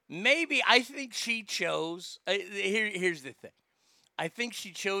 Maybe I think she chose. Here's the thing. I think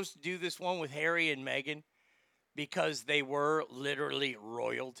she chose to do this one with Harry and Meghan because they were literally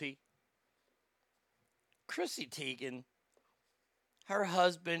royalty. Chrissy Teigen, her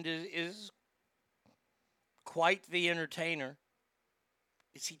husband is quite the entertainer.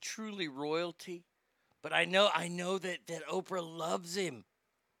 Is he truly royalty? But I know that Oprah loves him.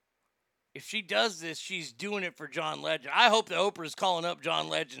 If she does this, she's doing it for John Legend. I hope that Oprah's calling up John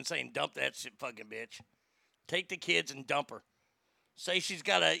Legend saying, dump that shit fucking bitch. Take the kids and dump her. Say she's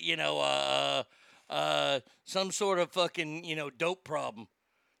got some sort of fucking, dope problem.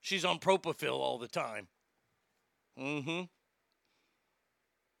 She's on Propofol all the time. Mm-hmm.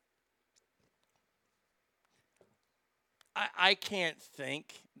 I can't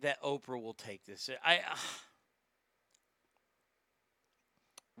think that Oprah will take this.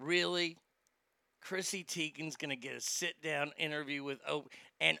 Really? Chrissy Teigen's going to get a sit-down interview with Oprah,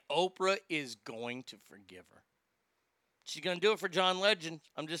 and Oprah is going to forgive her. She's going to do it for John Legend.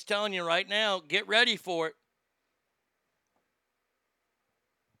 I'm just telling you right now, get ready for it.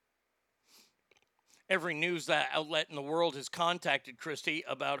 Every news outlet in the world has contacted Christy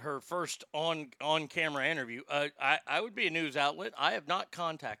about her first on-camera interview. I would be a news outlet. I have not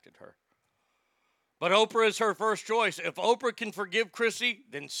contacted her. But Oprah is her first choice. If Oprah can forgive Chrissy,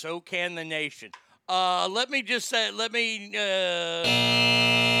 then so can the nation. Let me just say,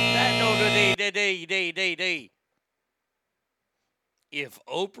 if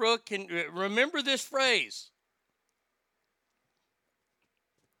Oprah can, remember this phrase.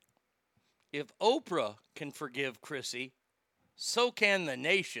 If Oprah can forgive Chrissy, so can the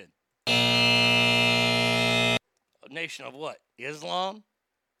nation. A nation of what? Islam?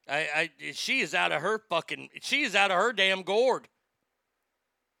 She is out of her damn gourd.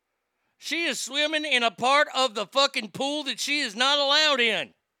 She is swimming in a part of the fucking pool that she is not allowed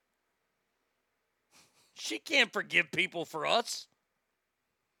in. She can't forgive people for us.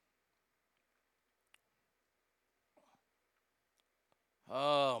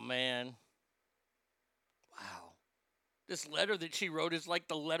 Oh, man. Wow. This letter that she wrote is like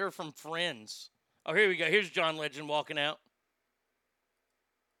the letter from Friends. Oh, here we go. Here's John Legend walking out.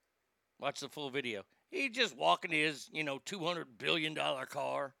 Watch the full video. He's just walking his, $200 billion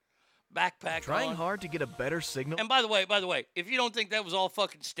car. backpack Trying on. hard to get a better signal. And by the way, if you don't think that was all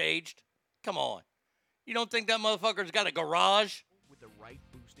fucking staged, come on. You don't think that motherfucker's got a garage? With the right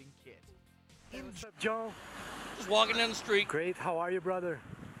boosting kit. Hey, what's up, Joe? Just walking down the street. Great. How are you, brother?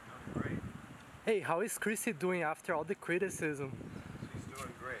 Great. Hey, how is Chrissy doing after all the criticism? She's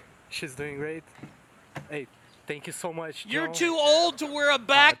doing great. She's doing great. Hey, thank you so much, Joe. You're too old to wear a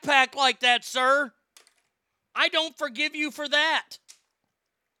backpack like that, sir. I don't forgive you for that.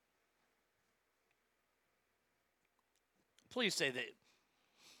 Please say that.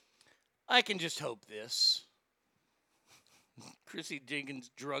 I can just hope this. Chrissy Teigen's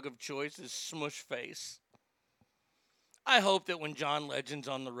drug of choice is smush face. I hope that when John Legend's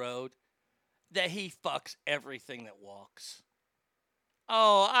on the road, that he fucks everything that walks.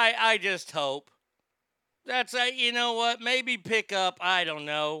 Oh, I just hope. That's you know what? Maybe pick up, I don't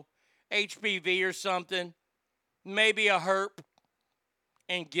know, HPV or something. Maybe a herp.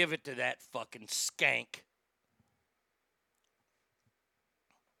 And give it to that fucking skank.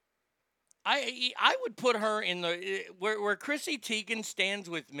 I would put her in the where Chrissy Teigen stands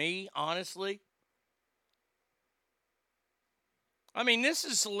with me, honestly. I mean, this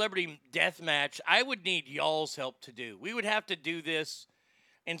is Celebrity Deathmatch. I would need y'all's help to do. We would have to do this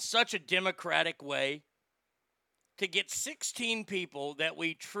in such a democratic way to get 16 people that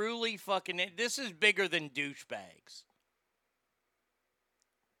we truly fucking... This is bigger than douchebags.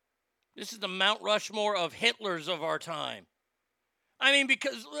 This is the Mount Rushmore of Hitlers of our time. I mean,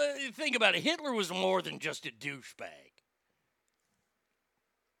 because think about it. Hitler was more than just a douchebag.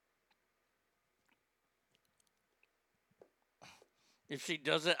 If she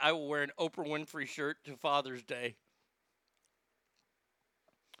does it, I will wear an Oprah Winfrey shirt to Father's Day.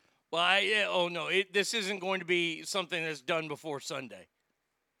 Well, this isn't going to be something that's done before Sunday.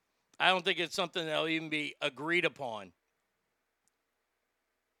 I don't think it's something that'll even be agreed upon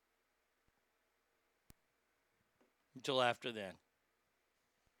until after then.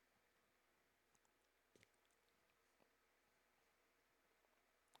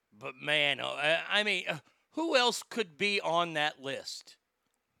 But man, I mean, who else could be on that list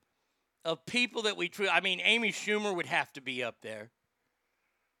of people that we treat? I mean, Amy Schumer would have to be up there.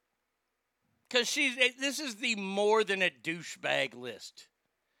 Because this is the more than a douchebag list.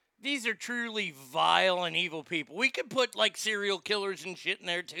 These are truly vile and evil people. We could put like serial killers and shit in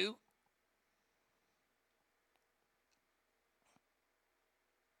there too.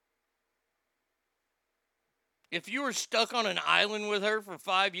 If you were stuck on an island with her for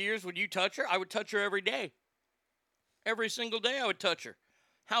 5 years, would you touch her? I would touch her every day. Every single day I would touch her.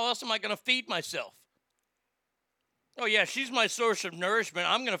 How else am I going to feed myself? Oh, yeah, she's my source of nourishment.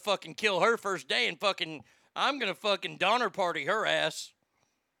 I'm going to fucking kill her first day and I'm going to fucking Donner Party her ass.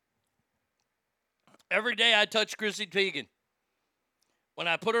 Every day I touch Chrissy Teigen. When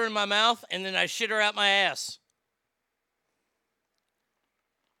I put her in my mouth and then I shit her out my ass.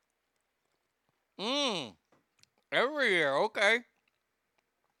 Every year, okay.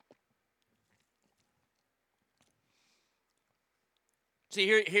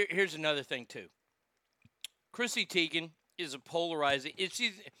 See, here's another thing, too. Chrissy Teigen is a polarizing...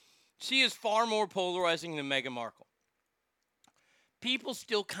 She is far more polarizing than Meghan Markle. People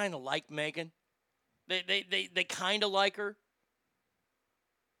still kind of like Meghan. They kind of like her.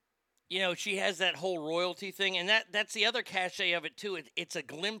 You know, she has that whole royalty thing, and that's the other cachet of it, too. It's a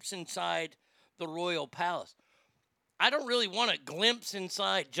glimpse inside the royal palace. I don't really want a glimpse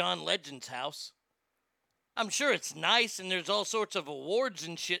inside John Legend's house. I'm sure it's nice and there's all sorts of awards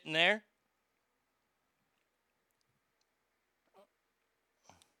and shit in there.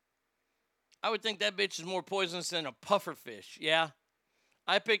 I would think that bitch is more poisonous than a pufferfish, yeah?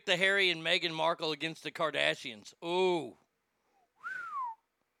 I picked the Harry and Meghan Markle against the Kardashians. Ooh.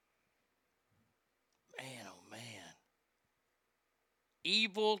 Man, oh man.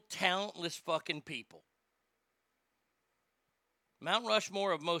 Evil, talentless fucking people. Mount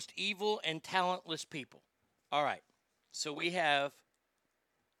Rushmore of most evil and talentless people. All right. So we have...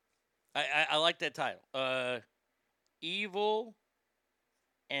 I like that title. Evil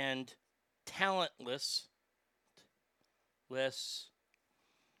and talentless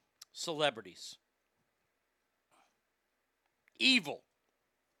celebrities. Evil.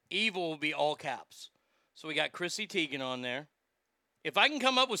 Evil will be all caps. So we got Chrissy Teigen on there. If I can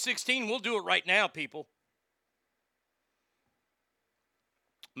come up with 16, we'll do it right now, people.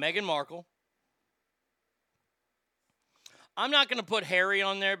 Meghan Markle. I'm not going to put Harry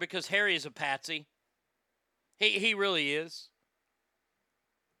on there because Harry is a patsy. He really is.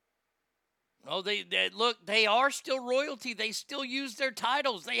 Oh, look, they are still royalty. They still use their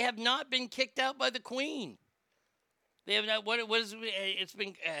titles. They have not been kicked out by the Queen. They have not. What is? It's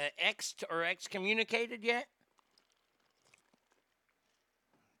been exed or excommunicated yet?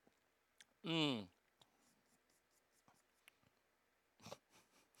 We're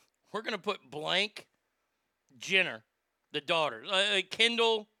gonna put blank Jenner, the daughter,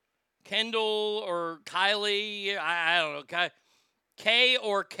 Kendall or Kylie. I don't know. K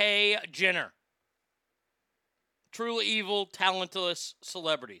or K Jenner. Truly evil, talentless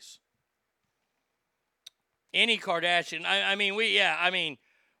celebrities. Any Kardashian. I mean,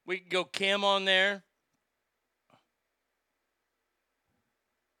 we could go Kim on there.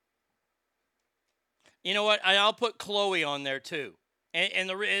 You know what? I'll put Khloe on there too. And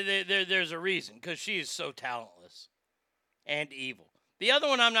there's a reason, because she is so talentless and evil. The other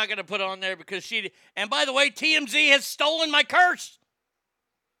one I'm not going to put on there because she... And by the way, TMZ has stolen my curse.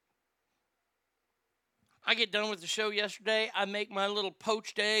 I get done with the show yesterday. I make my little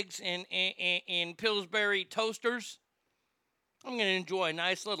poached eggs in Pillsbury toasters. I'm going to enjoy a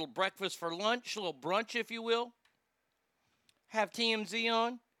nice little breakfast for lunch, a little brunch, if you will. Have TMZ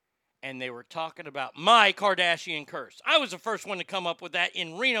on. And they were talking about my Kardashian curse. I was the first one to come up with that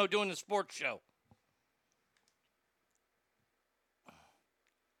in Reno doing the sports show.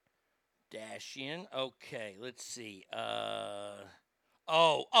 Dashian. Okay, let's see.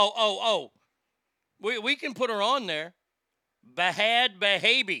 We can put her on there. Bahad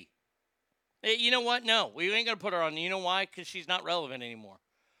Bahabi. You know what? No, we ain't going to put her on. You know why? Because she's not relevant anymore.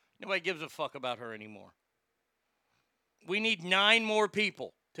 Nobody gives a fuck about her anymore. We need 9 more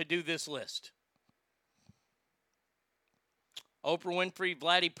people to do this list. Oprah Winfrey,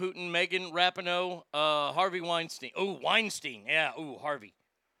 Vladdy Putin, Megan Rapinoe, Harvey Weinstein. Oh, Weinstein. Yeah, ooh, Harvey.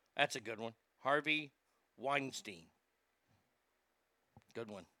 That's a good one. Harvey Weinstein. Good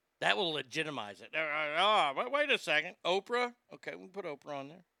one. That will legitimize it. Wait a second. Oprah? Okay, we can put Oprah on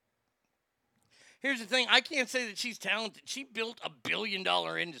there. Here's the thing. I can't say that she's talented. She built $1 billion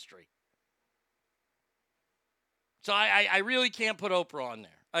industry. So I really can't put Oprah on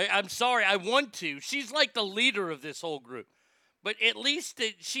there. I'm sorry. I want to. She's like the leader of this whole group. But at least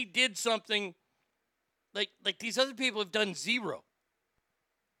she did something like these other people have done zero.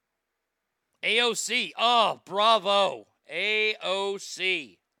 AOC. Oh, bravo. AOC.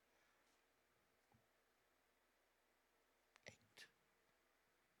 8.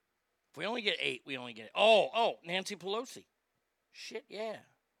 If we only get 8, we only get it. Oh, Nancy Pelosi. Shit, yeah.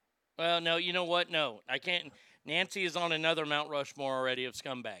 Well, no, you know what? No, I can't. Nancy is on another Mount Rushmore already of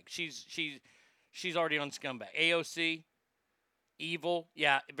scumbag. She's already on scumbag. AOC, evil.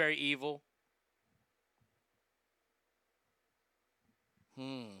 Yeah, very evil.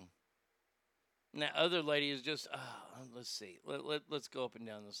 That other lady is just, let's see. Let's go up and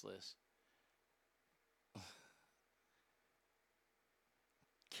down this list.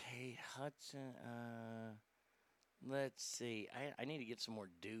 Kate Hudson. Let's see. I need to get some more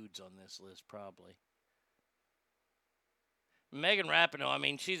dudes on this list, probably. Megan Rapinoe, I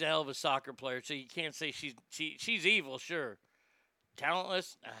mean, she's a hell of a soccer player, so you can't say she's evil, sure.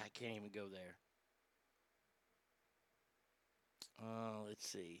 Talentless? I can't even go there. Let's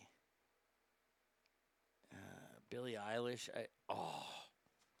see. Billie Eilish.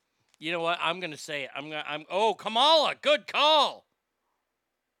 You know what? I'm going to say it. Kamala. Good call.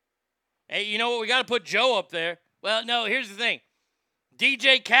 Hey, you know what? We got to put Joe up there. Well, no, here's the thing.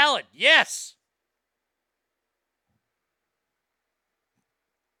 DJ Khaled. Yes.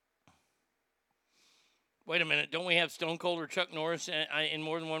 Wait a minute. Don't we have Stone Cold or Chuck Norris in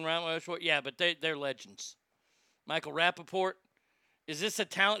more than one round? Yeah, but they're legends. Michael Rappaport. Is this a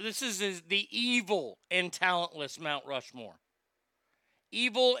talent? This is the evil and talentless Mount Rushmore.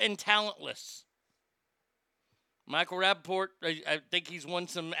 Evil and talentless. Michael Rappaport, I think he's won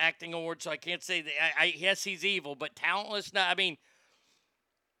some acting awards, so I can't say that. Yes, he's evil, but talentless? No, I mean,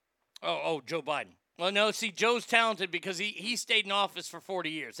 Joe Biden. Well, no, see, Joe's talented because he stayed in office for 40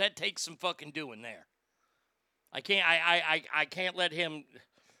 years. That takes some fucking doing there. I can't let him.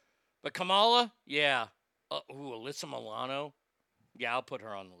 But Kamala, yeah. Alyssa Milano. Yeah, I'll put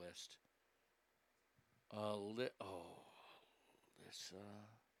her on the list. Alyssa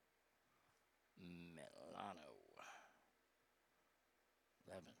Milano.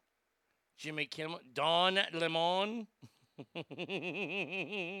 11. Jimmy Kimmel. Don Lemon.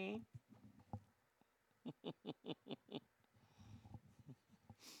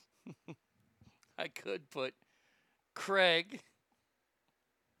 I could put Craig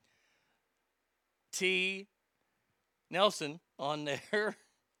T. Nelson on there,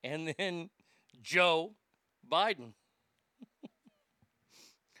 and then Joe Biden.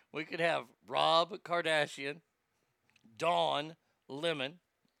 We could have Rob Kardashian, Dawn Lemon,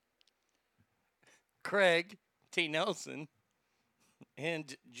 Craig T. Nelson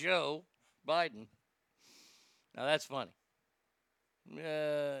and Joe Biden. Now that's funny.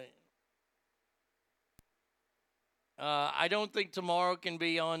 I don't think tomorrow can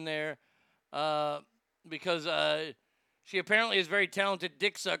be on there because she apparently is a very talented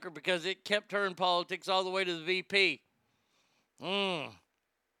dick sucker because it kept her in politics all the way to the VP.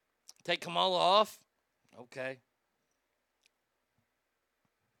 Take Kamala off? Okay.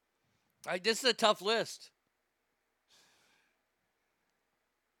 All right, this is a tough list.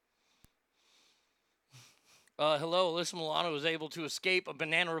 Hello, Alyssa Milano was able to escape a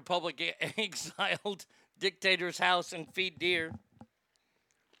Banana Republic exiled dictator's house and feed deer.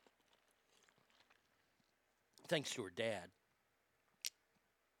 Thanks to her dad.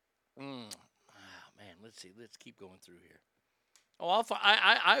 Oh, man, let's see. Let's keep going through here. Oh,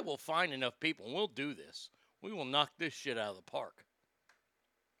 I will find enough people, and we'll do this. We will knock this shit out of the park.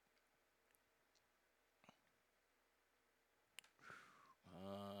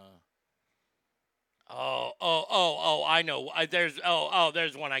 I know. There's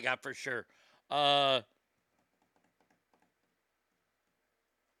one I got for sure.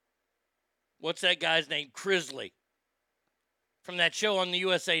 What's that guy's name? Crisley. From that show on the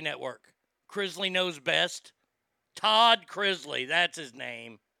USA Network. Crisley Knows Best. Todd Crisley. That's his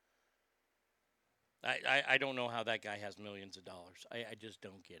name. I don't know how that guy has millions of dollars. I just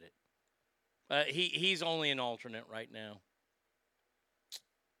don't get it. He's only an alternate right now.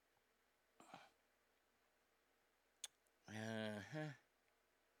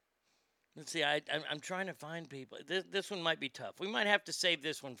 Let's see. I'm trying to find people. This one might be tough. We might have to save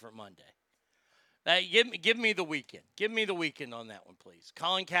this one for Monday. Give me the weekend. Give me the weekend on that one, please.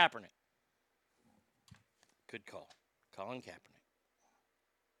 Colin Kaepernick. Good call. Colin Kaepernick.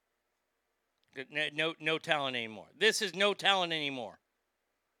 Good. No talent anymore. This is no talent anymore.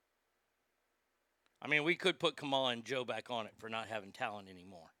 I mean, we could put Kamala and Joe back on it for not having talent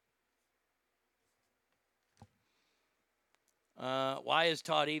anymore. Why is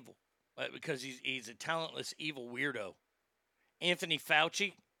Todd evil? Because he's a talentless, evil weirdo. Anthony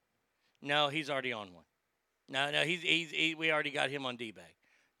Fauci? No, he's already on one. No, we already got him on D-Bag.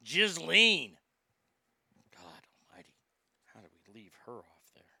 Ghislaine. God almighty. How do we leave her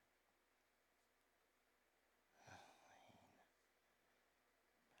off there?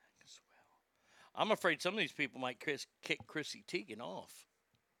 I'm afraid some of these people might kick Chrissy Teigen off.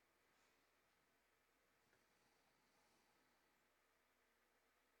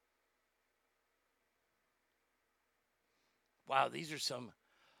 Wow, these are some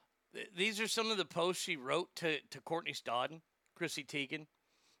of the posts she wrote to Courtney Stodden, Chrissy Teigen.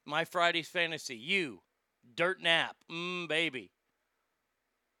 My Friday's Fantasy, you, Dirt Nap, baby.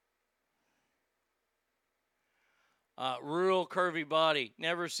 Rural curvy body,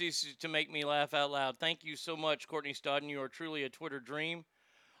 never ceases to make me laugh out loud. Thank you so much, Courtney Stodden. You are truly a Twitter dream.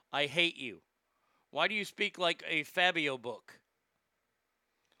 I hate you. Why do you speak like a Fabio book?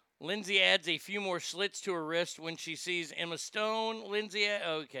 Lindsay adds a few more slits to her wrist when she sees Emma Stone.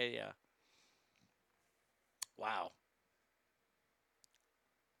 Okay, yeah. Wow.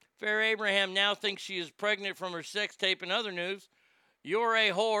 Fair Abraham now thinks she is pregnant from her sex tape. In other news, you're a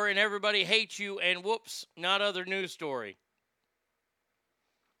whore and everybody hates you, and whoops, not other news story.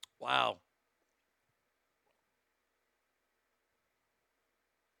 Wow.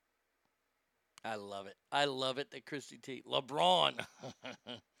 I love it. I love it that Christy T. LeBron.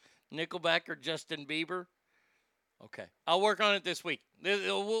 Nickelback or Justin Bieber? Okay. I'll work on it this week.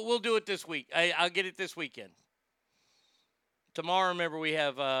 We'll do it this week. I'll get it this weekend. Tomorrow, remember, we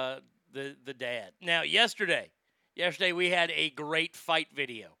have the dad. Now, yesterday we had a great fight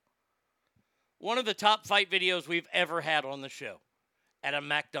video. One of the top fight videos we've ever had on the show at a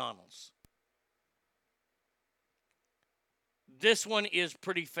McDonald's. This one is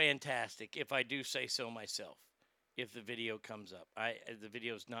pretty fantastic, if I do say so myself. If the video comes up. The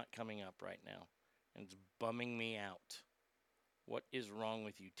video's not coming up right now. And it's bumming me out. What is wrong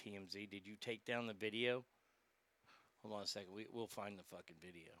with you, TMZ? Did you take down the video? Hold on a second. We'll find the fucking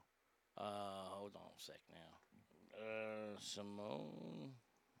video. Hold on a sec now. Simone.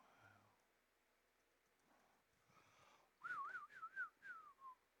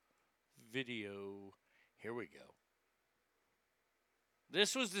 Video. Here we go.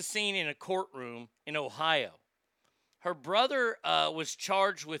 This was the scene in a courtroom in Ohio. Her brother was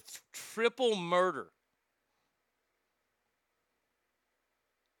charged with triple murder.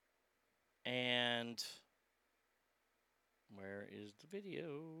 And where is the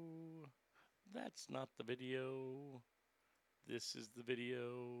video? That's not the video. This is the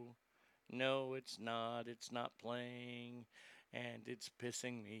video. No, it's not. It's not playing. And it's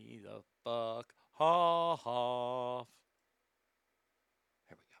pissing me the fuck Hoff.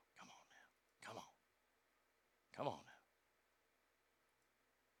 Here we go. Come on now. Come on. Come on now.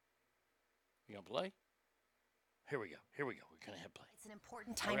 You gonna play? Here we go. Here we go. We're gonna have play. It's an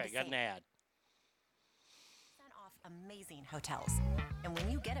important time Okay, to got save. an ad. Off amazing hotels. And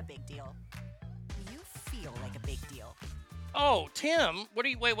when you get a big deal, you feel like a big deal. Oh, Tim, what do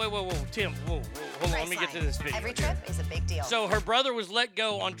you? Wait, Tim, whoa, hold on. Let me get to this video. Every trip is a big deal. So her brother was let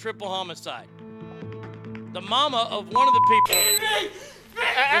go on triple homicide. The mama of one of the people. This is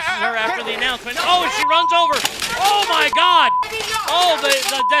her after the announcement. Oh, she runs over. Oh my God. Oh, the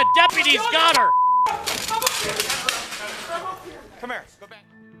deputies got her. Come here. Go back.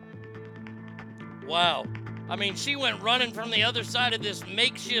 Wow. I mean, she went running from the other side of this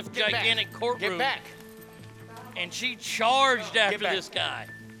makeshift gigantic courtroom. Get back. And she charged after this guy.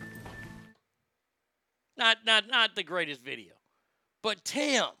 Not the greatest video. But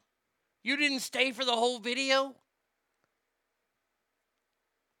Tim, you didn't stay for the whole video?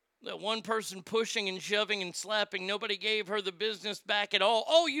 That one person pushing and shoving and slapping, nobody gave her the business back at all.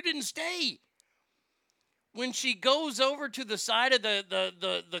 Oh, you didn't stay. When she goes over to the side of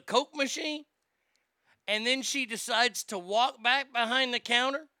the Coke machine, and then she decides to walk back behind the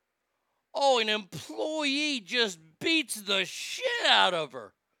counter, oh, an employee just beats the shit out of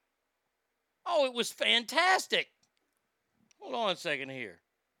her. Oh, it was fantastic. Hold on a second here.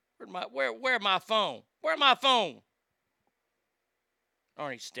 Where my phone? Where my phone?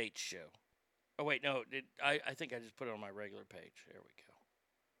 Arnie State Show. Oh, wait, no. I think I just put it on my regular page. There we go.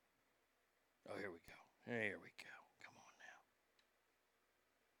 Oh, here we go. There we go. Come on now.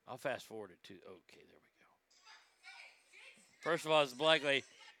 I'll fast forward it to. Okay, there we go. First of all, it's the black lady.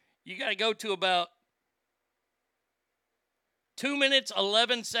 You got to go to about 2 minutes,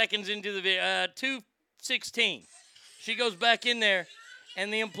 11 seconds into the video. 2:16. She goes back in there,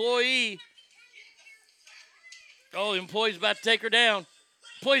 and the employee. Oh, the employee's about to take her down.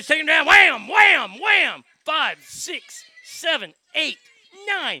 Employee's taking her down. Wham, wham, wham. 5, 6, 7, 8,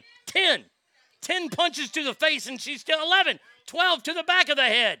 9, 10. 10 punches to the face, and she's still 11. 12 to the back of the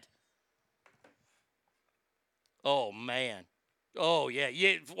head. Oh, man. Oh,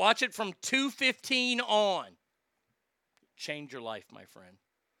 yeah. Watch it from 2:15 on. Change your life, my friend.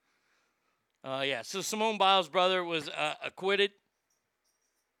 Yeah, so Simone Biles' brother was acquitted.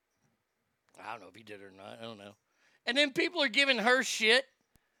 I don't know if he did or not. I don't know. And then people are giving her shit.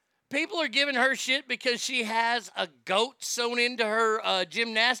 People are giving her shit because she has a goat sewn into her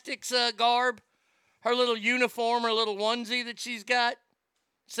gymnastics garb. Her little uniform, her little onesie that she's got.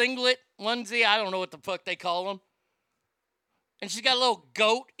 Singlet, onesie, I don't know what the fuck they call them. And she's got a little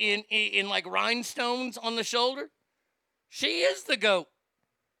goat in like rhinestones on the shoulder. She is the goat.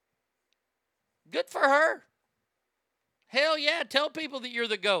 Good for her. Hell yeah, tell people that you're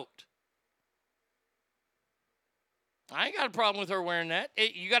the goat. I ain't got a problem with her wearing that.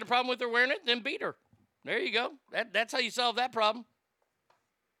 You got a problem with her wearing it? Then beat her. There you go. That's how you solve that problem.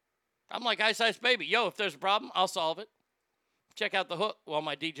 I'm like Ice Ice Baby. Yo, if there's a problem, I'll solve it. Check out the hook while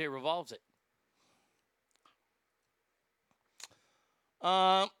my DJ revolves it.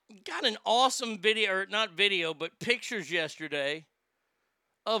 Got an awesome video, or not video, but pictures yesterday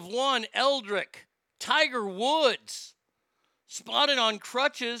of one Eldrick, Tiger Woods, spotted on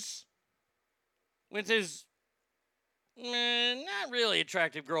crutches with his not really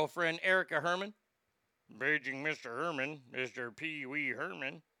attractive girlfriend, Erica Herman. Beijing Mr. Herman, Mr. Pee Wee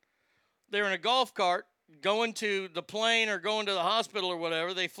Herman. They're in a golf cart going to the plane or going to the hospital or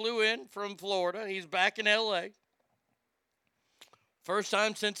whatever. They flew in from Florida. He's back in L.A. First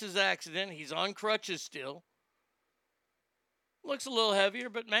time since his accident. He's on crutches still. Looks a little heavier,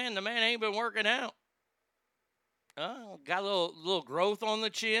 but man, the man ain't been working out. Got a little growth on the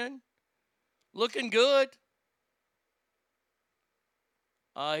chin. Looking good.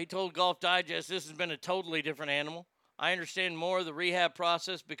 He told Golf Digest, this has been a totally different animal. I understand more of the rehab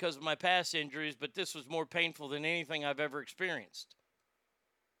process because of my past injuries, but this was more painful than anything I've ever experienced.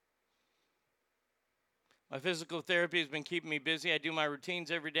 My physical therapy has been keeping me busy. I do my routines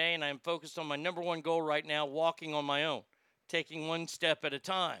every day, and I am focused on my number one goal right now, walking on my own, taking one step at a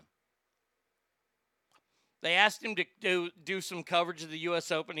time. They asked him to do some coverage of the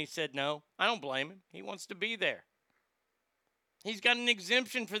U.S. Open. He said no. I don't blame him. He wants to be there. He's got an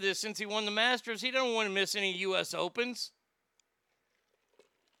exemption for this since he won the Masters. He doesn't want to miss any U.S. Opens.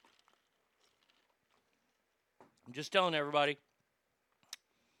 I'm just telling everybody.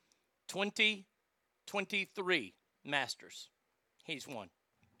 2023 Masters. He's won.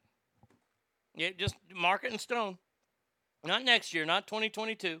 Yeah, just mark it in stone. Not next year, not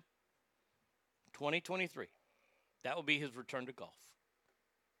 2022. 2023. That will be his return to golf.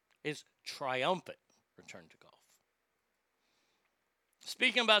 is triumphant return to golf.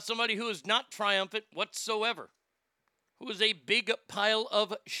 Speaking about somebody who is not triumphant whatsoever, who is a big pile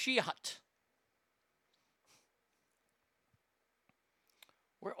of shit.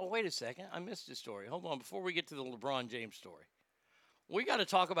 Oh, wait a second. I missed this story. Hold on. Before we get to the LeBron James story, we got to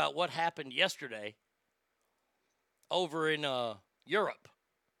talk about what happened yesterday over in Europe.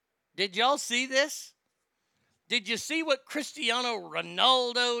 Did y'all see this? Did you see what Cristiano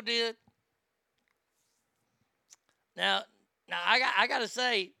Ronaldo did? Now I got to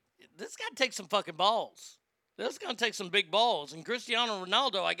say, this got to take some fucking balls. This is going to take some big balls. And Cristiano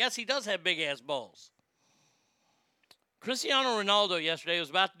Ronaldo, I guess he does have big-ass balls. Cristiano Ronaldo yesterday was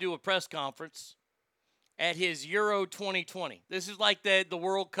about to do a press conference at his Euro 2020. This is like the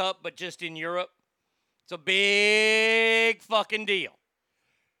World Cup, but just in Europe. It's a big fucking deal.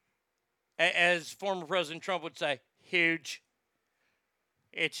 As former President Trump would say, huge.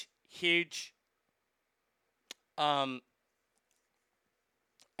 It's huge. And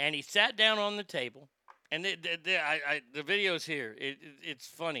he sat down on the table, and the video's here. It's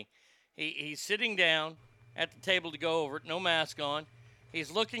funny. He's sitting down at the table to go over it, no mask on. He's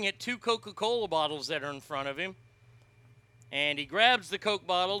looking at 2 Coca-Cola bottles that are in front of him, and he grabs the Coke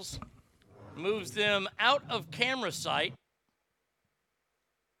bottles, moves them out of camera sight,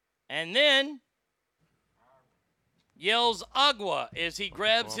 and then yells agua as he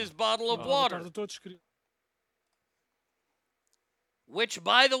grabs his bottle of water. Which,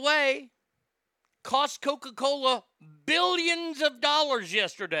 by the way, cost Coca-Cola billions of dollars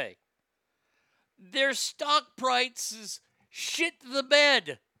yesterday. Their stock prices shit the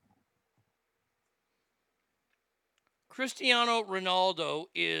bed. Cristiano Ronaldo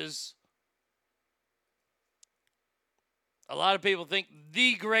is, a lot of people think,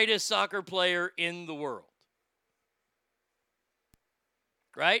 the greatest soccer player in the world.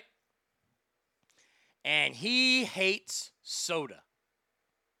 Right? And he hates soda.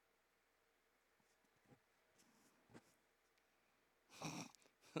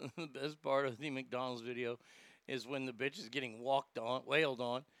 The best part of the McDonald's video is when the bitch is getting wailed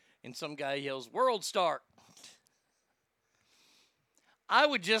on, and some guy yells, "World Star." I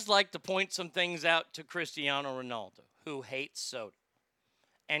would just like to point some things out to Cristiano Ronaldo, who hates soda,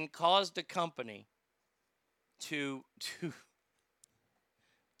 and caused a company to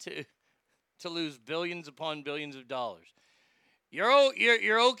lose billions upon billions of dollars.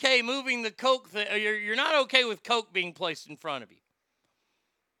 You're okay moving the Coke thing. You're not okay with Coke being placed in front of you.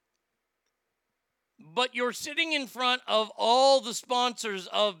 But you're sitting in front of all the sponsors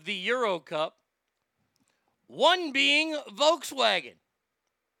of the Euro Cup, one being Volkswagen.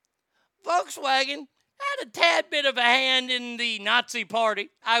 Volkswagen had a tad bit of a hand in the Nazi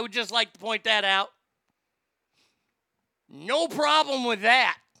party. I would just like to point that out. No problem with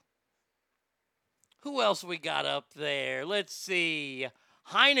that. Who else we got up there? Let's see.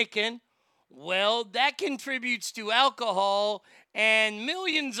 Heineken. Well, that contributes to alcohol, and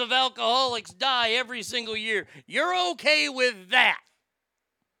millions of alcoholics die every single year. You're okay with that.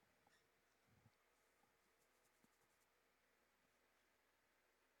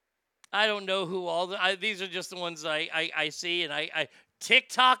 I don't know who these are just the ones I see, and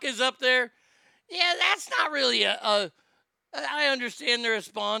TikTok is up there. Yeah, that's not really I understand they're a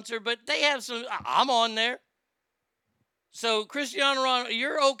sponsor, but they have some, I'm on there. So, Cristiano Ronaldo,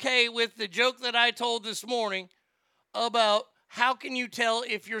 you're okay with the joke that I told this morning about how can you tell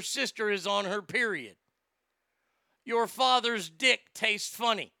if your sister is on her period? Your father's dick tastes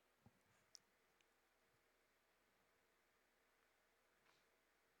funny.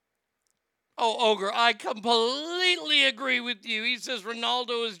 Oh, Ogre, I completely agree with you. He says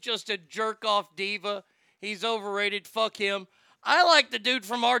Ronaldo is just a jerk-off diva. He's overrated. Fuck him. I like the dude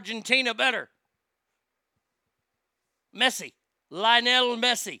from Argentina better. Messi. Lionel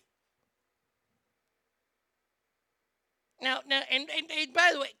Messi. Now, and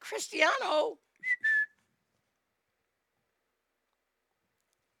by the way, Cristiano,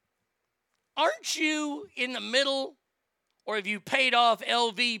 aren't you in the middle, or have you paid off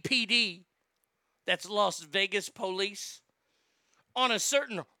LVPD, that's Las Vegas police, on a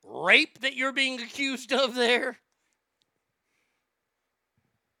certain rape that you're being accused of there?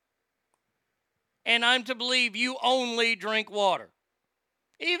 And I'm to believe you only drink water.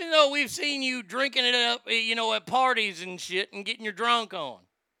 Even though we've seen you drinking it up, at parties and shit and getting your drunk on.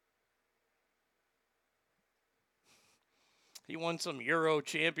 He won some Euro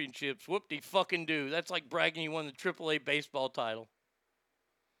championships. Whoop-de-fucking-do. That's like bragging you won the AAA baseball title.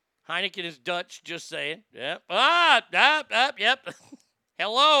 Heineken is Dutch, just saying. Yep. Yep.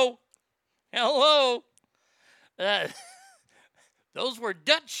 Hello. Those were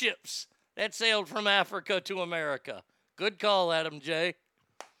Dutch ships that sailed from Africa to America. Good call, Adam J.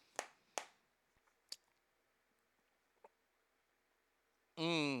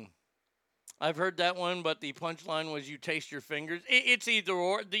 I've heard that one, but the punchline was you taste your fingers. It's either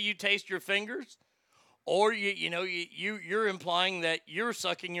or. Do you taste your fingers? Or, you're implying that you're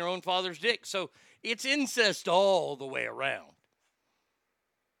sucking your own father's dick. So it's incest all the way around.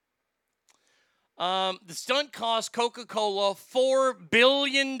 The stunt cost Coca-Cola $4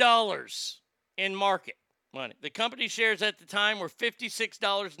 billion in market money. The company shares at the time were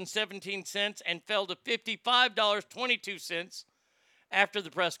 $56.17 and fell to $55.22 after the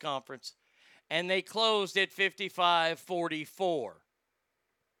press conference. And they closed at $55.44.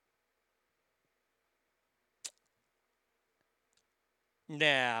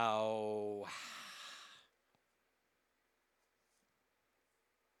 Now,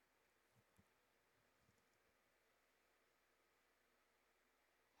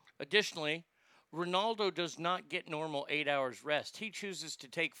 additionally, Ronaldo does not get normal 8 hours rest. He chooses to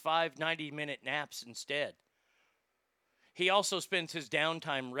take 5 90-minute naps instead. He also spends his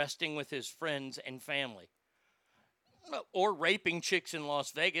downtime resting with his friends and family. Or raping chicks in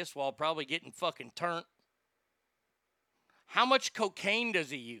Las Vegas while probably getting fucking turned. How much cocaine does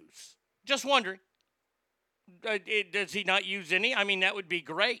he use? Just wondering. Does he not use any? I mean, that would be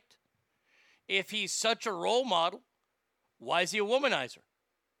great. If he's such a role model, why is he a womanizer?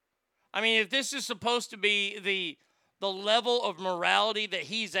 I mean, if this is supposed to be the level of morality that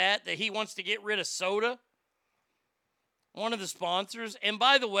he's at, that he wants to get rid of soda, one of the sponsors, and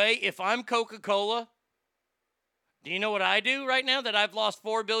by the way, if I'm Coca-Cola, do you know what I do right now that I've lost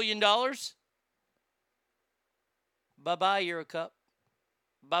 $4 billion? Bye-bye, Euro Cup.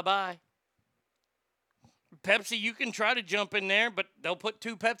 Bye-bye. Pepsi, you can try to jump in there, but they'll put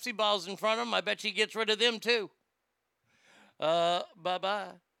 2 Pepsi bottles in front of him. I bet he gets rid of them, too.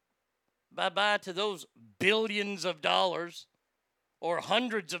 Bye-bye. Bye-bye to those billions of dollars or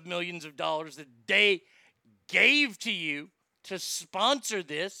hundreds of millions of dollars that they gave to you to sponsor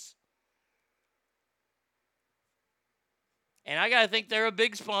this. And I got to think they're a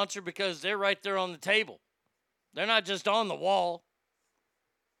big sponsor because they're right there on the table. They're not just on the wall.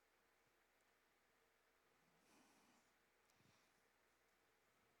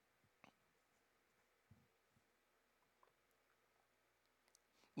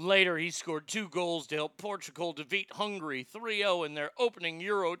 Later, he scored 2 goals to help Portugal defeat Hungary 3-0 in their opening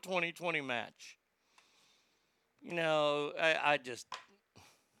Euro 2020 match. You know,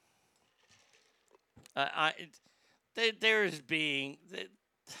 there's being,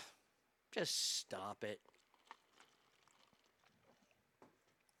 just stop it.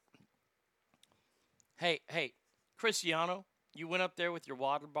 Hey, Cristiano, you went up there with your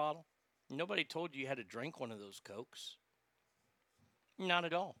water bottle. Nobody told you had to drink one of those Cokes. Not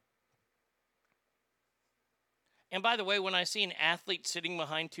at all. And by the way, when I see an athlete sitting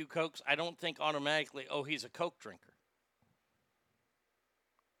behind 2 Cokes, I don't think automatically, oh, he's a Coke drinker.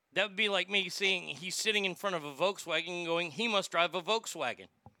 That would be like me seeing he's sitting in front of a Volkswagen and going, he must drive a Volkswagen.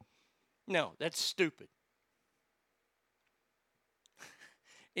 No, that's stupid.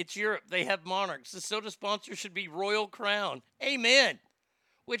 It's Europe. They have monarchs. The soda sponsor should be Royal Crown. Amen.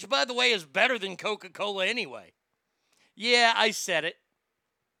 Which, by the way, is better than Coca-Cola anyway. Yeah, I said it.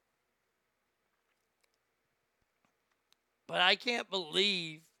 But I can't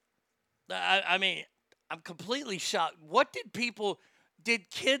believe, I mean, I'm completely shocked. Did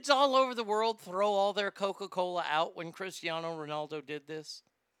kids all over the world throw all their Coca-Cola out when Cristiano Ronaldo did this?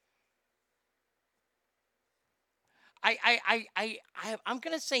 I'm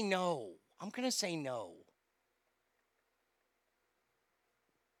going to say no. I'm going to say no.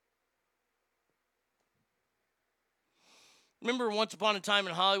 Remember once upon a time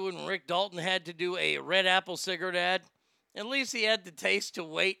in Hollywood when Rick Dalton had to do a Red Apple cigarette ad? At least he had the taste to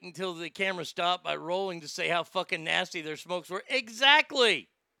wait until the camera stopped by rolling to say how fucking nasty their smokes were. Exactly.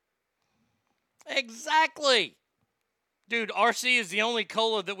 Dude, RC is the only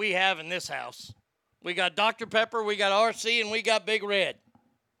cola that we have in this house. We got Dr. Pepper, we got RC, and we got Big Red.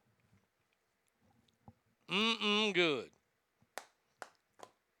 Good.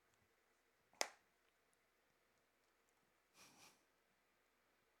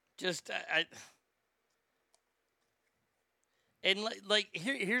 Just, and like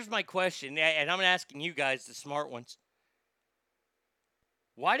here's my question, and I'm asking you guys, the smart ones.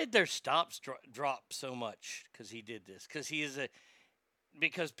 Why did their stops drop so much? Because he did this.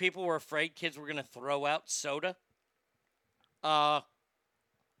 Because people were afraid kids were going to throw out soda. Douglas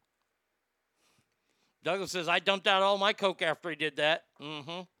says, I dumped out all my Coke after he did that.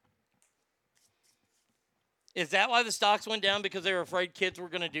 Is that why the stocks went down? Because they were afraid kids were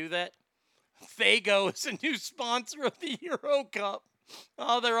going to do that? Fago is a new sponsor of the Euro Cup.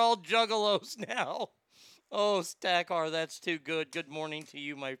 Oh, they're all juggalos now. Oh, Stackar, that's too good. Good morning to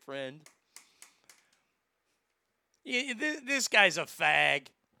you, my friend. This guy's a fag.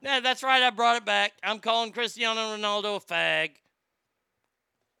 Yeah, that's right. I brought it back. I'm calling Cristiano Ronaldo a fag.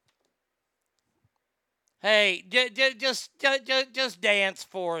 Hey, just dance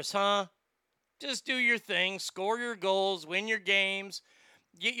for us, huh? Just do your thing, score your goals, win your games,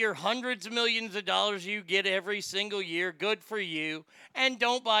 get your hundreds of millions of dollars you get every single year. Good for you. And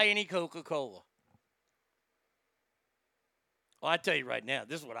don't buy any Coca-Cola. Well, I tell you right now,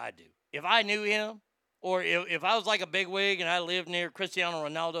 this is what I do. If I knew him, or if I was like a bigwig and I lived near Cristiano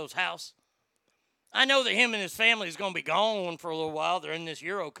Ronaldo's house, I know that him and his family is going to be gone for a little while. They're in this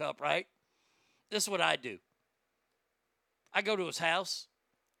Euro Cup, right? This is what I do. I go to his house,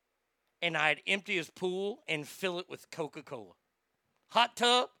 and I'd empty his pool and fill it with Coca-Cola. Hot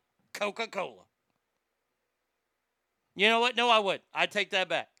tub, Coca-Cola. You know what? No, I wouldn't. I take that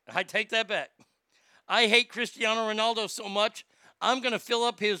back. I hate Cristiano Ronaldo so much, I'm going to fill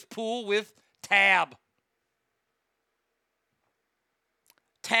up his pool with Tab.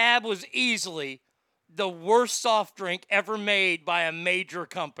 Tab was easily the worst soft drink ever made by a major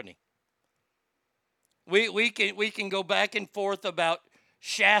company. We can go back and forth about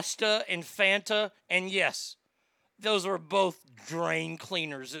Shasta and Fanta, and yes, those were both drain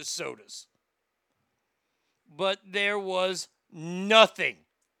cleaners as sodas. But there was nothing,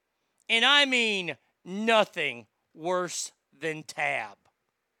 and I mean nothing, worse than Tab.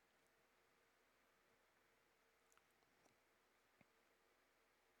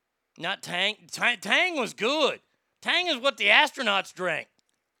 Not Tang. Tang was good. Tang is what the astronauts drank.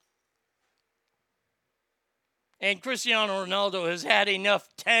 And Cristiano Ronaldo has had enough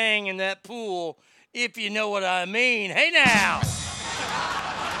Tang in that pool, if you know what I mean. Hey, now!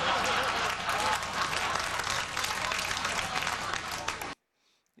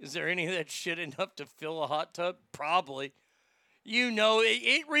 Is there any of that shit enough to fill a hot tub? Probably. You know,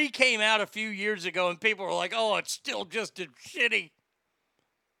 it re-came out a few years ago, and people were like, oh, it's still just as shitty.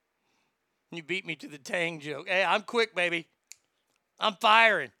 You beat me to the Tang joke. Hey, I'm quick, baby. I'm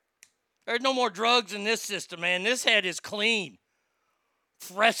firing. There's no more drugs in this system, man. This head is clean.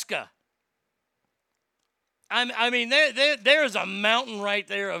 Fresca. I mean, there's a mountain right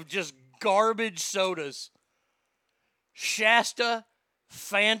there of just garbage sodas. Shasta,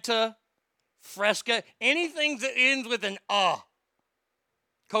 Fanta, Fresca, anything that ends with an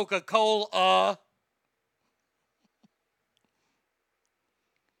Coca-Cola,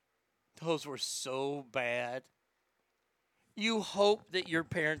 Those were so bad. You hope that your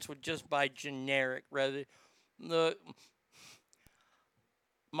parents would just buy generic rather.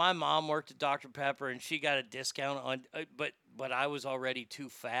 My mom worked at Dr. Pepper and she got a discount on, but I was already too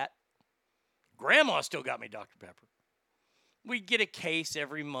fat. Grandma still got me Dr. Pepper. We'd get a case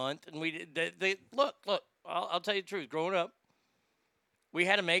every month, and look. I'll tell you the truth. Growing up, we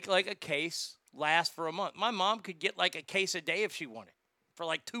had to make like a case last for a month. My mom could get like a case a day if she wanted, for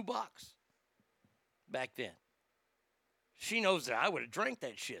like $2 back then. She knows that I would have drank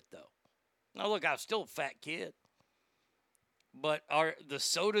that shit, though. Now, look, I was still a fat kid. But the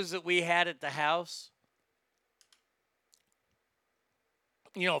sodas that we had at the house,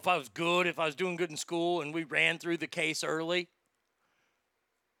 you know, if I was doing good in school and we ran through the case early,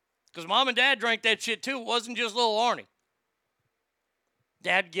 because Mom and Dad drank that shit, too. It wasn't just little Arnie.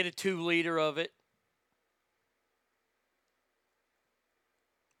 Dad'd get a 2-liter of it.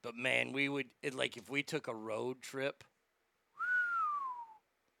 But, man, if we took a road trip,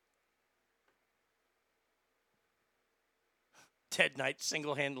 Ted Knight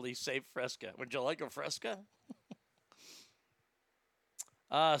single-handedly saved Fresca. Would you like a Fresca?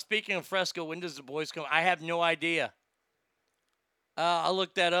 Speaking of Fresca, when does the boys come? I have no idea. I'll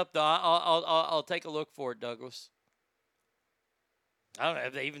look that up, though. I'll take a look for it, Douglas. I don't know.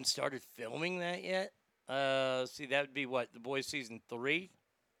 Have they even started filming that yet? See, that would be what? The Boys Season 3?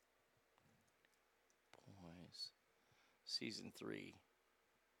 Boys Season 3.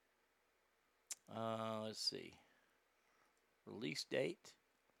 Let's see. Release date.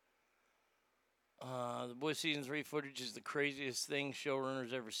 The Boys Season 3 footage is the craziest thing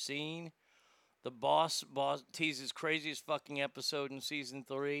showrunners ever seen. The boss teases craziest fucking episode in Season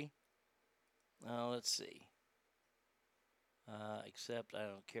 3. Let's see. Except I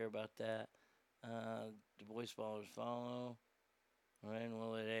don't care about that. The Boys followers follow. When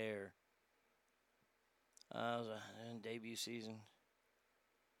will it air? Debut season.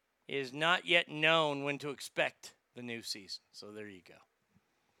 It is not yet known when to expect the new season. So there you go.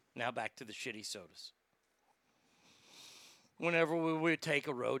 Now back to the shitty sodas. whenever we would take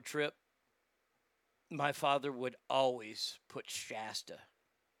a road trip, my father would always put Shasta,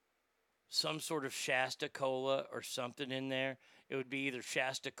 some sort of Shasta Cola or something in there. It would be either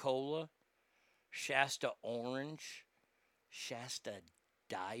Shasta Cola, Shasta Orange, Shasta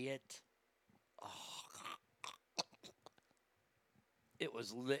Diet. Oh. It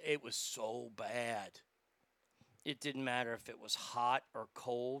was so bad. It didn't matter if it was hot or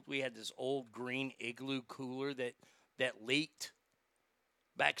cold. We had this old green Igloo cooler that leaked.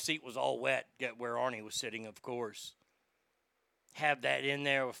 Back seat was all wet, where Arnie was sitting, of course. Have that in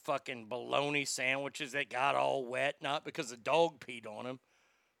there with fucking bologna sandwiches that got all wet, not because the dog peed on them,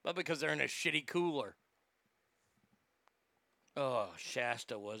 but because they're in a shitty cooler. Oh,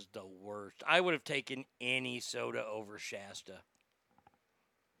 Shasta was the worst. I would have taken any soda over Shasta.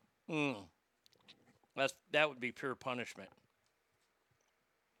 That would be pure punishment.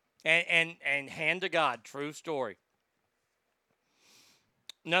 And hand to God, true story.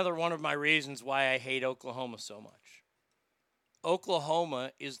 Another one of my reasons why I hate Oklahoma so much.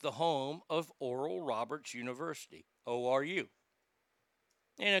 Oklahoma is the home of Oral Roberts University, ORU,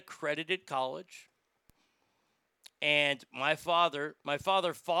 an accredited college. And my father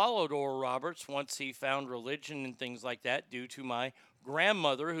followed Oral Roberts once he found religion and things like that due to my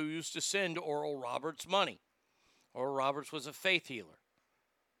grandmother who used to send Oral Roberts money. Oral Roberts was a faith healer.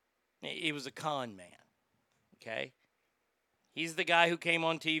 He was a con man, okay? He's the guy who came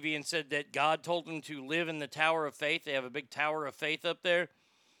on TV and said that God told him to live in the Tower of Faith. They have a big Tower of Faith up there.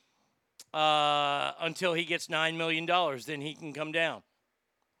 Until he gets $9 million, then he can come down.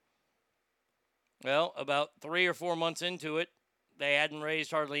 Well, about 3 or 4 months into it, they hadn't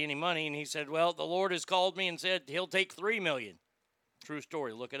raised hardly any money, and he said, well, the Lord has called me and said he'll take $3 million. True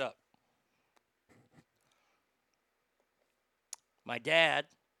story. Look it up. My dad,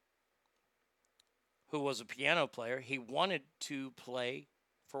 who was a piano player, he wanted to play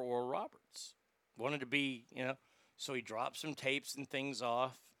for Oral Roberts. Wanted to be, so he dropped some tapes and things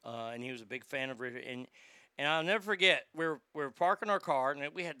off, and he was a big fan of Richard. And I'll never forget, we're parking our car, and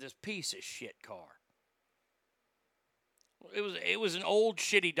we had this piece of shit car. It was an old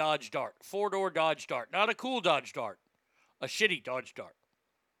shitty Dodge Dart, 4-door Dodge Dart, not a cool Dodge Dart, a shitty Dodge Dart.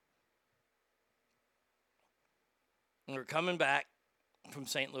 And we're coming back from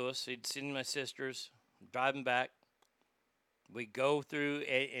St. Louis. He'd seen my sisters. Driving back, we go through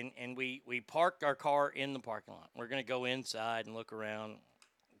and we parked our car in the parking lot. We're going to go inside and look around.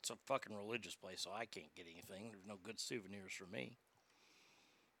 It's a fucking religious place, so I can't get anything. There's no good souvenirs for me.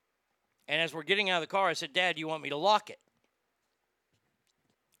 And as we're getting out of the car, I said, Dad, you want me to lock it?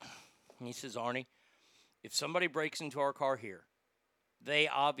 And he says, Arnie, if somebody breaks into our car here, they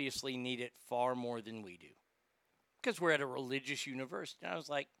obviously need it far more than we do. Because we're at a religious university. And I was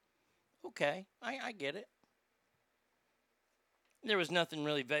like, okay, I get it. There was nothing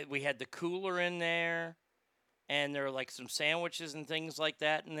really. We had the cooler in there, and there were like some sandwiches and things like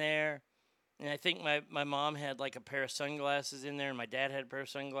that in there. And I think my mom had like a pair of sunglasses in there, and my dad had a pair of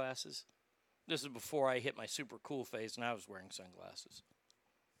sunglasses. This is before I hit my super cool phase, and I was wearing sunglasses.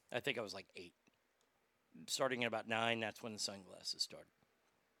 I think I was like 8. Starting at about 9, that's when the sunglasses started.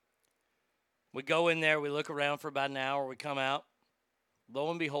 We go in there, we look around for about an hour, we come out. Lo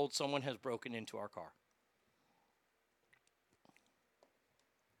and behold, someone has broken into our car.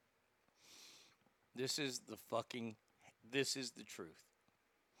 This is the truth.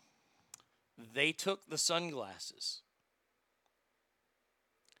 They took the sunglasses.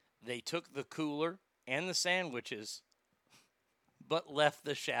 They took the cooler and the sandwiches, but left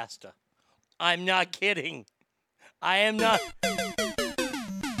the Shasta. I'm not kidding. I am not.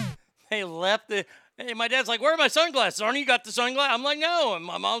 They left the. Hey, my dad's like, where are my sunglasses? Arnie, you got the sunglasses? I'm like, no. And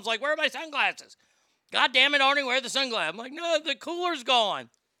my mom's like, where are my sunglasses? God damn it, Arnie, where are the sunglasses? I'm like, no, the cooler's gone.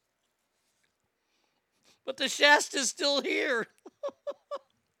 But the Shasta's still here.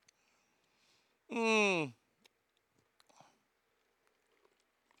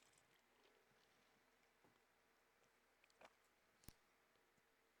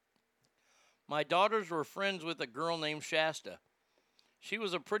 My daughters were friends with a girl named Shasta. She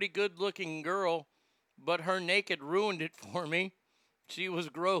was a pretty good-looking girl, but her naked ruined it for me. She was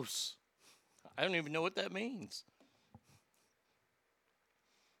gross. I don't even know what that means.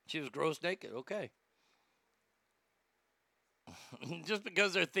 She was gross naked. Okay. Just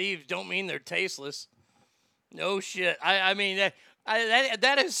because they're thieves don't mean they're tasteless. No shit. I mean,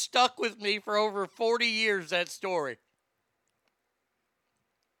 that has stuck with me for over 40 years, that story.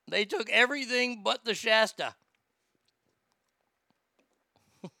 They took everything but the Shasta.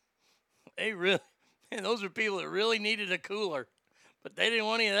 They really, man, those are people that really needed a cooler, but they didn't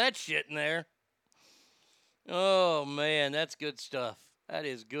want any of that shit in there. Oh, man, that's good stuff. That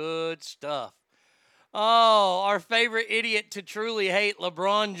is good stuff. Oh, our favorite idiot to truly hate,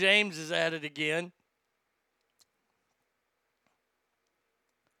 LeBron James, is at it again.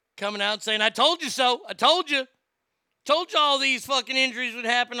 Coming out saying, I told you so. I told you. Told you all these fucking injuries would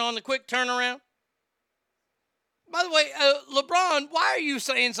happen on the quick turnaround. By the way, LeBron, why are you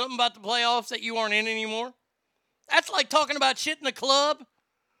saying something about the playoffs that you aren't in anymore? That's like talking about shit in the club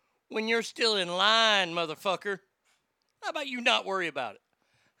when you're still in line, motherfucker. How about you not worry about it?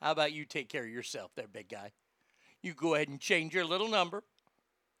 How about you take care of yourself there, big guy? You go ahead and change your little number.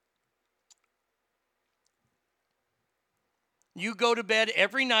 You go to bed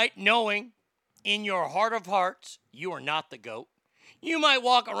every night knowing in your heart of hearts you are not the GOAT. You might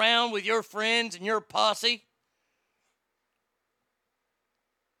walk around with your friends and your posse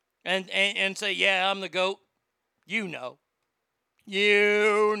and say, yeah, I'm the GOAT. You know.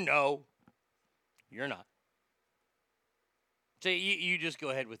 You know. You're not. So you just go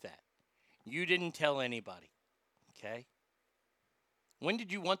ahead with that. You didn't tell anybody. Okay? When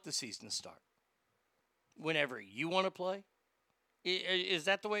did you want the season to start? Whenever you want to play? Is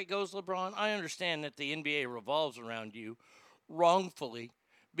that the way it goes, LeBron? I understand that the NBA revolves around you wrongfully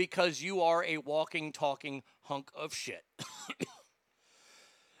because you are a walking, talking hunk of shit.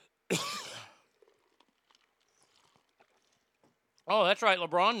 Oh, that's right,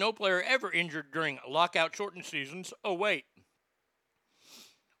 LeBron. No player ever injured during lockout shortened seasons. Oh, wait.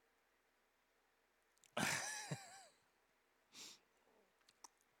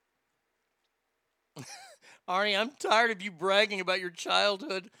 Arnie, I'm tired of you bragging about your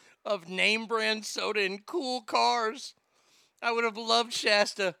childhood of name brand soda and cool cars. I would have loved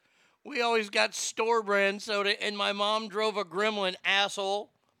Shasta. We always got store brand soda, and my mom drove a Gremlin, asshole.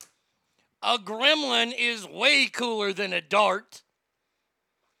 A Gremlin is way cooler than a Dart.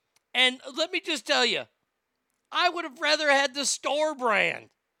 And let me just tell you, I would have rather had the store brand.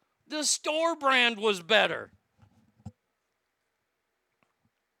 The store brand was better.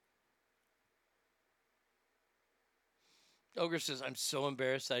 Ogre says, I'm so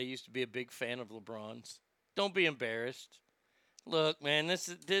embarrassed that I used to be a big fan of LeBron's. Don't be embarrassed. Look, man, this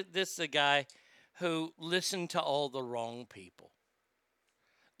is a guy who listened to all the wrong people.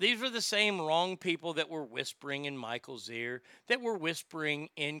 These were the same wrong people that were whispering in Michael's ear, that were whispering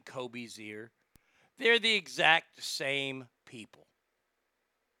in Kobe's ear. They're the exact same people.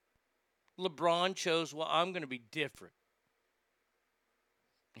 LeBron chose, well, I'm going to be different.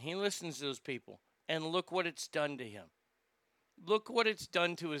 He listens to those people, and look what it's done to him. Look what it's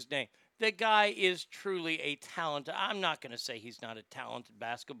done to his name. The guy is truly a talented. I'm not going to say he's not a talented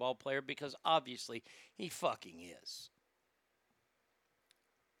basketball player because obviously he fucking is.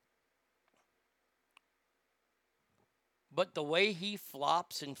 But the way he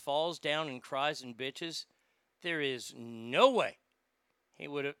flops and falls down and cries and bitches, there is no way he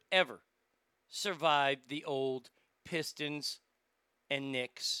would have ever survived the old Pistons and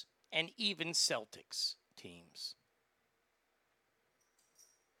Knicks and even Celtics teams.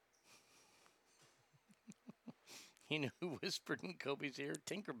 You know who whispered in Kobe's ear?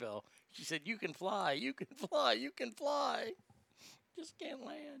 Tinkerbell. She said, you can fly, you can fly, you can fly. Just can't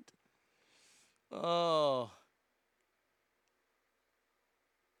land. Oh.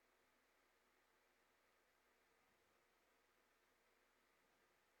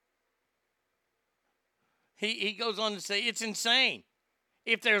 He goes on to say, it's insane.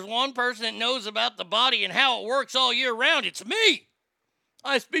 If there's one person that knows about the body and how it works all year round, it's me.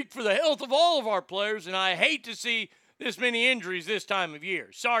 I speak for the health of all of our players, and I hate to see this many injuries this time of year.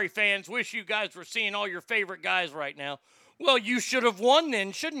 Sorry, fans. Wish you guys were seeing all your favorite guys right now. Well, you should have won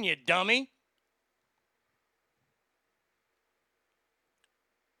then, shouldn't you, dummy?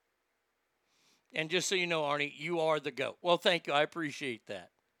 And just so you know, Arnie, you are the GOAT. Well, thank you. I appreciate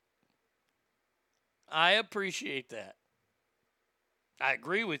that. I appreciate that. I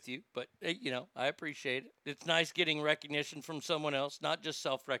agree with you, but, I appreciate it. It's nice getting recognition from someone else, not just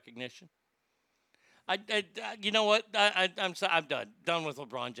self-recognition. You know what? I'm done with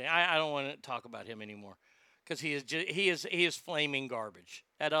LeBron James. I don't want to talk about him anymore because he is flaming garbage.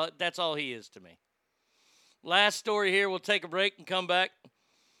 That's all he is to me. Last story here. We'll take a break and come back.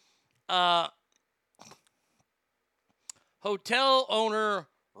 Hotel owner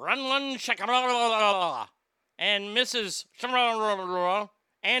Runlun Shakara and Mrs.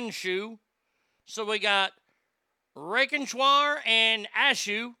 Anshu. So we got Rakenshwar and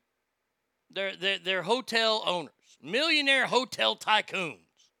Ashu. They're hotel owners, millionaire hotel tycoons.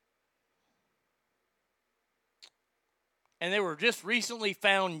 And they were just recently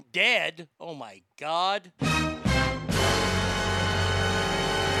found dead. Oh my God.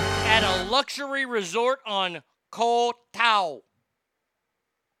 at a luxury resort on Koh Tao.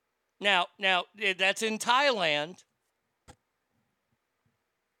 Now, that's in Thailand.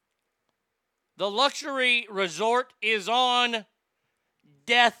 The luxury resort is on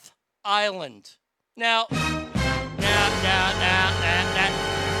Death Island. Now.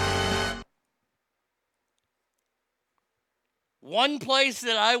 One place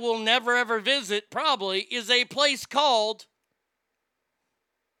that I will never ever visit probably is a place called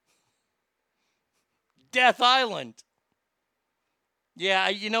Death Island. Yeah,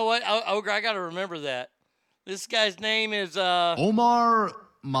 you know what? Ogre, I got to remember that. This guy's name is Omar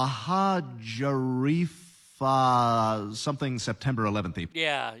Mahajarifa, something September 11th.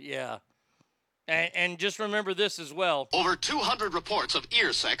 Yeah. And just remember this as well. Over 200 reports of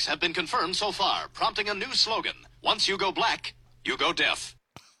ear sex have been confirmed so far, prompting a new slogan. Once you go black, you go deaf.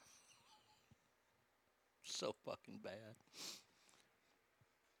 So fucking bad.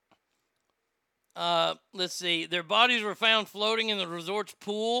 Let's see. Their bodies were found floating in the resort's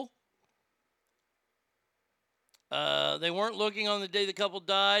pool. They weren't looking on the day the couple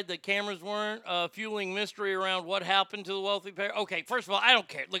died. The cameras weren't fueling mystery around what happened to the wealthy pair. Okay, first of all, I don't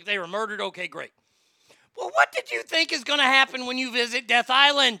care. Look, they were murdered. Okay, great. Well, what did you think is going to happen when you visit Death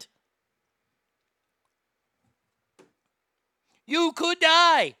Island? You could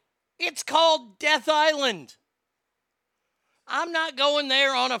die. It's called Death Island. I'm not going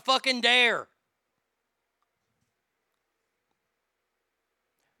there on a fucking dare.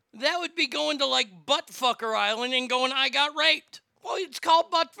 That would be going to like Buttfucker Island and going, I got raped. Well, it's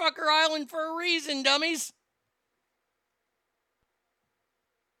called Buttfucker Island for a reason, dummies.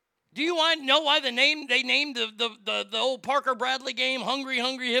 Do you want to know why they named the old Parker Bradley game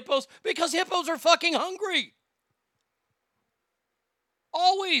Hungry Hippos? Because hippos are fucking hungry.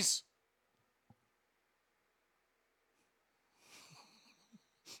 Always.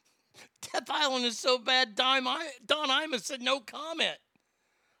 Death Island is so bad, Don Imus said no comment.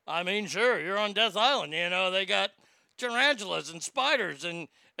 I mean, sure, you're on Death Island. You know, they got tarantulas and spiders and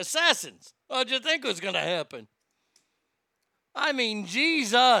assassins. What did you think was going to happen? I mean,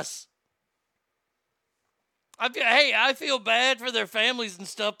 Jesus. I feel bad for their families and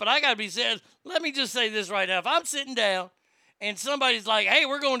stuff, but I got to be said, let me just say this right now. If I'm sitting down and somebody's like, hey,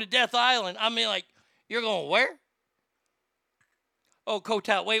 we're going to Death Island, I mean, like, you're going where? Oh, Koh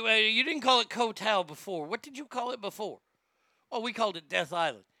Tao. Wait, you didn't call it Koh Tao before. What did you call it before? Oh, we called it Death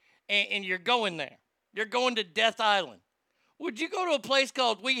Island. And you're going there. You're going to Death Island. Would you go to a place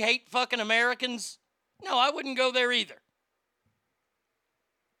called We Hate Fucking Americans? No, I wouldn't go there either.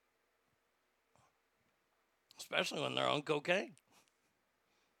 Especially when they're on cocaine.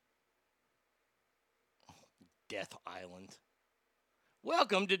 Death Island.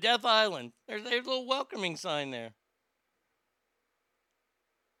 Welcome to Death Island. There's a little welcoming sign there.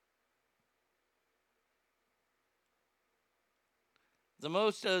 The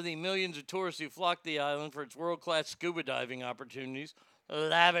most of the millions of tourists who flock the island for its world-class scuba diving opportunities,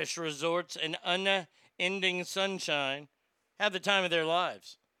 lavish resorts, and unending sunshine have the time of their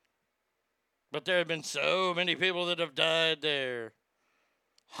lives. But there have been so many people that have died there.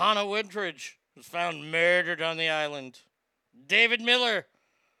 Hannah Wintridge was found murdered on the island. David Miller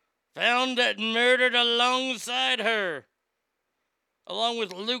found murdered alongside her, along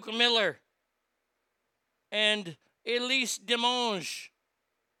with Luke Miller and Elise Demonge,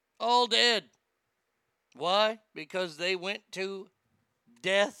 all dead. Why? Because they went to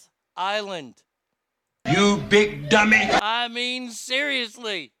Death Island. You big dummy. I mean,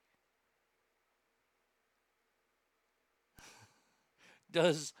 seriously.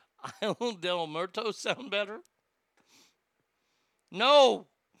 Does Island del Muerto sound better? No,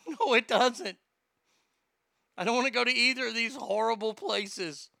 it doesn't. I don't want to go to either of these horrible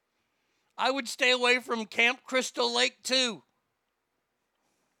places. I would stay away from Camp Crystal Lake too.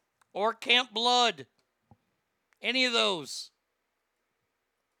 Or Camp Blood. Any of those.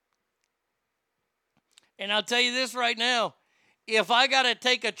 And I'll tell you this right now. If I got to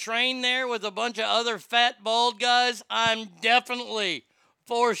take a train there with a bunch of other fat, bald guys, I'm definitely,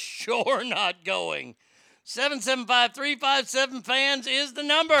 for sure, not going. 775-357-FANS is the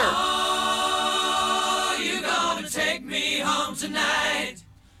number. Oh, you gonna take me home tonight.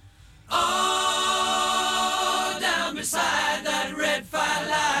 Oh, down beside that red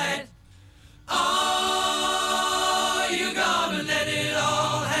firelight. Oh, you gonna let it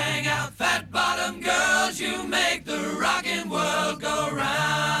all hang out. Fat bottom girls, you make the rockin' world go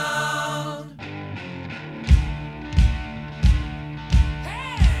round.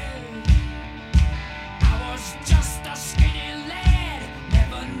 Hey, I was just a skinny lad,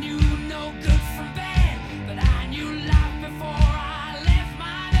 never knew no good from bad, but I knew life before I left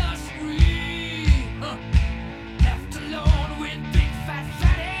my dust.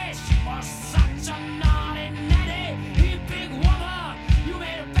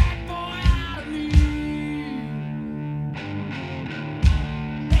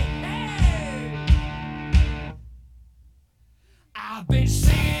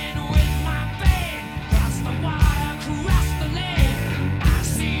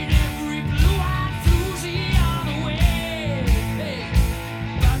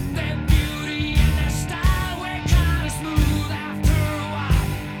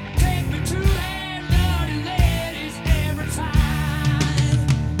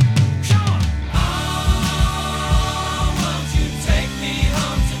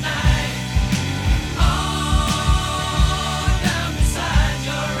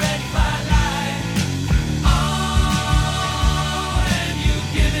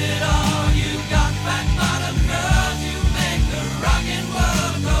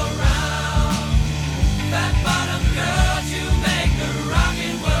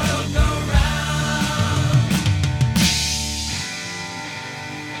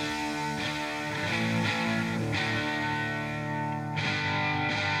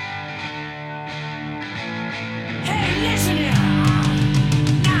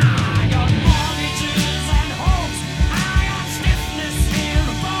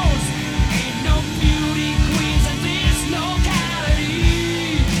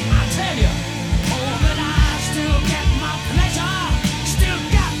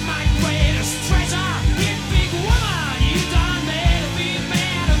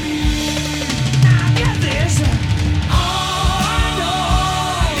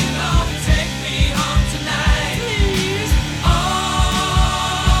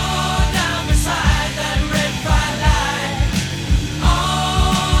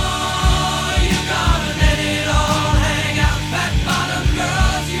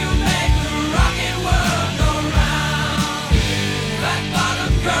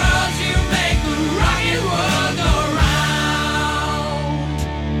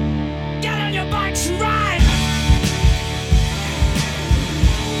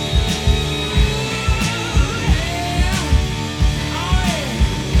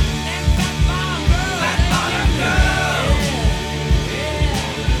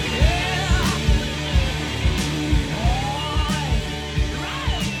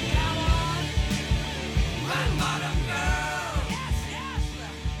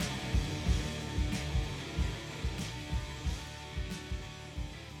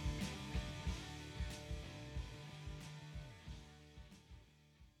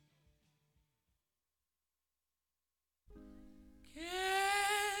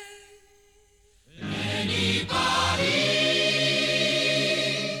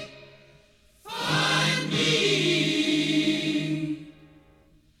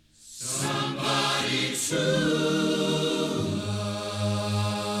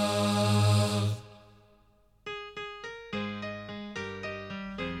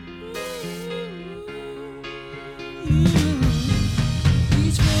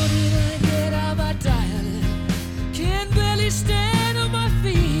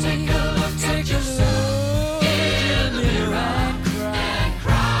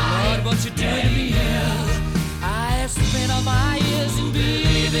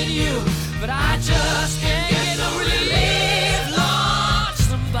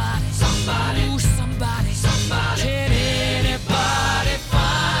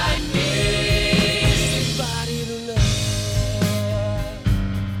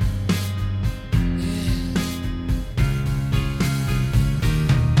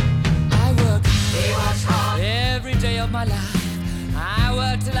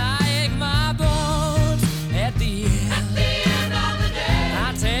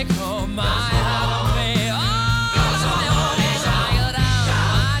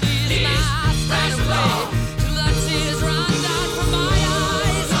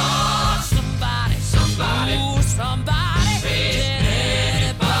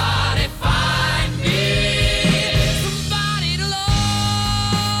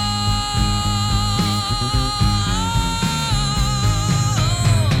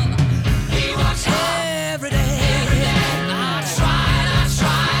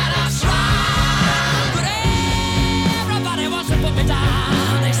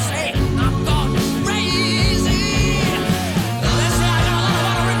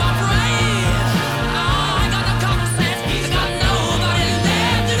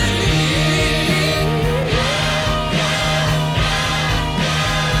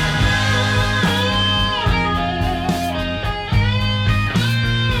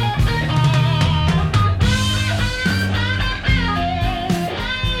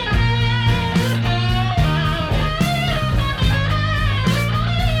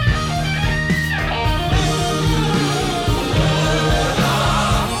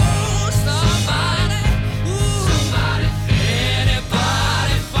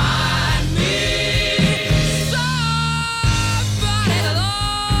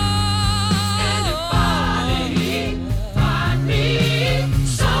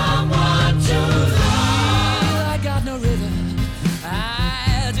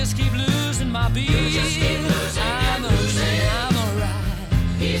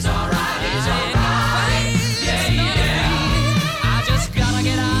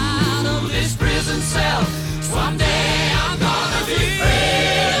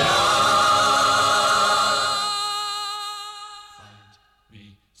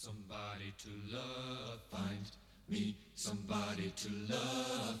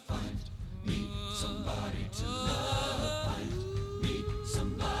 love. Find me somebody to love. Find me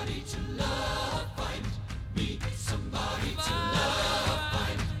somebody to love. Find me somebody to love.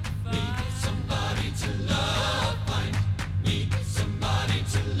 Find me somebody to love. Find me somebody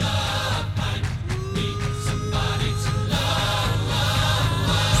to love. Find me somebody to love. Find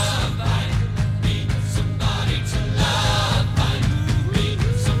me somebody to love. Find me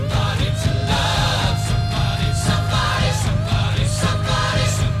somebody to love. Somebody.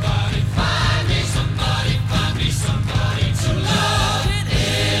 Find me somebody to love.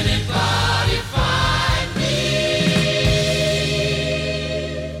 Anybody find me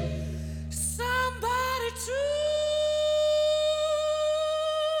somebody to love. Find me somebody to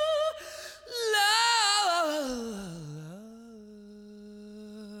love.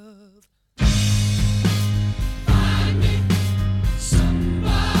 Find me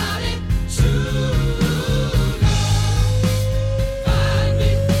somebody to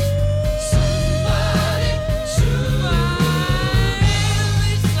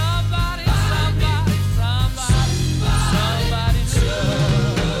somebody to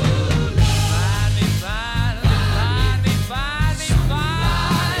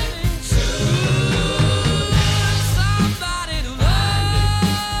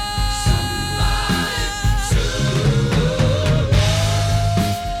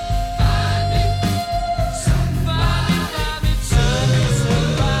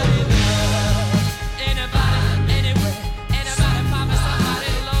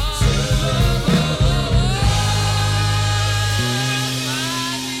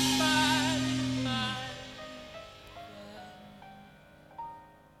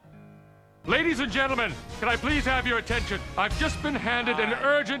Ladies and gentlemen, can I please have your attention? I've just been handed an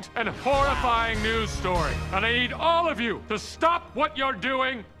urgent and horrifying news story, and I need all of you to stop what you're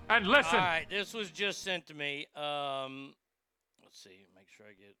doing and listen. All right, this was just sent to me. Let's see, make sure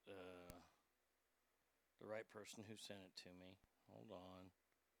I get the right person who sent it to me. Hold on.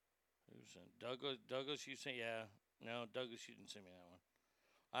 Who sent Douglas, you sent? Yeah. No, Douglas, you didn't send me that one.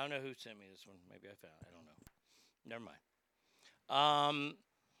 I don't know who sent me this one. Maybe I found it. I don't know. Never mind.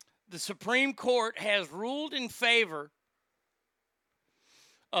 The Supreme Court has ruled in favor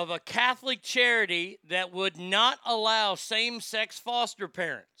of a Catholic charity that would not allow same-sex foster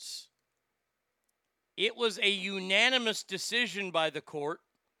parents. It was a unanimous decision by the court,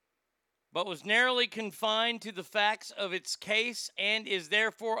 but was narrowly confined to the facts of its case and is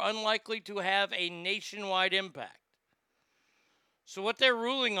therefore unlikely to have a nationwide impact. So what they're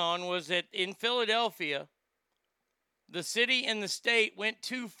ruling on was that in Philadelphia, the city and the state went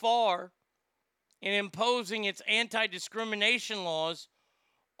too far in imposing its anti-discrimination laws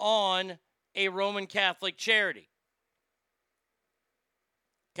on a Roman Catholic charity.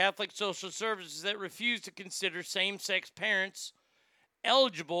 Catholic Social Services that refused to consider same-sex parents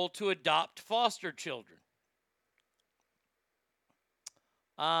eligible to adopt foster children.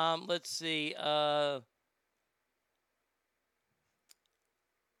 Let's see.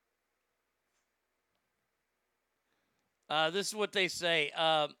 This is what they say.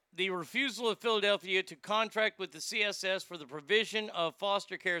 The refusal of Philadelphia to contract with the CSS for the provision of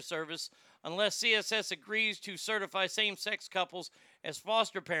foster care service unless CSS agrees to certify same-sex couples as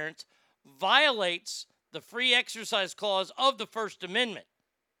foster parents violates the free exercise clause of the First Amendment.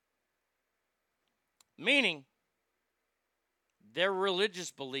 Meaning, their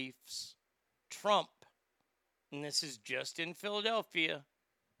religious beliefs trump, and this is just in Philadelphia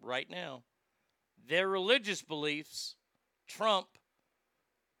right now, their religious beliefs trump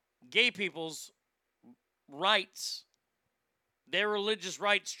gay people's rights. Their religious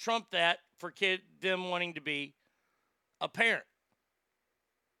rights trump that for them wanting to be a parent.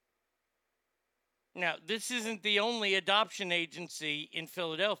 Now, this isn't the only adoption agency in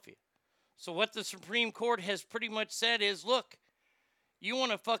Philadelphia. So what the Supreme Court has pretty much said is, look, you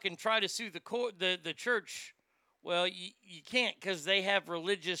want to fucking try to sue the church, well, you can't because they have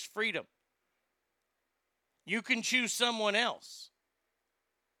religious freedom. You can choose someone else.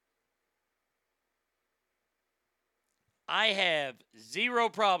 I have zero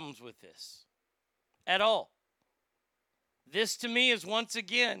problems with this at all. This to me is once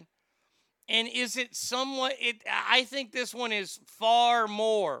again, and is it somewhat, I think this one is far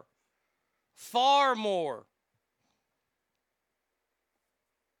more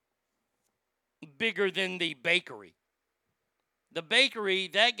bigger than the bakery. The bakery,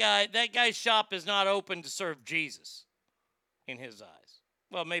 that guy's shop is not open to serve Jesus in his eyes.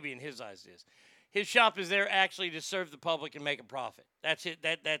 Well, maybe in his eyes it is. His shop is there actually to serve the public and make a profit. That's it.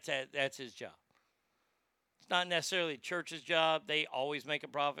 That's his job. It's not necessarily the church's job. They always make a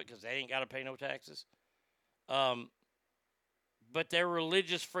profit because they ain't got to pay no taxes. but their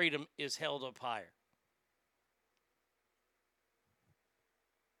religious freedom is held up higher.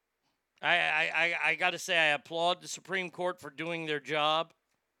 I got to say, I applaud the Supreme Court for doing their job.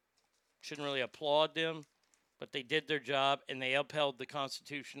 Shouldn't really applaud them, but they did their job, and they upheld the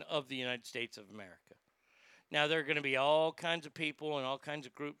Constitution of the United States of America. Now, there are going to be all kinds of people and all kinds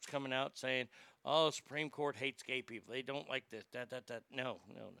of groups coming out saying, oh, Supreme Court hates gay people. They don't like this, that. No.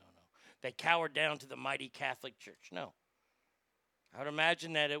 They cowered down to the mighty Catholic Church. No. I would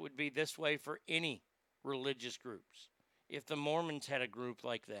imagine that it would be this way for any religious groups if the Mormons had a group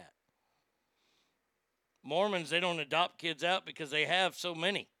like that. Mormons, they don't adopt kids out because they have so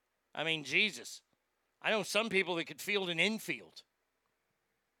many. I mean, Jesus. I know some people that could field an infield.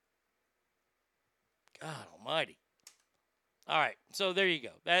 God almighty. All right, so there you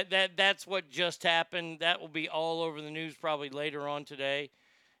go. That's what just happened. That will be all over the news probably later on today,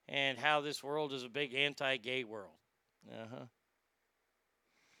 and how this world is a big anti-gay world.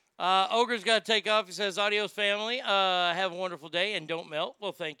 Ogre's got to take off. He says, adios, family. Have a wonderful day, and don't melt.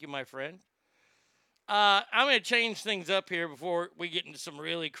 Well, thank you, my friend. I'm going to change things up here before we get into some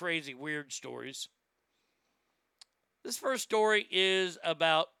really crazy, weird stories. This first story is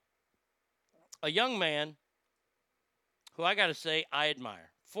about a young man who I got to say I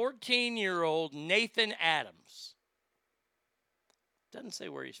admire. 14-year-old Nathan Adams. Doesn't say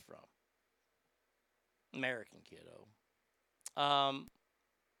where he's from. American kiddo.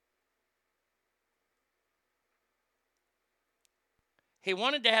 He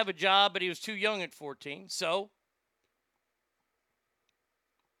wanted to have a job, but he was too young at 14, so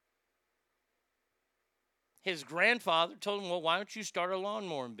his grandfather told him, well, why don't you start a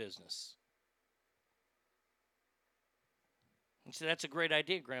lawnmowing business? He said, that's a great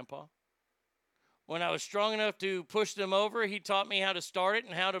idea, Grandpa. When I was strong enough to push them over, he taught me how to start it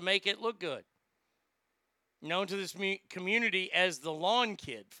and how to make it look good. Known to this community as the Lawn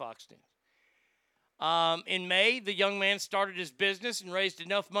Kid, Fox News. In May, the young man started his business and raised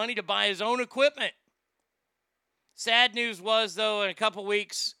enough money to buy his own equipment. Sad news was, though, in a couple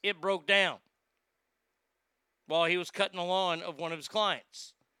weeks, it broke down while he was cutting the lawn of one of his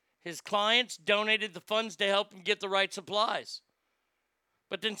clients. His clients donated the funds to help him get the right supplies.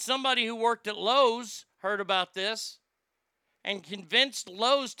 But then somebody who worked at Lowe's heard about this and convinced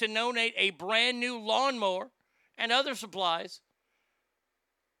Lowe's to donate a brand new lawnmower and other supplies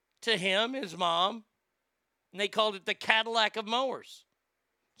to him, his mom, and they called it the Cadillac of mowers.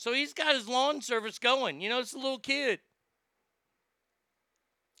 So he's got his lawn service going. You know, it's a little kid.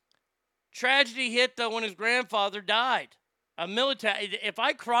 Tragedy hit, though, when his grandfather died. A military. If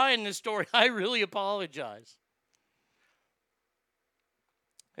I cry in this story, I really apologize.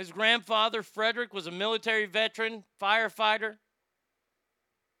 His grandfather, Frederick, was a military veteran, firefighter.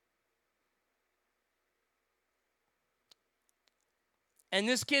 And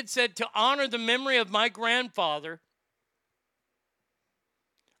this kid said, to honor the memory of my grandfather,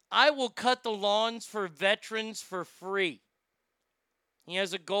 I will cut the lawns for veterans for free. He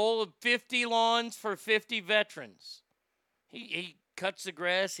has a goal of 50 lawns for 50 veterans. He cuts the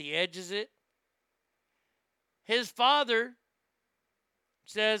grass, he edges it. His father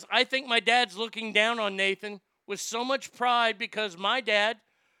says, I think my dad's looking down on Nathan with so much pride because my dad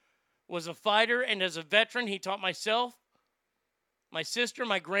was a fighter, and as a veteran, he taught myself, my sister,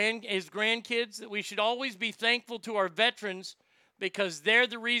 his grandkids, that we should always be thankful to our veterans because they're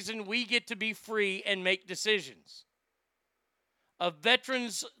the reason we get to be free and make decisions. A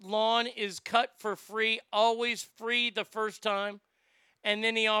veteran's lawn is cut for free, always free the first time, and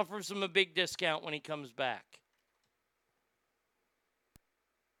then he offers him a big discount when he comes back.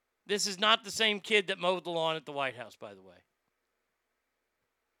 This is not the same kid that mowed the lawn at the White House, by the way.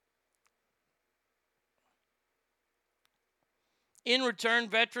 In return,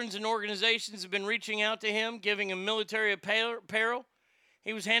 veterans and organizations have been reaching out to him, giving him military apparel.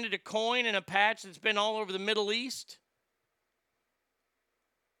 He was handed a coin and a patch that's been all over the Middle East.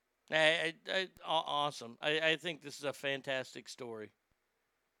 Awesome. I think this is a fantastic story.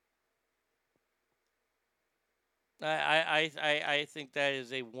 I think that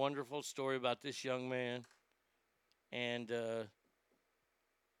is a wonderful story about this young man, and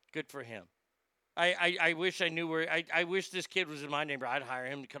good for him. I wish I knew where. I wish this kid was in my neighborhood. I'd hire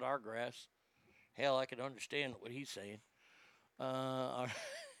him to cut our grass. Hell, I could understand what he's saying.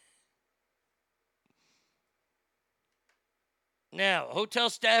 Now, hotel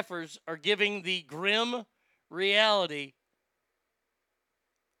staffers are giving the grim reality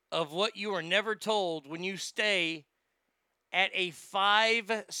of what you are never told when you stay at a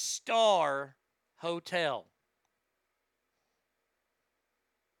 5-star hotel.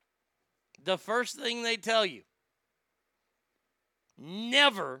 The first thing they tell you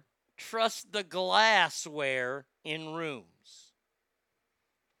Never trust the glassware in rooms.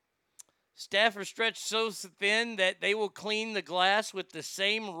 Staff are stretched so thin that they will clean the glass with the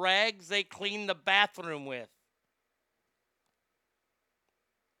same rags they clean the bathroom with.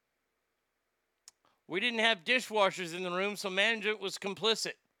 We didn't have dishwashers in the room, so management was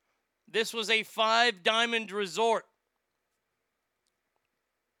complicit. This was a 5-diamond resort.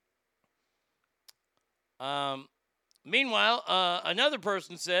 Meanwhile, another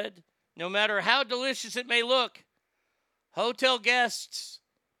person said, no matter how delicious it may look, hotel guests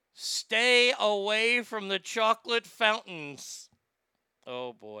stay away from the chocolate fountains.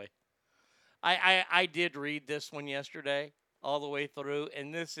 Oh, boy. I did read this one yesterday all the way through,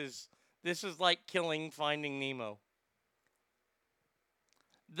 and this is like killing Finding Nemo.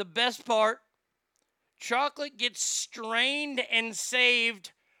 The best part, chocolate gets strained and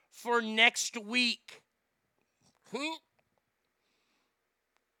saved for next week.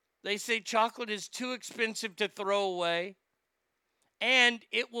 They say chocolate is too expensive to throw away, and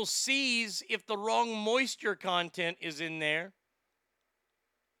it will seize if the wrong moisture content is in there.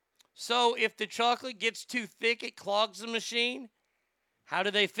 So if the chocolate gets too thick, it clogs the machine. How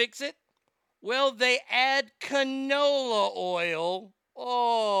do they fix it? Well, they add canola oil.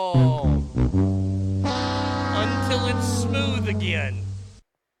 Oh. Until it's smooth again.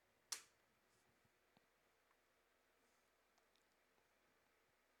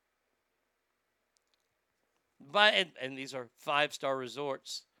 And these are 5-star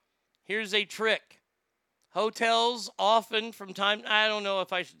resorts. Here's a trick. Hotels often I don't know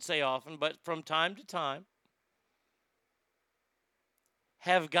if I should say often, but from time to time,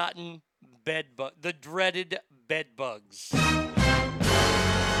 have gotten the dreaded bed bugs.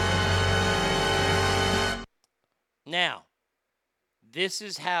 Now, this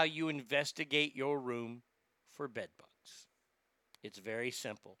is how you investigate your room for bed bugs. It's very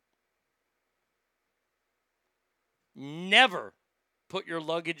simple. Never put your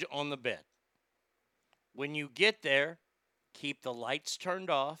luggage on the bed. When you get there, keep the lights turned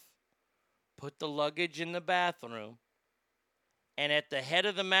off, put the luggage in the bathroom, and at the head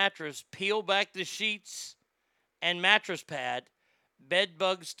of the mattress, peel back the sheets and mattress pad. Bed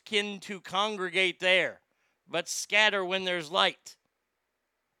bugs tend to congregate there, but scatter when there's light.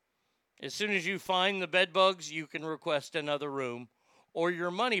 As soon as you find the bed bugs, you can request another room or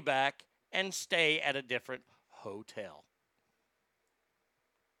your money back and stay at a different hotel.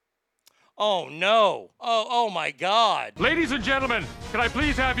 Oh, no. Oh, my God. Ladies and gentlemen, can I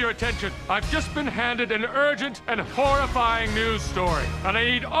please have your attention? I've just been handed an urgent and horrifying news story, and I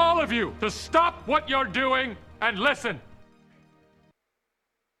need all of you to stop what you're doing and listen.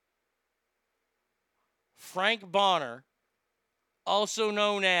 Frank Bonner, also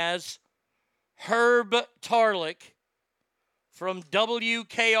known as Herb Tarlick, from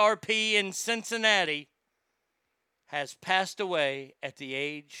WKRP in Cincinnati, has passed away at the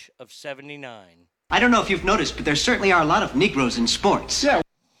age of 79. I don't know if you've noticed, but there certainly are a lot of Negroes in sports. Yeah.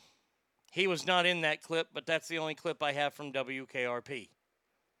 He was not in that clip, but that's the only clip I have from WKRP.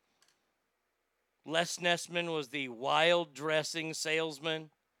 Les Nessman was the wild dressing salesman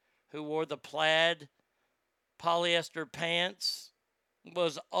who wore the plaid polyester pants.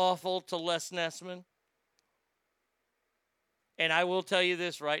 Was awful to Les Nessman. And I will tell you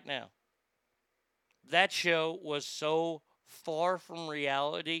this right now. That show was so far from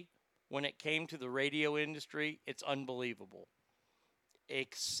reality when it came to the radio industry, it's unbelievable.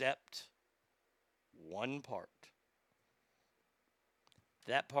 Except one part.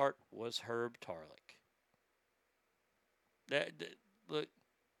 That part was Herb Tarlick. Look,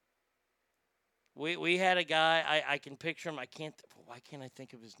 we had a guy, I can picture him, why can't I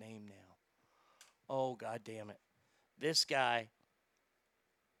think of his name now? Oh, God damn it. This guy,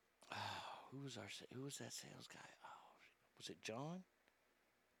 who was that sales guy? Oh, was it John?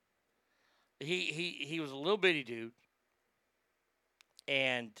 He was a little bitty dude,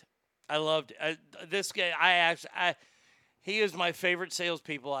 and I loved it. This guy. He is my favorite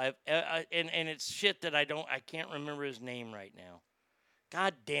salespeople. And it's shit that I can't remember his name right now.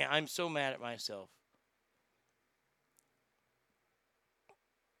 God damn, I'm so mad at myself.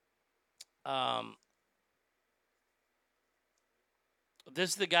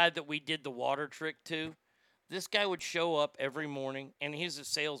 This is the guy that we did the water trick to. This guy would show up every morning, and he's a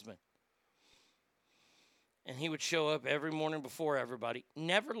salesman. And he would show up every morning before everybody.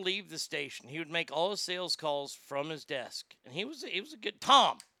 Never leave the station. He would make all his sales calls from his desk. And he was a good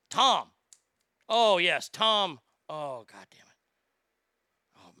Tom. Oh, yes, Tom. Oh, God damn it.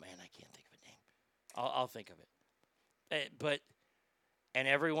 Oh, man, I can't think of a name. I'll think of it. But And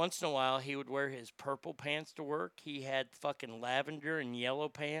every once in a while, he would wear his purple pants to work. He had fucking lavender and yellow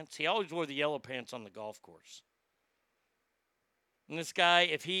pants. He always wore the yellow pants on the golf course. And this guy,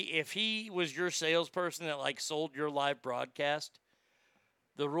 if he was your salesperson that like sold your live broadcast,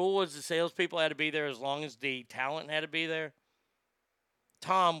 the rule was the salespeople had to be there as long as the talent had to be there.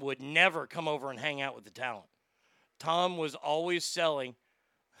 Tom would never come over and hang out with the talent. Tom was always selling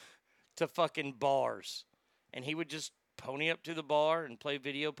to fucking bars. And he would just pony up to the bar and play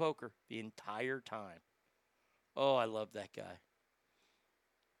video poker the entire time. Oh, I love that guy.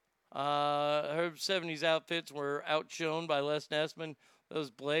 Herb's 70s outfits were outshone by Les Nessman. Those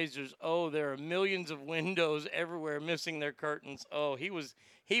blazers, oh, there are millions of windows everywhere missing their curtains. Oh, he was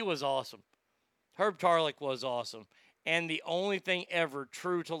awesome. Herb Tarlick was awesome. And the only thing ever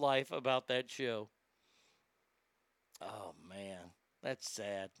true to life about that show. Oh, man. That's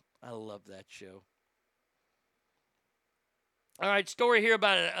sad. I love that show. All right, story here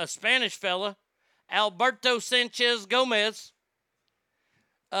about a Spanish fella, Alberto Sanchez Gomez.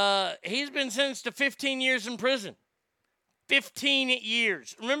 He's been sentenced to 15 years in prison. 15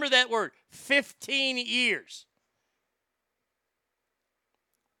 years. Remember that word, 15 years.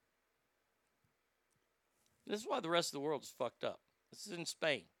 This is why the rest of the world is fucked up. This is in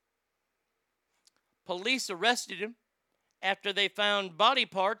Spain. Police arrested him after they found body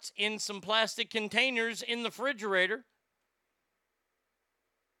parts in some plastic containers in the refrigerator.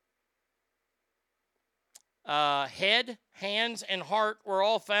 Head, hands, and heart were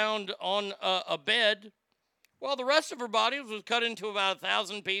all found on a bed, while the rest of her body was cut into about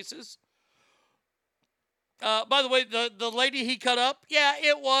 1,000 pieces. By the way, the lady he cut up, yeah,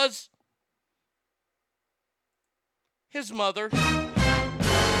 it was his mother. Yeah.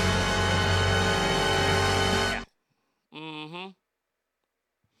 Mm-hmm.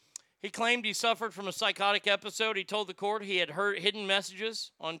 He claimed he suffered from a psychotic episode. He told the court he had heard hidden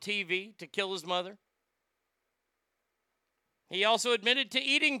messages on TV to kill his mother. He also admitted to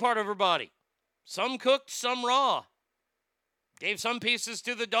eating part of her body. Some cooked, some raw. Gave some pieces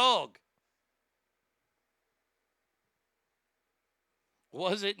to the dog.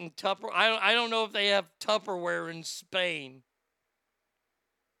 Was it in Tupperware? I don't know if they have Tupperware in Spain.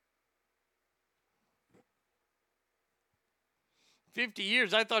 $50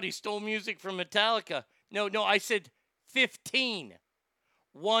 years. I thought he stole music from Metallica. No, I said 15.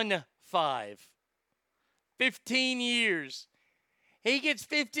 1-5. 15 years. He gets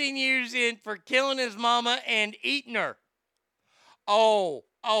 15 years in for killing his mama and eating her. I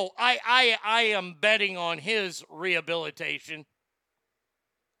am betting on his rehabilitation.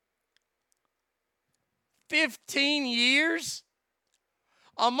 15 years?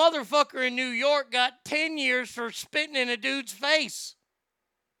 A motherfucker in New York got 10 years for spitting in a dude's face.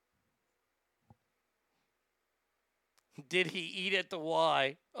 Did he eat at the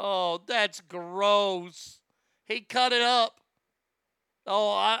Y? Oh, that's gross. He cut it up.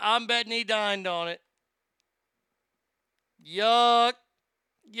 Oh, I'm betting he dined on it. Yuck.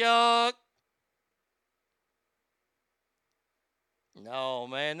 Yuck. No,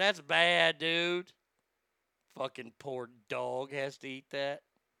 man, that's bad, dude. Fucking poor dog has to eat that.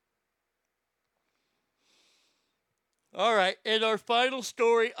 All right, and our final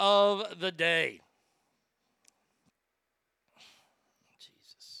story of the day.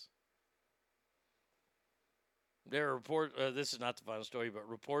 Jesus. There are reports, this is not the final story, but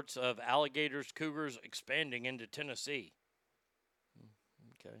reports of alligators, cougars expanding into Tennessee.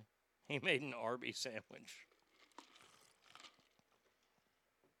 Okay. He made an Arby's sandwich.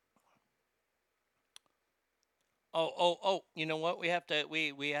 Oh, you know what? We have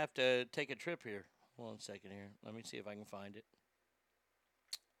to take a trip here. Hold on a second here. Let me see if I can find it.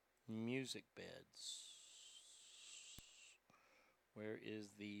 Music beds. Where is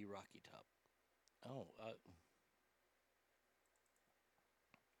the Rocky Top? Oh,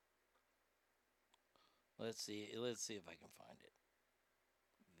 let's see if I can find it.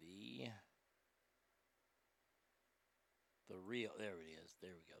 The real, there it is.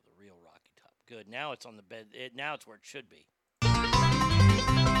 There we go. The real Rocky Top. Good. Now it's on the bed. Now it's where it should be.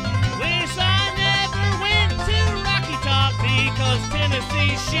 Wish I never went to Rocky Top because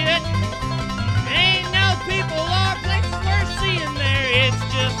Tennessee shit. Ain't no people or places worth seeing there. It's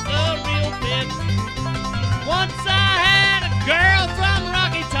just a real bitch. Once I had a girl from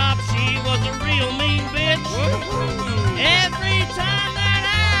Rocky Top. She was a real mean bitch. Every time that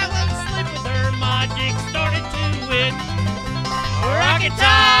I would sleep with her, my dick started to itch. Rocky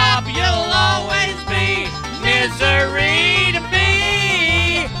Top, you'll always be misery to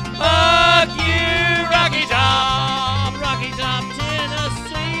me. Fuck you, Rocky Top,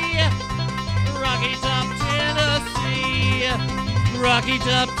 Tennessee. Rocky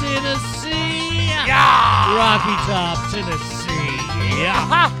Top, Tennessee. Yeah. Rocky Top, Tennessee. Yeah.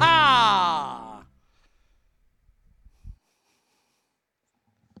 Ha ha.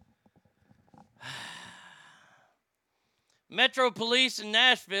 Metro Police in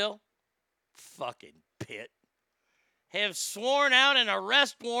Nashville, fucking pit, have sworn out an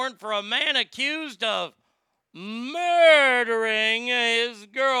arrest warrant for a man accused of murdering his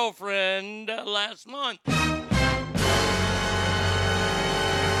girlfriend last month.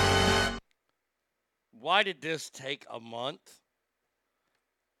 Why did this take a month?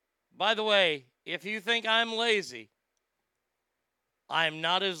 By the way, if you think I'm lazy, I'm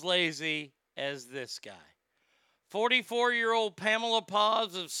not as lazy as this guy. 44-year-old Pamela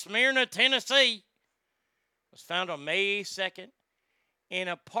Paz of Smyrna, Tennessee, was found on May 2nd in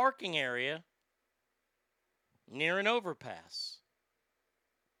a parking area near an overpass.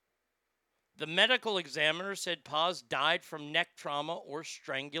 The medical examiner said Paz died from neck trauma or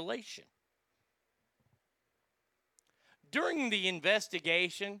strangulation. During the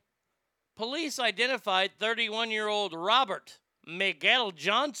investigation, police identified 31-year-old Robert Miguel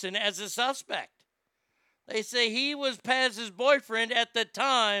Johnson as a suspect. They say he was Paz's boyfriend at the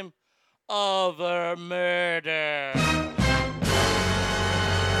time of her murder.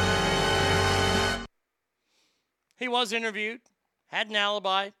 He was interviewed, had an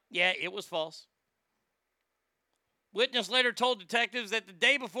alibi. Yeah, it was false. Witness later told detectives that the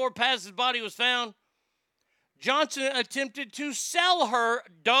day before Paz's body was found, Johnson attempted to sell her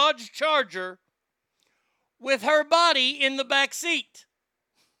Dodge Charger with her body in the back seat.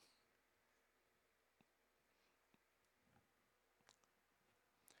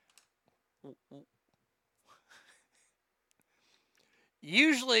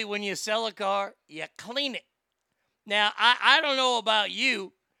 Usually when you sell a car, you clean it. Now, I don't know about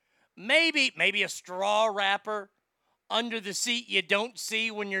you. Maybe a straw wrapper under the seat you don't see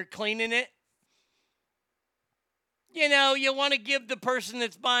when you're cleaning it. You know, you want to give the person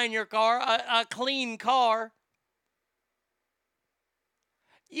that's buying your car a clean car.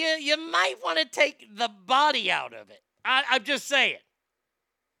 You might want to take the body out of it. I'm just saying.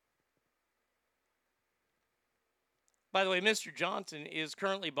 By the way, Mr. Johnson is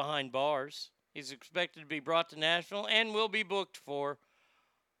currently behind bars. He's expected to be brought to Nashville and will be booked for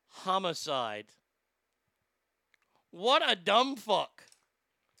homicide. What a dumb fuck.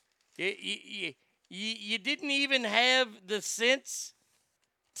 You didn't even have the sense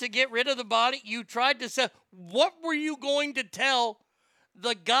to get rid of the body. You tried to say, what were you going to tell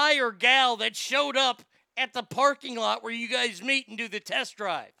the guy or gal that showed up at the parking lot where you guys meet and do the test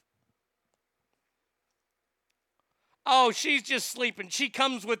drive? Oh, she's just sleeping. She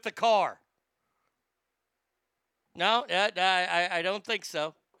comes with the car. No, I don't think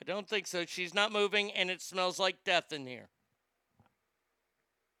so. I don't think so. She's not moving, and it smells like death in here.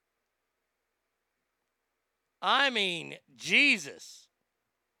 I mean, Jesus.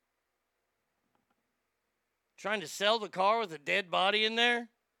 Trying to sell the car with a dead body in there?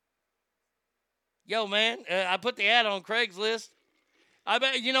 Yo, man, I put the ad on Craigslist. I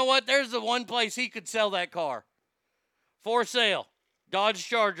bet, you know what? There's the one place he could sell that car. For sale. Dodge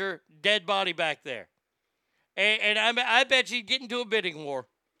Charger, dead body back there. And I bet you'd get into a bidding war.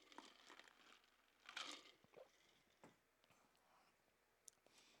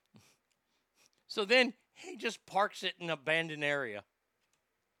 So then he just parks it in an abandoned area.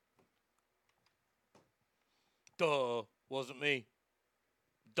 Duh, wasn't me.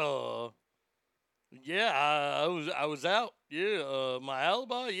 Duh. Yeah, I was out. Yeah, my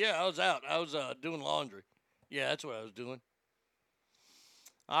alibi. Yeah, I was out. I was doing laundry. Yeah, that's what I was doing.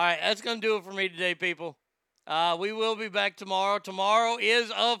 All right, that's going to do it for me today, people. We will be back tomorrow. Tomorrow is,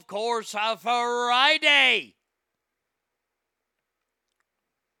 of course, Friday.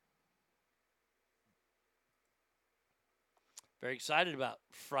 Very excited about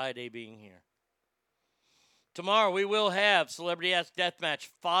Friday being here. Tomorrow we will have Celebrity Ask Deathmatch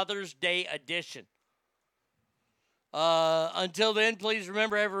Father's Day edition. Until then, please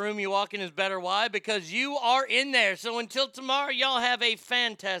remember every room you walk in is better. Why? Because you are in there. So until tomorrow, y'all have a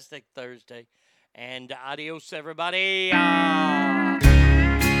fantastic Thursday. And adios, everybody.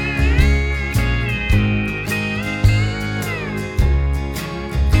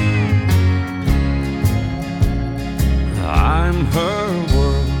 I'm her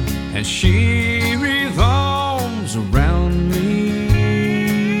world, and she revolves around me.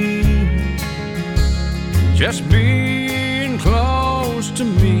 Just being close to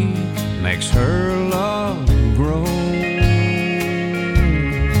me makes her love grow.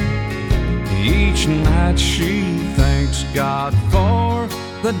 Each night she thanks God for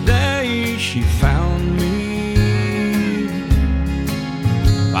the day she found me.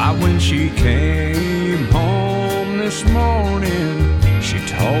 Why, when she came home this morning, she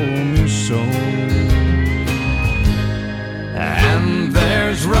told me so. And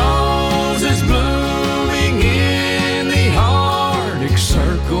there's roses blooming in the Arctic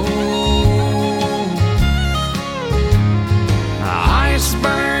Circle,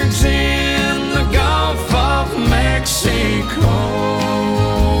 icebergs in the Gulf of Mexico,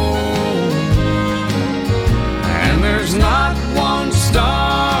 and there's not one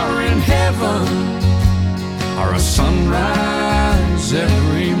star in heaven or a sunrise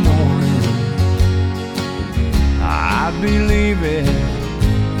every morning. I'd believe it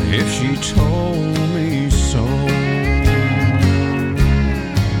if she told me so.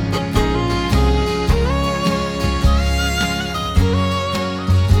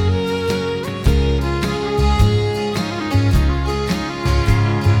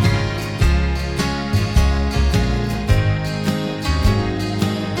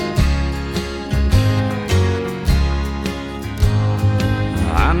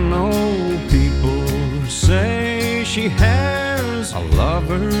 I know people say she has a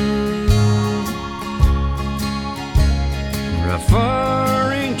lover,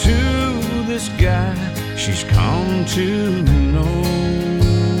 referring to this guy she's come to know.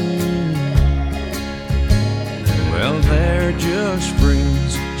 Well, they're just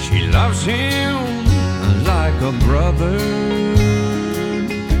friends. She loves him like a brother,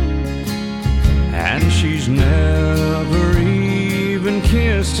 and she's never even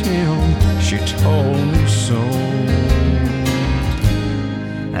kissed him. She told me so.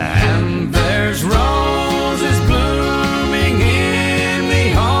 And there's roses blooming in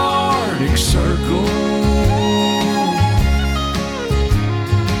the Arctic Circle,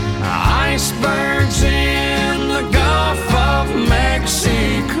 icebergs in the Gulf of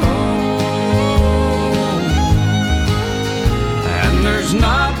Mexico, and there's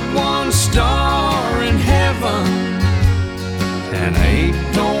not one star in heaven, and 8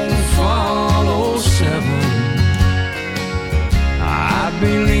 don't follow 7. I'd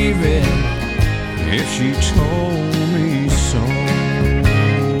believe it if she told me so.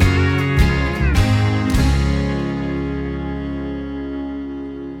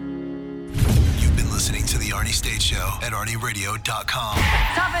 You've been listening to The Arnie State Show at ArnieRadio.com.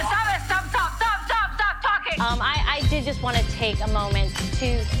 Stop it, stop it, stop talking. I did just want to take a moment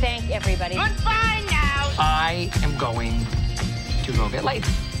to thank everybody. Goodbye now. I am going to go get late.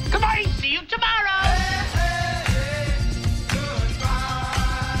 Goodbye. See you tomorrow.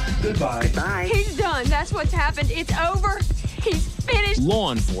 Goodbye. Goodbye. He's done. That's what's happened. It's over. He's finished.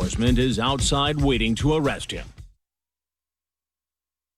 Law enforcement is outside waiting to arrest him.